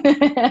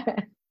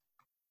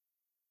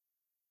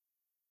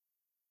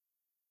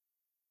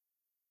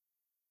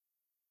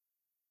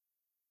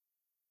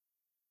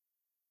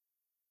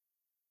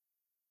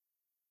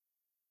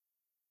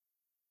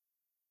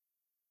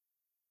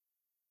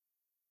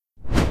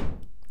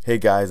 Hey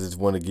guys, I just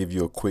want to give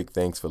you a quick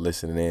thanks for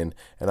listening in,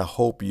 and I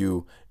hope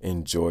you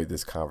enjoyed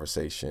this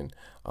conversation.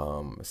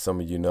 Some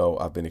of you know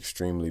I've been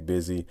extremely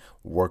busy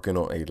working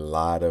on a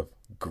lot of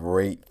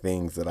great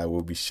things that I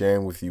will be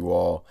sharing with you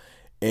all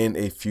in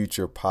a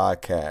future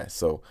podcast.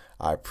 So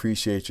I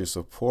appreciate your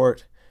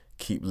support.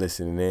 Keep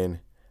listening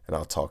in, and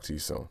I'll talk to you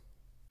soon.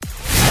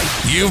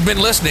 You've been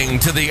listening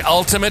to the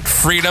Ultimate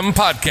Freedom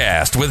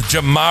Podcast with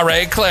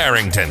Jamare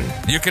Clarington.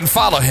 You can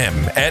follow him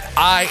at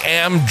I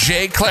Am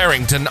J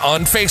Clarington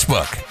on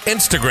Facebook,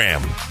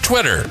 Instagram,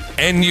 Twitter,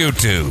 and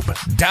YouTube.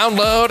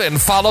 Download and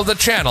follow the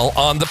channel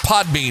on the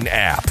Podbean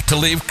app to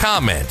leave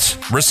comments,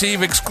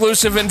 receive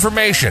exclusive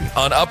information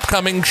on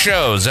upcoming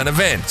shows and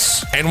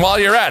events. And while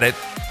you're at it,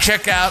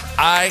 check out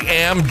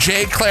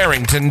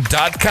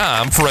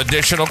IamJClarington.com for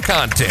additional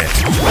content.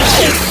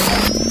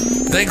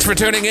 Thanks for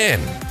tuning in.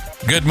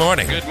 Good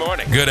morning. Good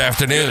morning. Good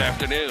afternoon. Good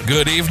afternoon.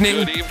 Good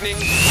evening. Good evening.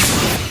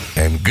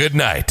 And good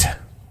night.